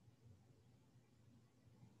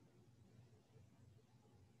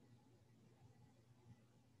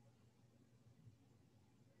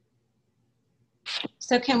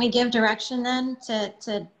 So can we give direction then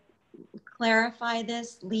to clarify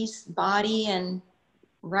this? Lease body and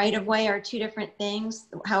right of way are two different things.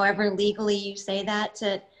 However legally you say that,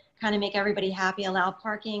 to kind of make everybody happy, allow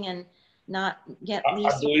parking and not get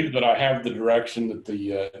leased. I believe that I have the direction that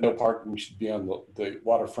the no parking should be on the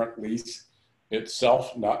waterfront lease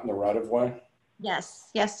itself, not in the right of way. Yes,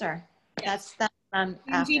 yes, sir. That's Angie,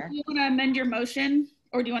 after. do you want to amend your motion,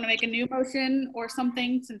 or do you want to make a new motion or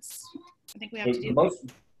something, since I think we have to do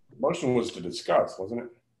The motion was to discuss, wasn't it?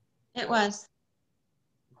 It was.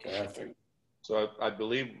 Okay, I think. So I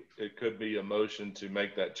believe it could be a motion to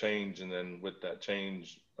make that change, and then with that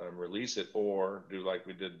change, release it, or do like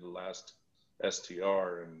we did the last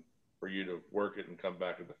STR and for you to work it and come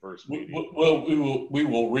back at the first meeting. Well, we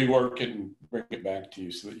will rework it and bring it back to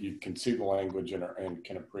you so that you can see the language and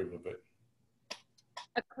can approve of it.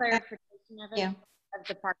 A clarification of it, of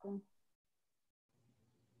the parking.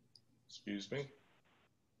 Excuse me?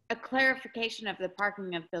 A clarification of the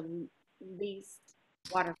parking of the leased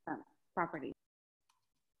waterfront property.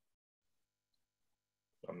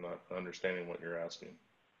 I'm not understanding what you're asking.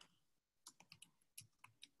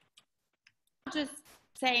 Just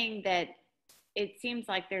saying that it seems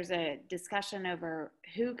like there's a discussion over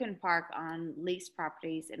who can park on leased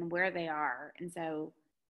properties and where they are. And so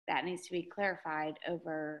that needs to be clarified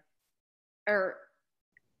over, or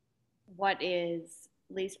what is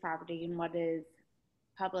leased property and what is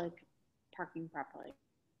public parking property.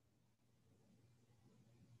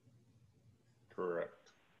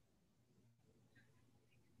 Correct.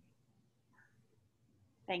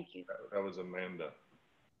 Thank you. That was Amanda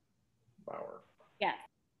Bauer. Yes.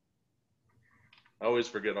 I always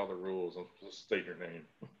forget all the rules. I'll just state your name.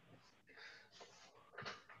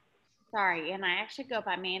 Sorry, and I actually go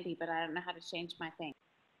by Mandy, but I don't know how to change my thing.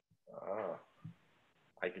 Ah,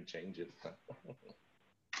 I can change it.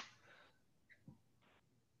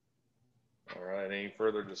 All right, any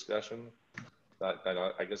further discussion?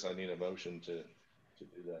 I guess I need a motion to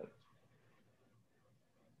do that.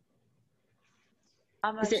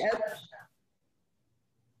 Is it open?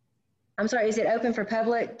 I'm sorry, is it open for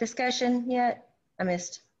public discussion yet? I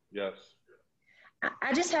missed. Yes.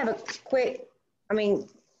 I just have a quick, I mean,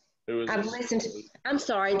 I've listened to, I'm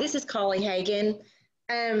sorry, this is Collie Hagan.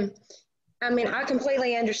 I mean, I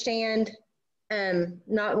completely understand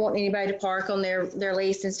not wanting anybody to park on their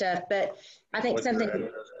lease and stuff, but I think What's something. your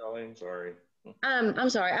address, Colleen? Sorry. I'm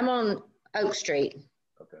sorry, I'm on Oak Street.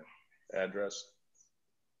 Okay. Address?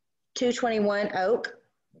 221 Oak.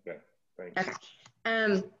 Okay, thank you. Okay.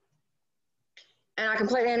 And I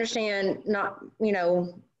completely understand not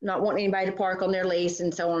wanting anybody to park on their lease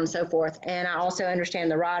and so on and so forth. And I also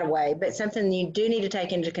understand the right of way, but something you do need to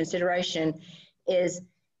take into consideration is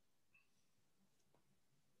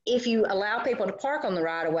if you allow people to park on the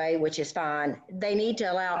right of way, which is fine, they need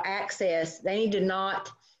to allow access. They need to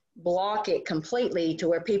not block it completely to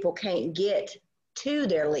where people can't get to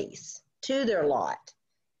their lease, to their lot.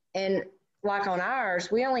 And like on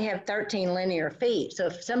ours, we only have 13 linear feet. So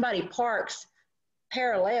if somebody parks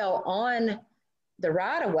parallel on the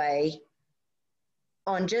right of way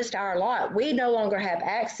on just our lot, we no longer have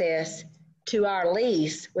access to our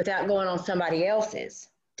lease without going on somebody else's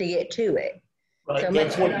to get to it. Right. So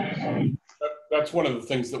that's one of the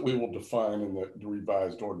things that we will define in the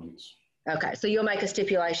revised ordinance. Okay, so you'll make a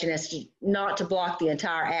stipulation as to not to block the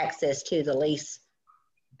entire access to the lease.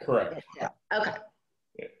 Correct. Okay.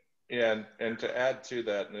 Yeah, and to add to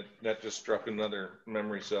that, and that just struck another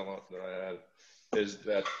memory cell that I had, is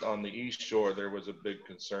that on the East Shore, there was a big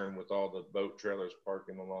concern with all the boat trailers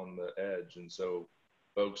parking along the edge. And so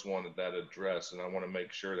folks wanted that addressed. And I want to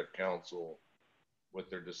make sure that council, with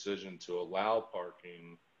their decision to allow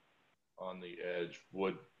parking on the edge,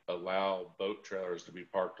 would allow boat trailers to be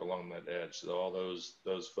parked along that edge. So all those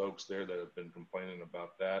folks there that have been complaining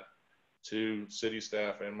about that, to city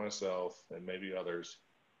staff and myself and maybe others,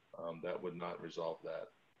 that would not resolve that.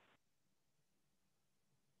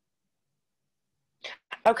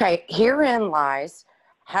 Okay, herein lies,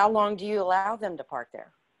 how long do you allow them to park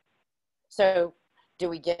there? So do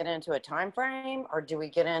we get into a time frame, or do we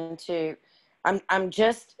get into, I'm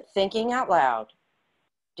just thinking out loud.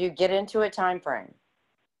 Do you get into a time frame?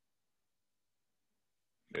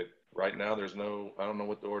 Right now, there's no, I don't know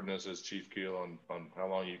what the ordinance is, Chief Keel, on how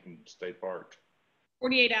long you can stay parked.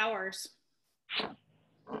 48 hours.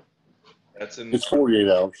 That's in. It's 48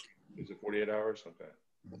 hours. Is it 48 hours? Okay.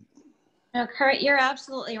 No, Kurt, you're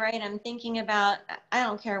absolutely right. I'm thinking about, I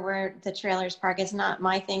don't care where the trailers park. It's not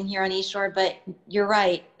my thing here on East Shore, but you're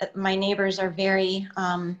right. My neighbors are very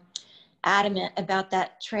adamant about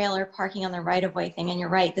that trailer parking on the right-of-way thing. And you're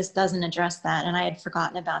right, this doesn't address that. And I had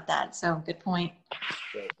forgotten about that. So good point.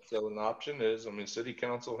 So an option is, I mean, city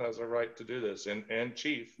council has a right to do this, and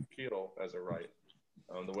Chief Keel has a right.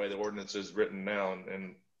 The way the ordinance is written now,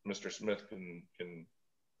 and Mr. Smith can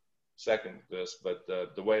second this, but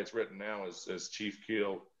the way it's written now is Chief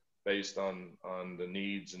Keel, based on the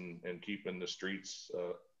needs and keeping the streets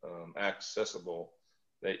accessible,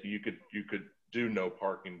 that you could do no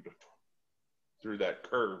parking through that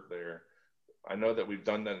curve there. I know that we've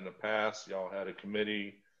done that in the past. Y'all had a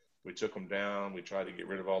committee. We took them down. We tried to get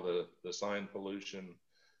rid of all the sign pollution,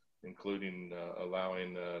 including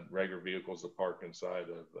allowing regular vehicles to park inside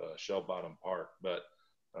of Shell Bottom Park. But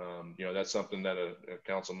you know, that's something that a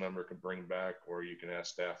council member can bring back, or you can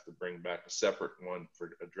ask staff to bring back a separate one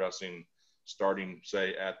for addressing, starting,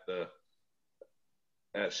 say,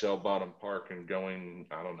 at Shell Bottom Park and going,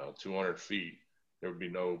 I don't know, 200 feet. There would be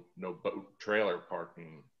no boat trailer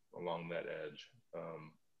parking along that edge.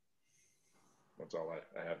 That's all I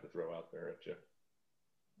have to throw out there at you.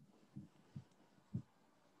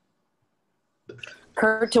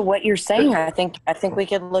 Kurt, to what you're saying, I think we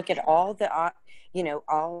could look at all the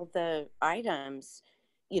all the items,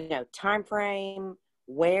 time frame,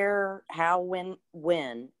 where, how, when,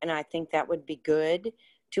 and I think that would be good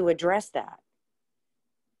to address that.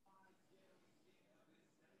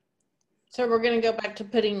 So we're going to go back to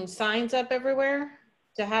putting signs up everywhere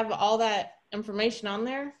to have all that information on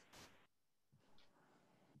there?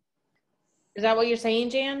 Is that what you're saying,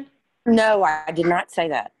 Jan? No, I did not say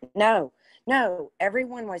that. No,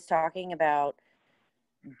 everyone was talking about,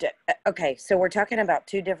 okay, so we're talking about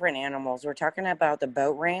two different animals. We're talking about the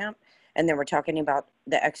boat ramp, and then we're talking about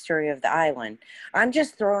the exterior of the island. I'm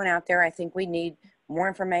just throwing out there, I think we need more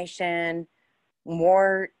information,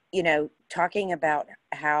 more, talking about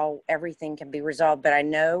how everything can be resolved, but I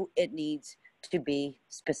know it needs to be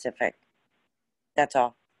specific. That's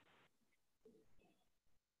all.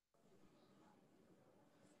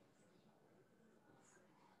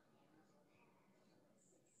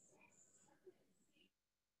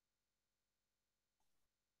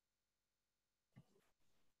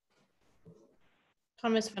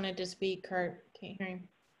 Thomas wanted to speak. Kurt, can't hear him.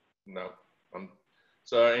 No.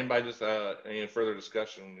 So anybody just any further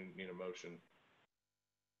discussion? We need a motion.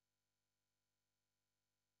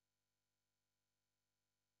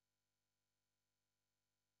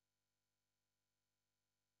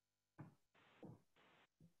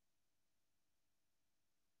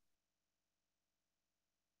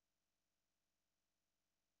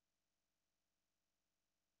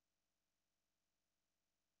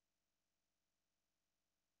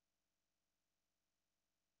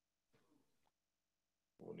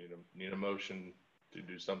 We'll need a motion to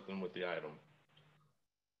do something with the item.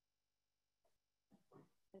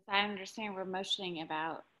 As I understand, we're motioning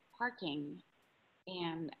about parking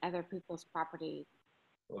and other people's property.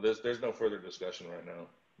 Well, there's no further discussion right now.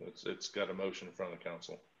 It's got a motion in front of the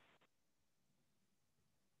council.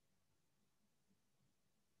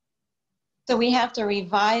 So we have to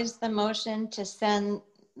revise the motion to send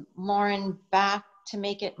Lauren back to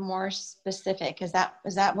make it more specific. Is that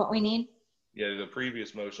what we need? Yeah, the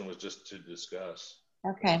previous motion was just to discuss.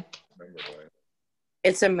 Okay.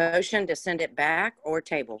 It's a motion to send it back or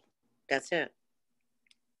table. That's it.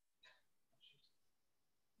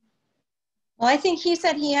 Well, I think he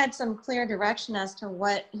said he had some clear direction as to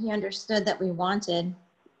what he understood that we wanted.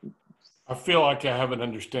 I feel like I have an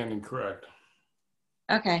understanding correct.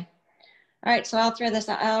 Okay. All right, so I'll throw this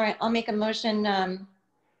out. All right, I'll make a motion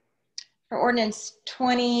for ordinance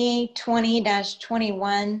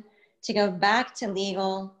 2020-21 to go back to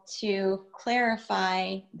legal to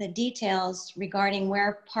clarify the details regarding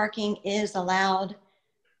where parking is allowed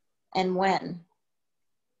and when.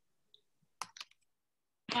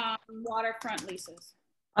 Waterfront leases.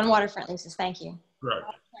 On waterfront leases, thank you. Right.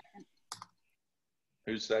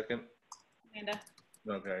 Who's second? Amanda.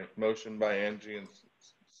 Okay, motion by Angie and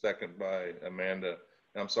second by Amanda.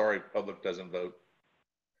 I'm sorry, public doesn't vote.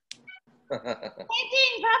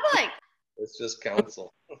 Public. It's just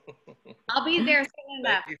council. I'll be there soon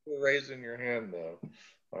enough. Thank you for raising your hand, though.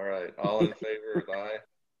 All right, all in favor of aye?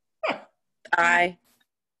 Aye.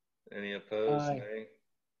 Any opposed? Aye. Nay.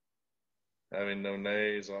 Having no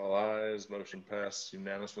nays, all ayes. Motion passed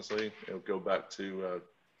unanimously. It'll go back to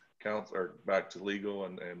council or back to legal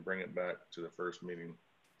and bring it back to the first meeting.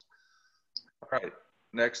 All right.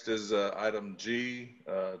 Next is item G,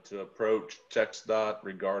 to approach TxDOT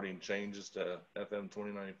regarding changes to FM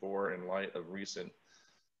 2094 in light of recent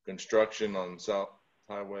construction on South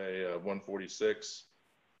Highway 146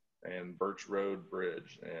 and Birch Road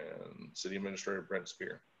Bridge. And City Administrator Brent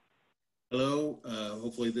Spear. Hello.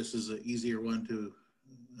 Hopefully this is an easier one to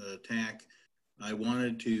attack. I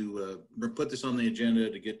wanted to put this on the agenda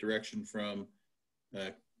to get direction from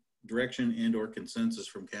direction and or consensus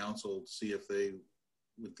from council to see if they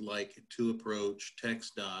would like to approach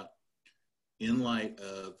TxDOT in light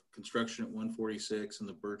of construction at 146 and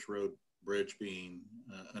the Birch Road Bridge being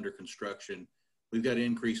under construction. We've got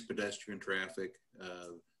increased pedestrian traffic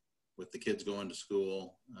with the kids going to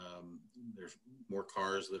school. There's more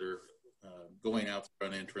cars that are going out the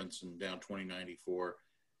front entrance and down 2094.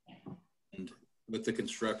 And with the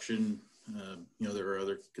construction, you know, there are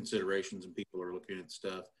other considerations and people are looking at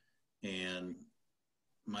stuff. And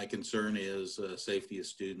my concern is safety of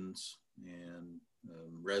students and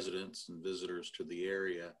residents and visitors to the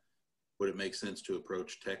area. Would it make sense to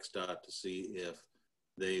approach TxDOT to see if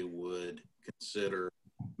they would consider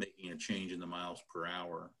making a change in the miles per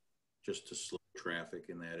hour just to slow traffic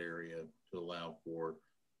in that area to allow for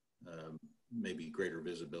maybe greater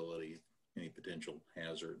visibility, any potential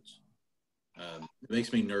hazards? It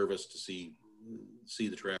makes me nervous to see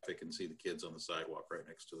the traffic and see the kids on the sidewalk right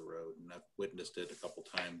next to the road. And I've witnessed it a couple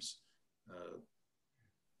times,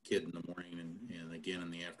 kid in the morning and again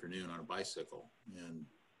in the afternoon on a bicycle. And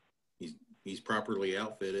he's properly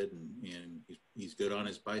outfitted and he's good on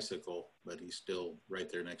his bicycle, but he's still right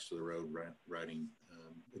there next to the road riding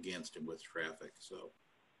against him with traffic. So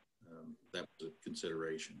that was a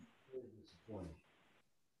consideration.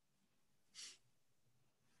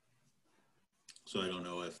 So I don't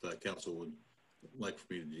know if council would like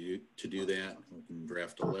for me to do that. We can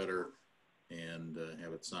draft a letter and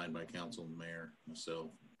have it signed by council and mayor,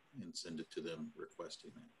 myself, and send it to them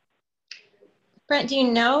requesting that. Brent, do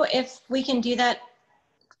you know if we can do that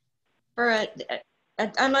for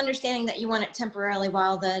I'm understanding that you want it temporarily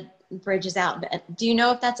while the bridge is out, but do you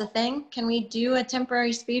know if that's a thing? Can we do a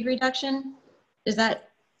temporary speed reduction? Is that's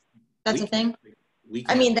a thing?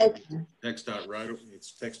 I mean, TxDOT road,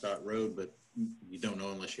 it's TxDOT road, but you don't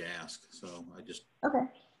know unless you ask. So I just, okay.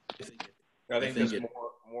 I think it's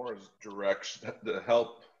more as direction to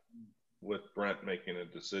help with Brent making a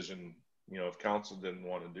decision. You know, if council didn't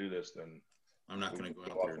want to do this, then I'm not going to go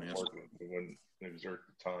out there and ask. We wouldn't exert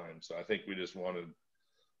the time. So I think we just wanted,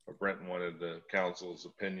 or Brent wanted the council's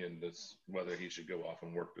opinion that's whether he should go off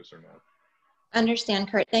and work this or not.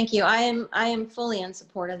 Understand, Kurt. Thank you. I am fully in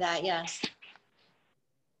support of that. Yes.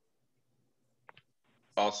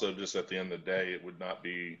 Also, just at the end of the day, it would not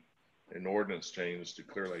be an ordinance change to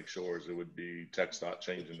Clear Lake Shores. It would be TxDOT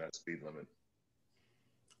changing that speed limit.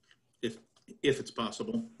 If it's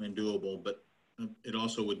possible and doable, but it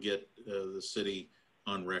also would get the city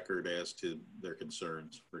on record as to their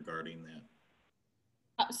concerns regarding that.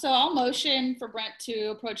 So I'll motion for Brent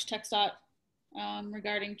to approach TxDOT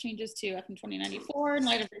regarding changes to FM 2094 in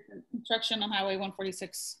light of recent construction on Highway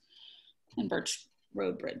 146 and Birch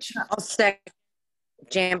Road Bridge. I'll second.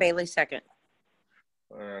 Jan Bailey, second.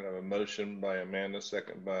 All right, I have a motion by Amanda,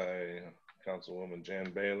 second by Councilwoman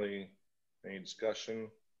Jan Bailey. Any discussion?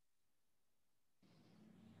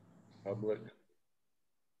 Public?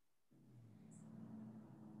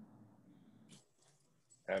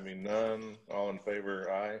 Having none, all in favor,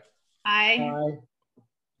 aye? Aye.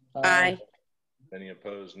 Aye. Any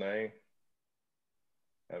opposed, nay?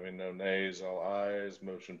 Having no nays, all ayes,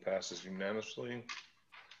 motion passes unanimously.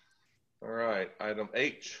 All right, item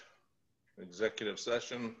H, executive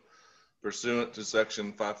session pursuant to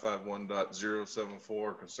section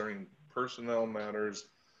 551.074 concerning personnel matters.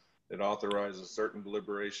 It authorizes certain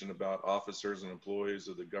deliberation about officers and employees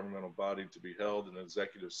of the governmental body to be held in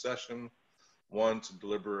executive session. 1, to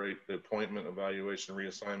deliberate the appointment, evaluation,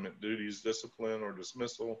 reassignment, duties, discipline, or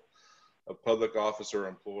dismissal of public officer or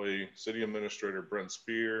employee, City Administrator Brent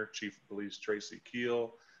Spear, Chief of Police Tracy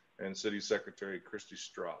Keel, and City Secretary Christy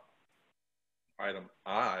Straup. Item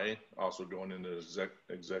I, also going into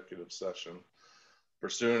executive session,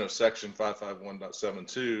 pursuant of section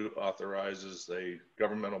 551.72, authorizes a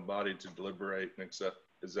governmental body to deliberate and accept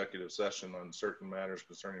executive session on certain matters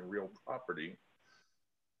concerning real property.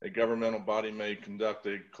 A governmental body may conduct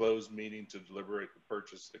a closed meeting to deliberate the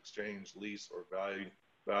purchase, exchange, lease, or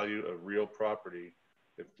value of real property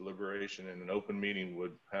if deliberation in an open meeting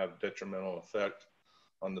would have detrimental effect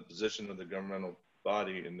on the position of the governmental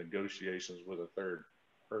body in negotiations with a third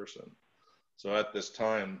person. So at this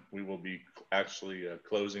time, we will be actually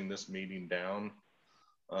closing this meeting down,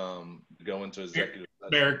 go into executive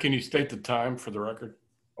session. Mayor, can you state the time for the record?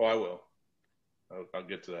 Oh, I will. I'll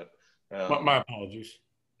get to that. My apologies.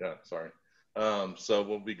 Yeah, sorry. So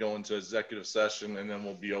we'll be going to executive session, and then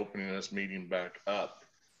we'll be opening this meeting back up.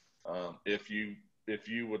 If you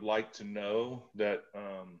would like to know that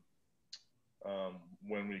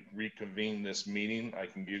when we reconvene this meeting, I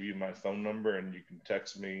can give you my phone number, and you can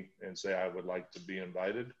text me and say I would like to be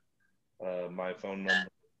invited. My phone number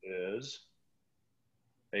is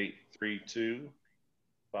 832-584-0975.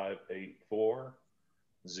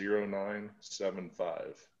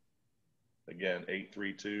 Again,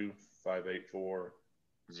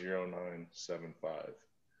 832-584-0975.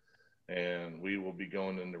 And we will be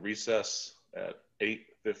going into recess at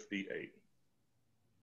 8:58.